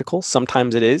practical.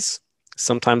 Sometimes it is,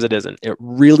 sometimes it isn't. It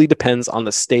really depends on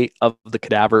the state of the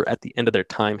cadaver at the end of their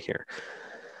time here.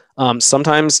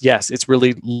 Sometimes, yes, it's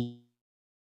really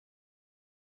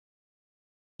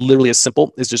literally as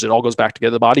simple as just it all goes back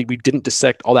together the body. We didn't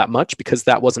dissect all that much because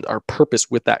that wasn't our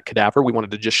purpose with that cadaver. We wanted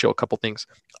to just show a couple things.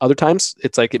 Other times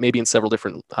it's like it may be in several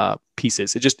different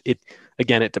pieces. It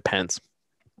depends.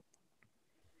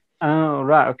 Oh,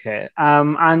 right. Okay.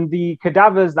 And the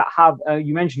cadavers that have,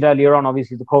 you mentioned earlier on,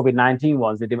 obviously the COVID-19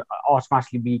 ones, they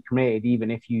automatically be cremated,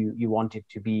 even if you wanted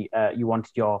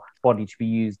your body to be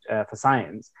used for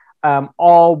science.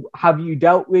 Or have you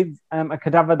dealt with a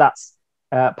cadaver that's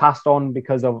passed on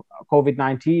because of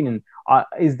COVID-19? And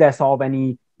is there sort of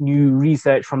any new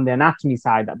research from the anatomy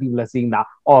side that people are seeing that,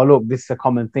 oh, look, this is a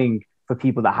common thing for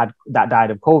people that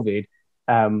died of COVID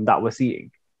that we're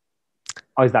seeing?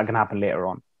 Or is that going to happen later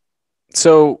on?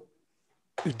 So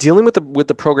dealing with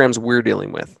the programs we're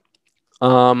dealing with,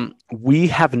 we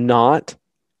have not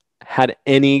had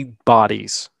any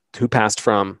bodies who passed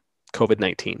from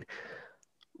COVID-19.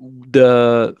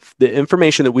 The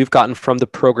information that we've gotten from the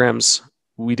programs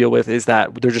we deal with is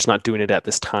that they're just not doing it at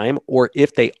this time, or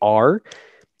if they are,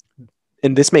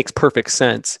 and this makes perfect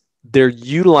sense, they're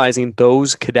utilizing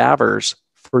those cadavers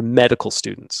for medical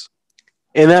students.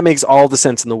 And that makes all the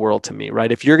sense in the world to me,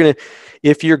 right? If you're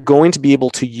going to be able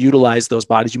to utilize those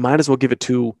bodies, you might as well give it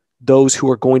to those who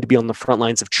are going to be on the front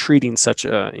lines of treating such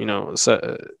a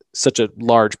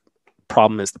large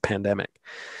problem as the pandemic.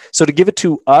 So to give it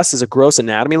to us as a gross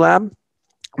anatomy lab,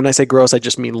 when I say gross, I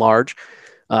just mean large,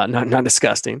 not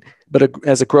disgusting, but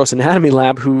as a gross anatomy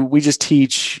lab who we just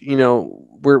teach,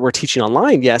 we're teaching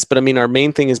online, yes, but I mean, our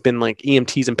main thing has been like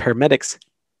EMTs and paramedics.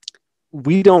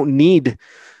 We don't need,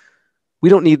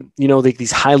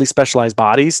 these highly specialized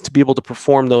bodies to be able to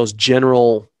perform those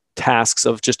general tasks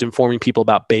of just informing people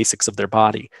about basics of their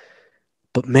body.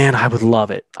 But man, I would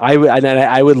love it. I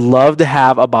would love to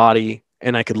have a body,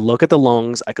 and I could look at the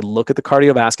lungs. I could look at the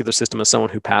cardiovascular system of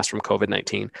someone who passed from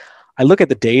COVID-19. I look at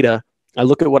the data. I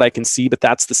look at what I can see, but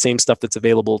that's the same stuff that's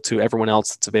available to everyone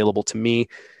else that's available to me.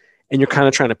 And you're kind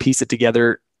of trying to piece it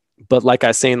together. But like I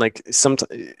was saying, like as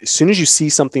soon as you see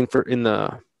something in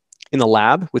the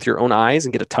lab with your own eyes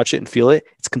and get to touch it and feel it,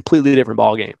 it's a completely different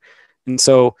ballgame. And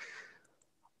so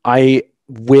I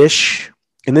wish,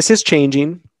 and this is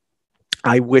changing,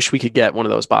 I wish we could get one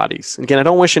of those bodies. Again, I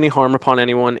don't wish any harm upon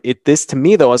anyone. This to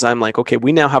me though, is I'm like, okay,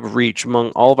 we now have reach among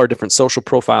all of our different social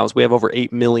profiles. We have over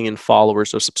 8 million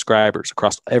followers or subscribers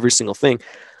across every single thing.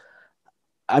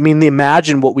 I mean,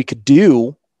 imagine what we could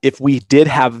do if we did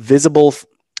have visible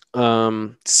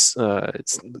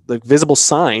visible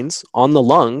signs on the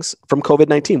lungs from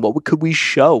COVID-19. What could we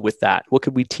show with that? What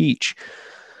could we teach?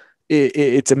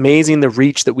 It's amazing the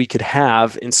reach that we could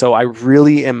have. And so I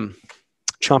really am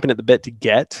chomping at the bit to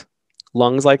get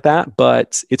lungs like that,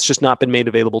 but it's just not been made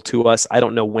available to us. I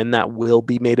don't know when that will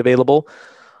be made available,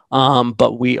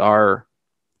 but we are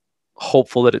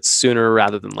hopeful that it's sooner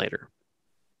rather than later.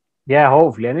 Yeah,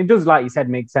 hopefully. And it does, like you said,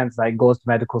 make sense that it goes to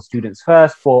medical students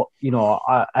first. But,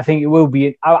 I think it will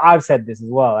be, I've said this as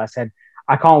well. I said,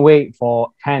 I can't wait for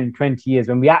 10, 20 years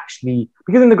when we actually,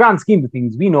 because in the grand scheme of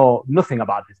things, we know nothing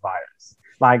about this virus.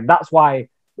 Like that's why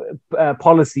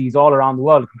policies all around the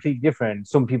world are completely different.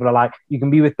 Some people are like, you can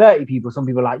be with 30 people. Some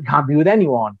people are like, you can't be with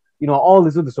anyone. You know, all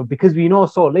this other stuff, because we know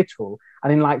so little.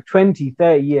 And in like 20,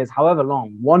 30 years, however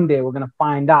long, one day we're going to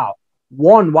find out,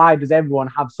 one, why does everyone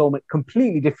have so many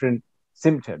completely different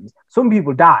symptoms? Some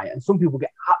people die and some people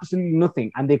get absolutely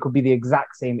nothing, and they could be the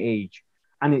exact same age.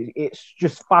 And it's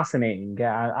just fascinating.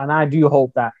 And I do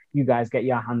hope that you guys get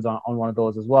your hands on one of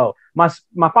those as well. My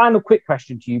final quick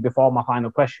question to you before my final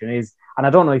question is, and I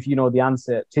don't know if you know the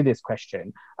answer to this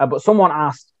question, but someone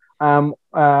asked,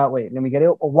 wait, let me get it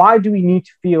up. Why do we need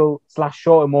to feel /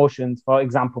 show emotions, for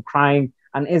example, crying?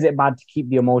 And is it bad to keep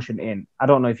the emotion in? I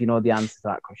don't know if you know the answer to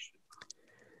that question.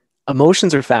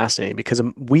 Emotions are fascinating because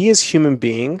we as human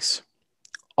beings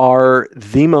are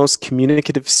the most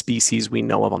communicative species we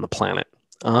know of on the planet.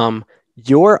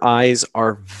 Your eyes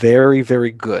are very, very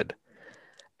good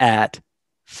at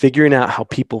figuring out how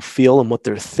people feel and what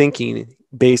they're thinking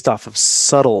based off of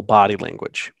subtle body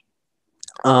language.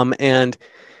 And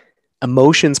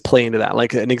emotions play into that.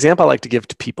 Like an example I like to give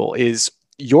to people is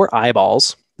your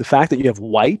eyeballs, the fact that you have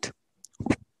white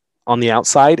on the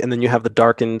outside and then you have the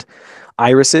darkened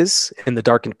irises and the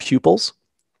darkened pupils.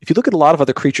 If you look at a lot of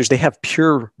other creatures, they have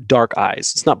pure dark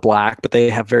eyes. It's not black, but they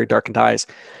have very darkened eyes.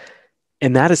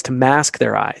 And that is to mask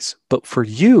their eyes. But for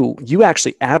you, you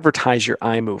actually advertise your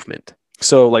eye movement.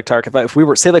 So like Tarek, if we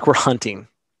were, say like we're hunting,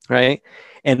 right?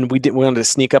 And we wanted to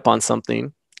sneak up on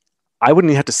something, I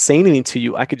wouldn't even have to say anything to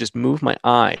you. I could just move my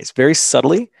eyes very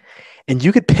subtly and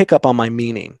you could pick up on my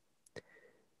meaning.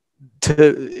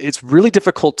 It's really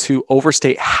difficult to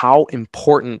overstate how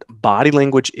important body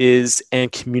language is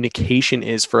and communication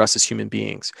is for us as human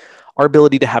beings. Our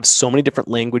ability to have so many different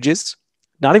languages,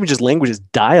 not even just languages,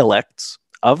 dialects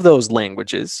of those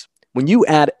languages. When you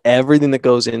add everything that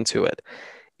goes into it,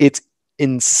 it's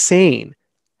insane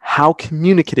how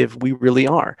communicative we really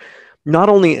are. Not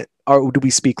only do we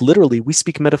speak literally, we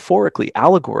speak metaphorically,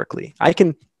 allegorically. I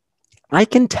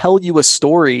can tell you a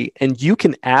story and you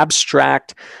can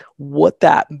abstract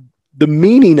the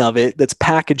meaning of it that's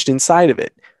packaged inside of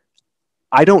it.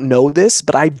 I don't know this,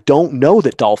 but I don't know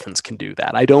that dolphins can do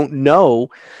that. I don't know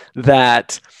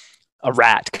that a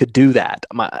rat could do that.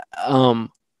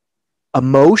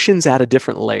 Emotions add a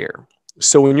different layer.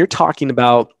 So when you're talking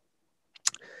about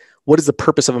what is the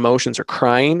purpose of emotions or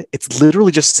crying, it's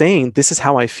literally just saying, this is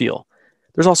how I feel.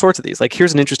 There's all sorts of these. Like,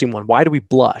 here's an interesting one. Why do we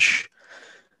blush?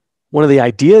 One of the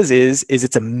ideas is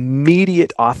it's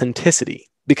immediate authenticity.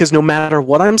 Because no matter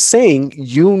what I'm saying,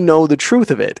 you know the truth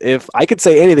of it. If I could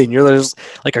say anything, you're just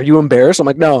like, are you embarrassed? I'm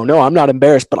like, no, I'm not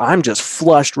embarrassed, but I'm just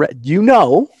flushed red. You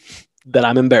know that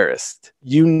I'm embarrassed.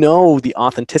 You know the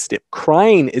authenticity.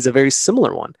 Crying is a very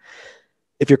similar one.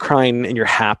 If you're crying and you're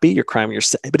happy, you're crying when you're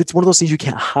sad, but it's one of those things you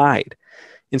can't hide.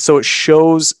 And so it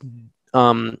shows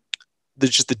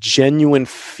just the genuine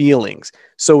feelings.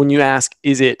 So when you ask,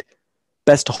 is it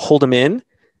best to hold them in?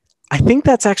 I think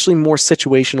that's actually more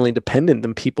situationally dependent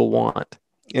than people want.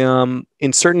 In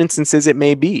certain instances, it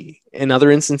may be. In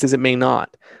other instances, it may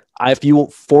not. If you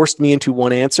forced me into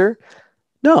one answer,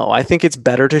 no, I think it's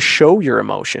better to show your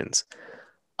emotions.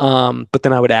 But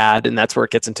then I would add, and that's where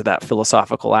it gets into that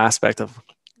philosophical aspect of,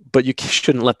 but you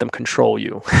shouldn't let them control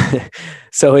you.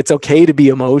 So it's okay to be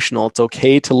emotional. It's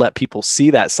okay to let people see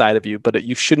that side of you, but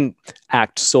you shouldn't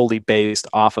act solely based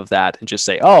off of that and just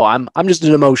say, oh, I'm just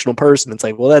an emotional person. It's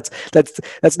like, well,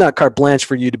 that's not carte blanche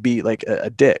for you to be like a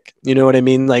dick. You know what I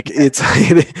mean? Like it's,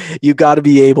 you got to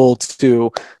be able to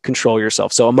control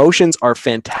yourself. So emotions are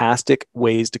fantastic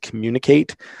ways to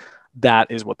communicate.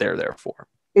 That is what they're there for.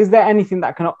 Is there anything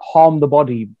that can harm the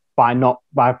body by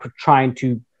trying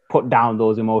to put down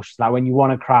those emotions? Like when you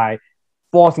want to cry,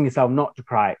 forcing yourself not to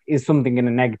cry, is something going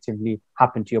to negatively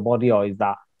happen to your body, or is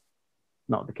that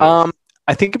not the case?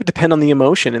 I think it would depend on the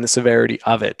emotion and the severity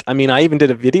of it. I mean, I even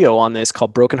did a video on this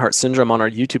called Broken Heart Syndrome on our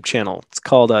YouTube channel. It's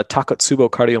called Takotsubo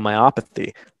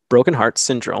cardiomyopathy, broken heart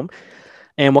syndrome.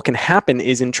 And what can happen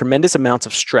is in tremendous amounts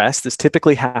of stress, this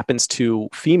typically happens to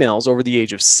females over the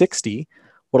age of 60.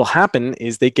 What'll happen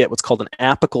is they get what's called an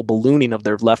apical ballooning of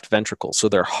their left ventricle. So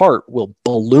their heart will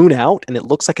balloon out and it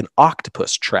looks like an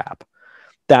octopus trap.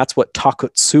 That's what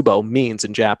Takotsubo means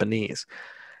in Japanese.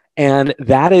 And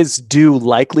that is due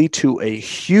likely to a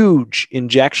huge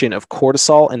injection of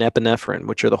cortisol and epinephrine,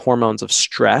 which are the hormones of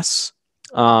stress,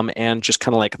 and just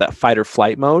kind of like that fight or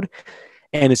flight mode.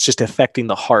 And it's just affecting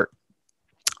the heart.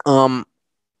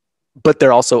 But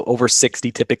they're also over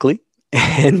 60 typically.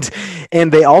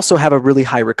 And they also have a really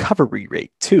high recovery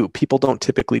rate too. People don't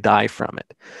typically die from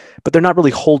it, but they're not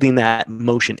really holding that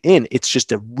emotion in. It's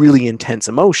just a really intense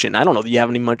emotion. I don't know that you have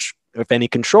much, if any,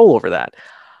 control over that.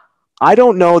 I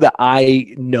don't know that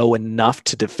I know enough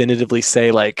to definitively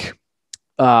say like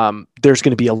there's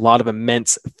going to be a lot of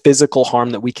immense physical harm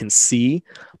that we can see,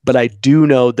 but I do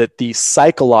know that the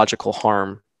psychological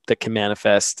harm that can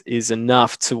manifest is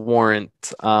enough to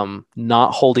warrant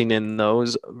not holding in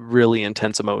those really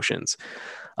intense emotions.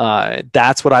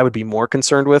 That's what I would be more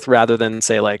concerned with rather than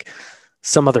say like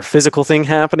some other physical thing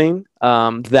happening.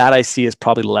 That I see is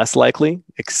probably less likely,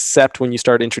 except when you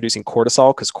start introducing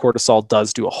cortisol, because cortisol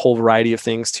does do a whole variety of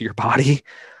things to your body.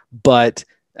 But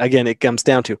again, it comes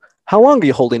down to how long are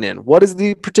you holding in? What is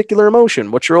the particular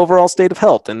emotion? What's your overall state of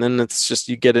health? And then it's just,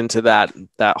 you get into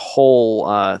that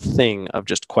whole thing of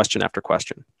just question after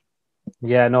question.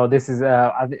 Yeah, no, this is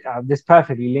this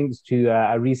perfectly links to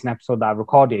a recent episode that I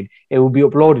recorded. It will be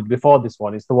uploaded before this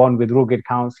one. It's the one with Rugged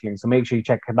Counseling, so make sure you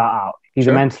check that out. He's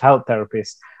a mental health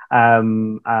therapist,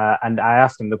 and I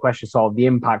asked him the question, sort of the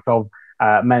impact of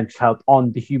mental health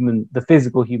on the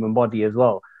physical human body as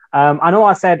well. I know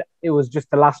I said it was just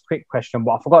the last quick question,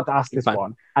 but I forgot to ask this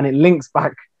one, and it links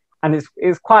back, and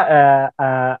it's quite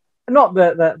not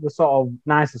the sort of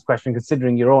nicest question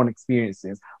considering your own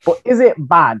experiences, but is it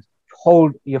bad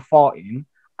hold your fart in?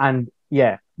 And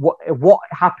what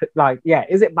happened, like,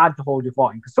 is it bad to hold your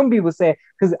fart in? Because some people say,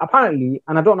 because apparently,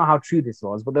 and I don't know how true this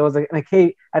was, but there was an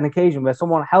occasion where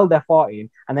someone held their fart in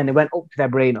and then it went up to their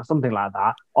brain or something like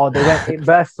that, or it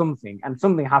burst something and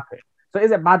something happened. So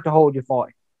is it bad to hold your fart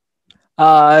in?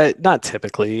 Not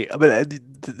typically, but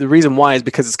the reason why is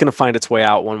because it's going to find its way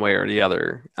out one way or the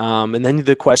other. And then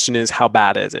the question is, how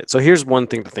bad is it? So here's one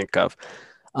thing to think of.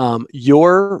 I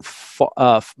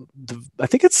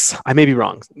think I may be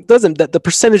wrong. The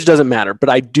percentage doesn't matter, but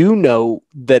I do know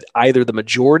that either the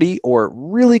majority or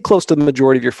really close to the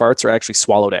majority of your farts are actually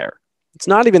swallowed air. It's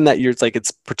not even that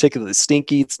it's particularly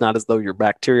stinky. It's not as though your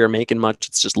bacteria are making much.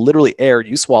 It's just literally air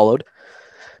you swallowed,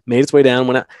 made its way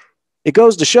down. It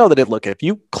goes to show that if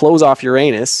you close off your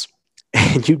anus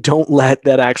and you don't let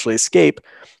that actually escape,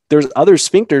 there's other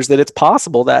sphincters that it's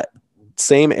possible that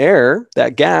same air,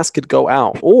 that gas could go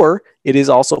out. Or it is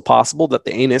also possible that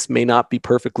the anus may not be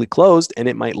perfectly closed and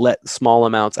it might let small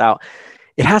amounts out.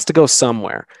 It has to go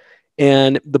somewhere.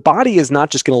 And the body is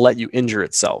not just going to let you injure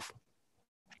itself.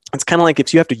 It's kind of like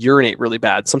if you have to urinate really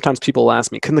bad. Sometimes people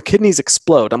ask me, can the kidneys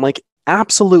explode? I'm like,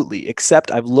 absolutely,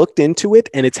 except I've looked into it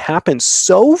and it's happened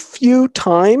so few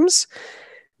times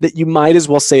that you might as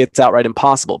well say it's outright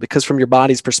impossible, because from your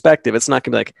body's perspective, it's not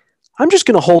going to be like, I'm just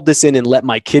going to hold this in and let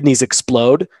my kidneys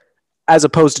explode, as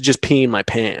opposed to just peeing my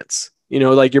pants.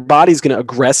 Like your body's going to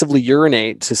aggressively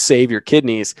urinate to save your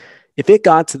kidneys. If it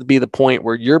got to be the point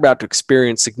where you're about to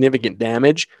experience significant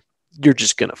damage, you're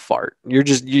just going to fart. You're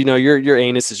just, your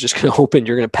anus is just going to open.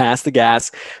 You're going to pass the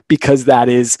gas, because that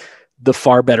is the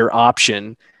far better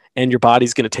option, and your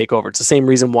body's going to take over. It's the same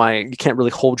reason why you can't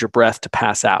really hold your breath to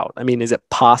pass out. I mean, is it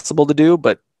possible to do?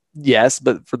 But yes,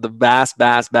 but for the vast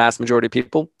majority of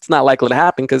people, it's not likely to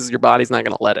happen because your body's not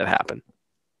going to let it happen.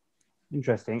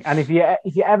 Interesting. And if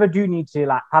you ever do need to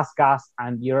like pass gas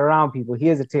and you're around people,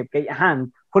 here's a tip: get your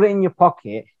hand, put it in your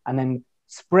pocket, and then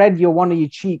spread one of your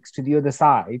cheeks to the other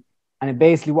side. And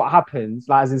basically what happens,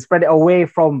 like, as in spread it away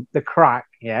from the crack,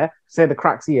 say the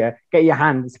crack's here, get your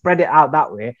hand, spread it out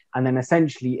that way, and then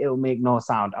essentially it'll make no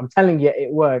sound. I'm telling you,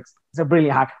 it works. It's a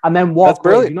brilliant hack. And then walk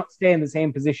away. Do not stay in the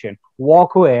same position.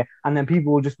 Walk away, and then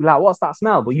people will just be like, what's that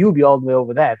smell? But you'll be all the way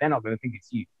over there. They're not going to think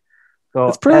it's you. So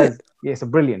that's brilliant. It's a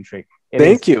brilliant trick.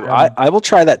 Thank you. I will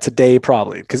try that today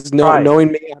probably, because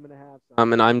knowing me, I'm going to have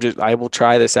some, and I will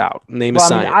try this out. Name is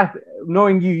science.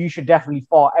 Knowing you should definitely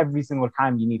fart every single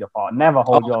time you need a fart. Never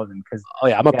hold yours in, because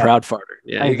I'm a proud farter.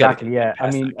 Yeah, exactly.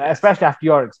 I mean, especially after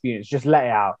your experience, just let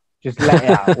it out. Just let it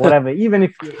out. Whatever, even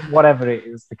if whatever it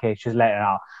is the case, just let it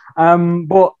out.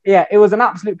 But yeah, it was an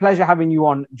absolute pleasure having you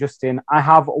on, Justin. I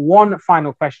have one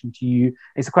final question to you.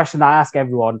 It's a question that I ask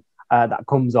everyone that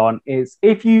comes on. Is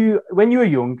when you were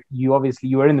young, you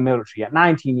were in the military at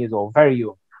 19 years old, very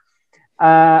young.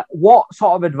 What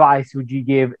sort of advice would you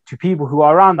give to people who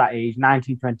are around that age,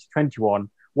 19, 20, 21?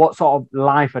 What sort of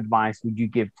life advice would you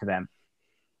give to them?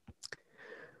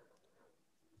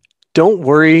 Don't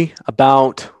worry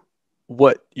about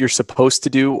what you're supposed to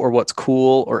do or what's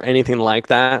cool or anything like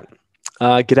that.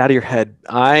 Get out of your head.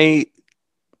 I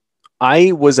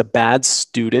was a bad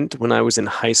student when I was in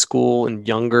high school and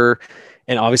younger,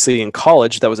 and obviously in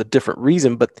college, that was a different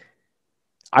reason, but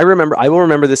I will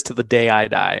remember this to the day I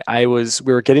die. We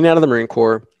were getting out of the Marine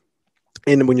Corps,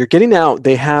 and when you're getting out,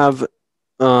 they have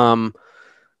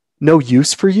no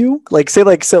use for you.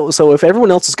 So if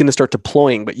everyone else is going to start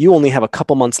deploying, but you only have a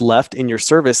couple months left in your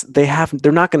service,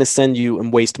 they're not going to send you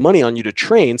and waste money on you to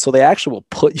train. So they actually will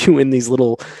put you in these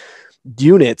little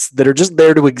units that are just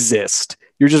there to exist.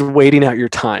 You're just waiting out your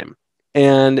time.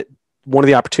 And one of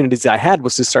the opportunities I had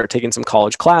was to start taking some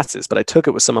college classes, but I took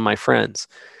it with some of my friends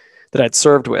that I'd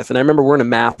served with. And I remember we're in a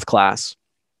math class,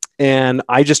 and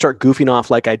I just start goofing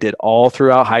off like I did all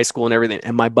throughout high school and everything.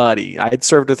 And my buddy, I had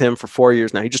served with him for 4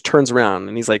 years now. He just turns around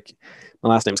and he's like, my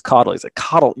last name's Cottle. He's like,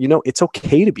 Cottle, you know, it's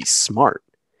okay to be smart.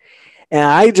 And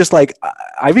I just like,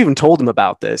 I've even told him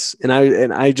about this. And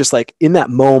I just like, in that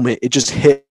moment, it just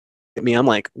hit me. I'm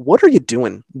like, what are you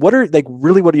doing? What are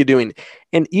you doing?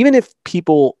 And even if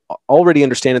people already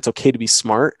understand it's okay to be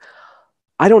smart,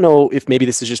 I don't know if maybe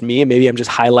this is just me and maybe I'm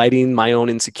just highlighting my own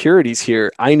insecurities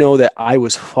here. I know that I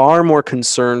was far more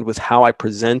concerned with how I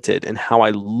presented and how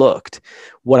I looked,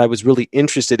 what I was really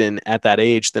interested in at that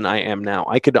age than I am now.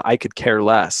 I could care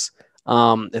less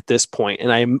at this point.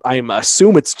 And I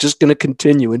assume it's just going to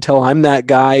continue until I'm that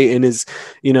guy in his,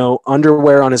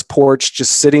 underwear on his porch,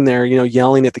 just sitting there,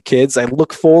 yelling at the kids. I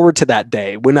look forward to that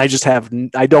day when I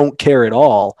don't care at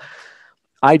all.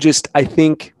 I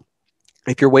think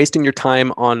if you're wasting your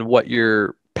time on what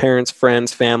your parents,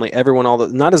 friends, family, everyone,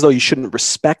 not as though you shouldn't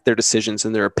respect their decisions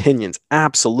and their opinions.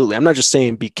 Absolutely. I'm not just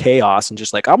saying be chaos and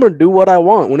just like, I'm going to do what I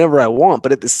want whenever I want.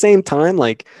 But at the same time,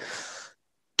 like,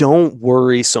 don't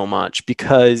worry so much,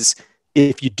 because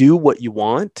if you do what you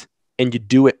want and you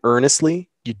do it earnestly,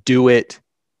 you do it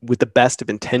with the best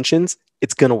of intentions,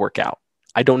 it's going to work out.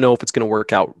 I don't know if it's going to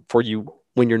work out for you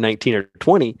when you're 19 or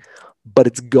 20, but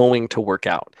it's going to work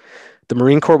out. The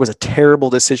Marine Corps was a terrible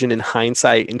decision in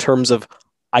hindsight in terms of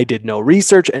I did no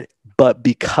research, but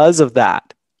because of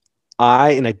that,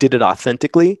 I did it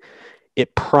authentically.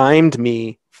 It primed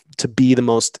me to be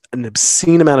an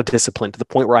obscene amount of discipline to the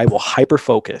point where I will hyper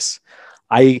focus.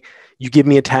 You give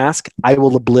me a task, I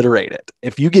will obliterate it.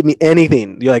 If you give me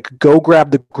anything, you're like, go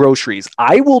grab the groceries.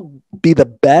 I will be the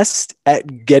best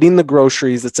at getting the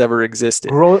groceries that's ever existed.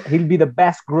 He'll be the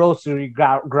best grocery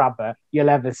grabber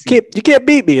you'll ever see. You can't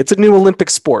beat me. It's a new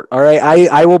Olympic sport. All right.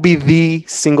 I will be the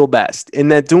single best. But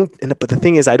the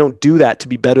thing is, I don't do that to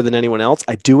be better than anyone else.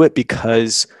 I do it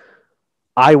because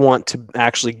I want to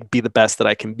actually be the best that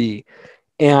I can be.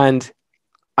 And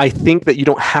I think that you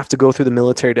don't have to go through the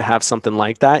military to have something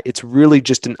like that. It's really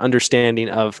just an understanding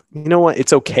of, you know what,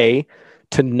 it's okay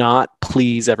to not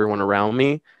please everyone around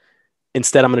me.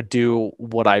 Instead, I'm going to do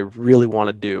what I really want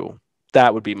to do.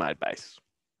 That would be my advice.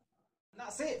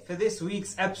 That's it for this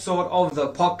week's episode of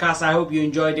the podcast. I hope you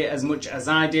enjoyed it as much as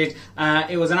I did.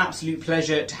 It was an absolute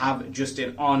pleasure to have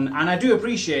Justin on, and I do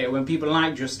appreciate it when people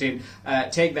like Justin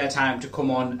take their time to come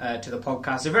on to the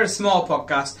podcast. A very small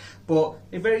podcast, but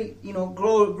it's very,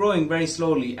 growing very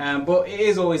slowly. But it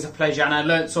is always a pleasure, and I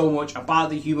learned so much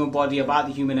about the human body, about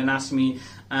the human anatomy,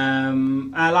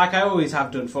 like I always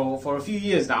have done for a few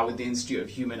years now with the Institute of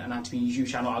Human Anatomy YouTube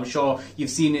channel. I'm sure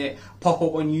you've seen it pop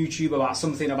up on YouTube about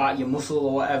something about your muscle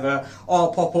or whatever,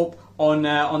 or pop up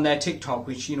on their TikTok,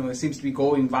 which it seems to be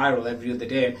going viral every other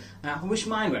day. I wish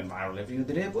mine went viral every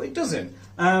other day, but it doesn't.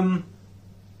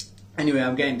 Anyway,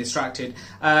 I'm getting distracted.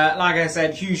 Like I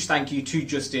said, huge thank you to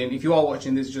Justin. If you are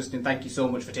watching this, Justin, thank you so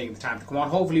much for taking the time to come on.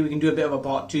 Hopefully we can do a bit of a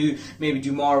part 2, maybe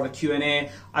do more of a Q&A.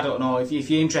 I don't know. If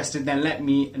you're interested, then let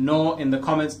me know in the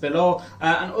comments below.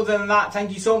 And other than that,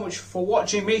 thank you so much for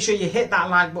watching. Make sure you hit that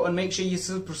like button. Make sure you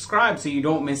subscribe so you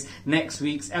don't miss next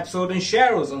week's episode. And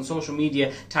share us on social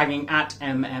media, tagging at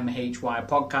MMHY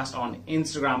Podcast on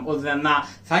Instagram. Other than that,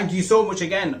 thank you so much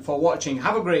again for watching.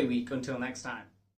 Have a great week. Until next time.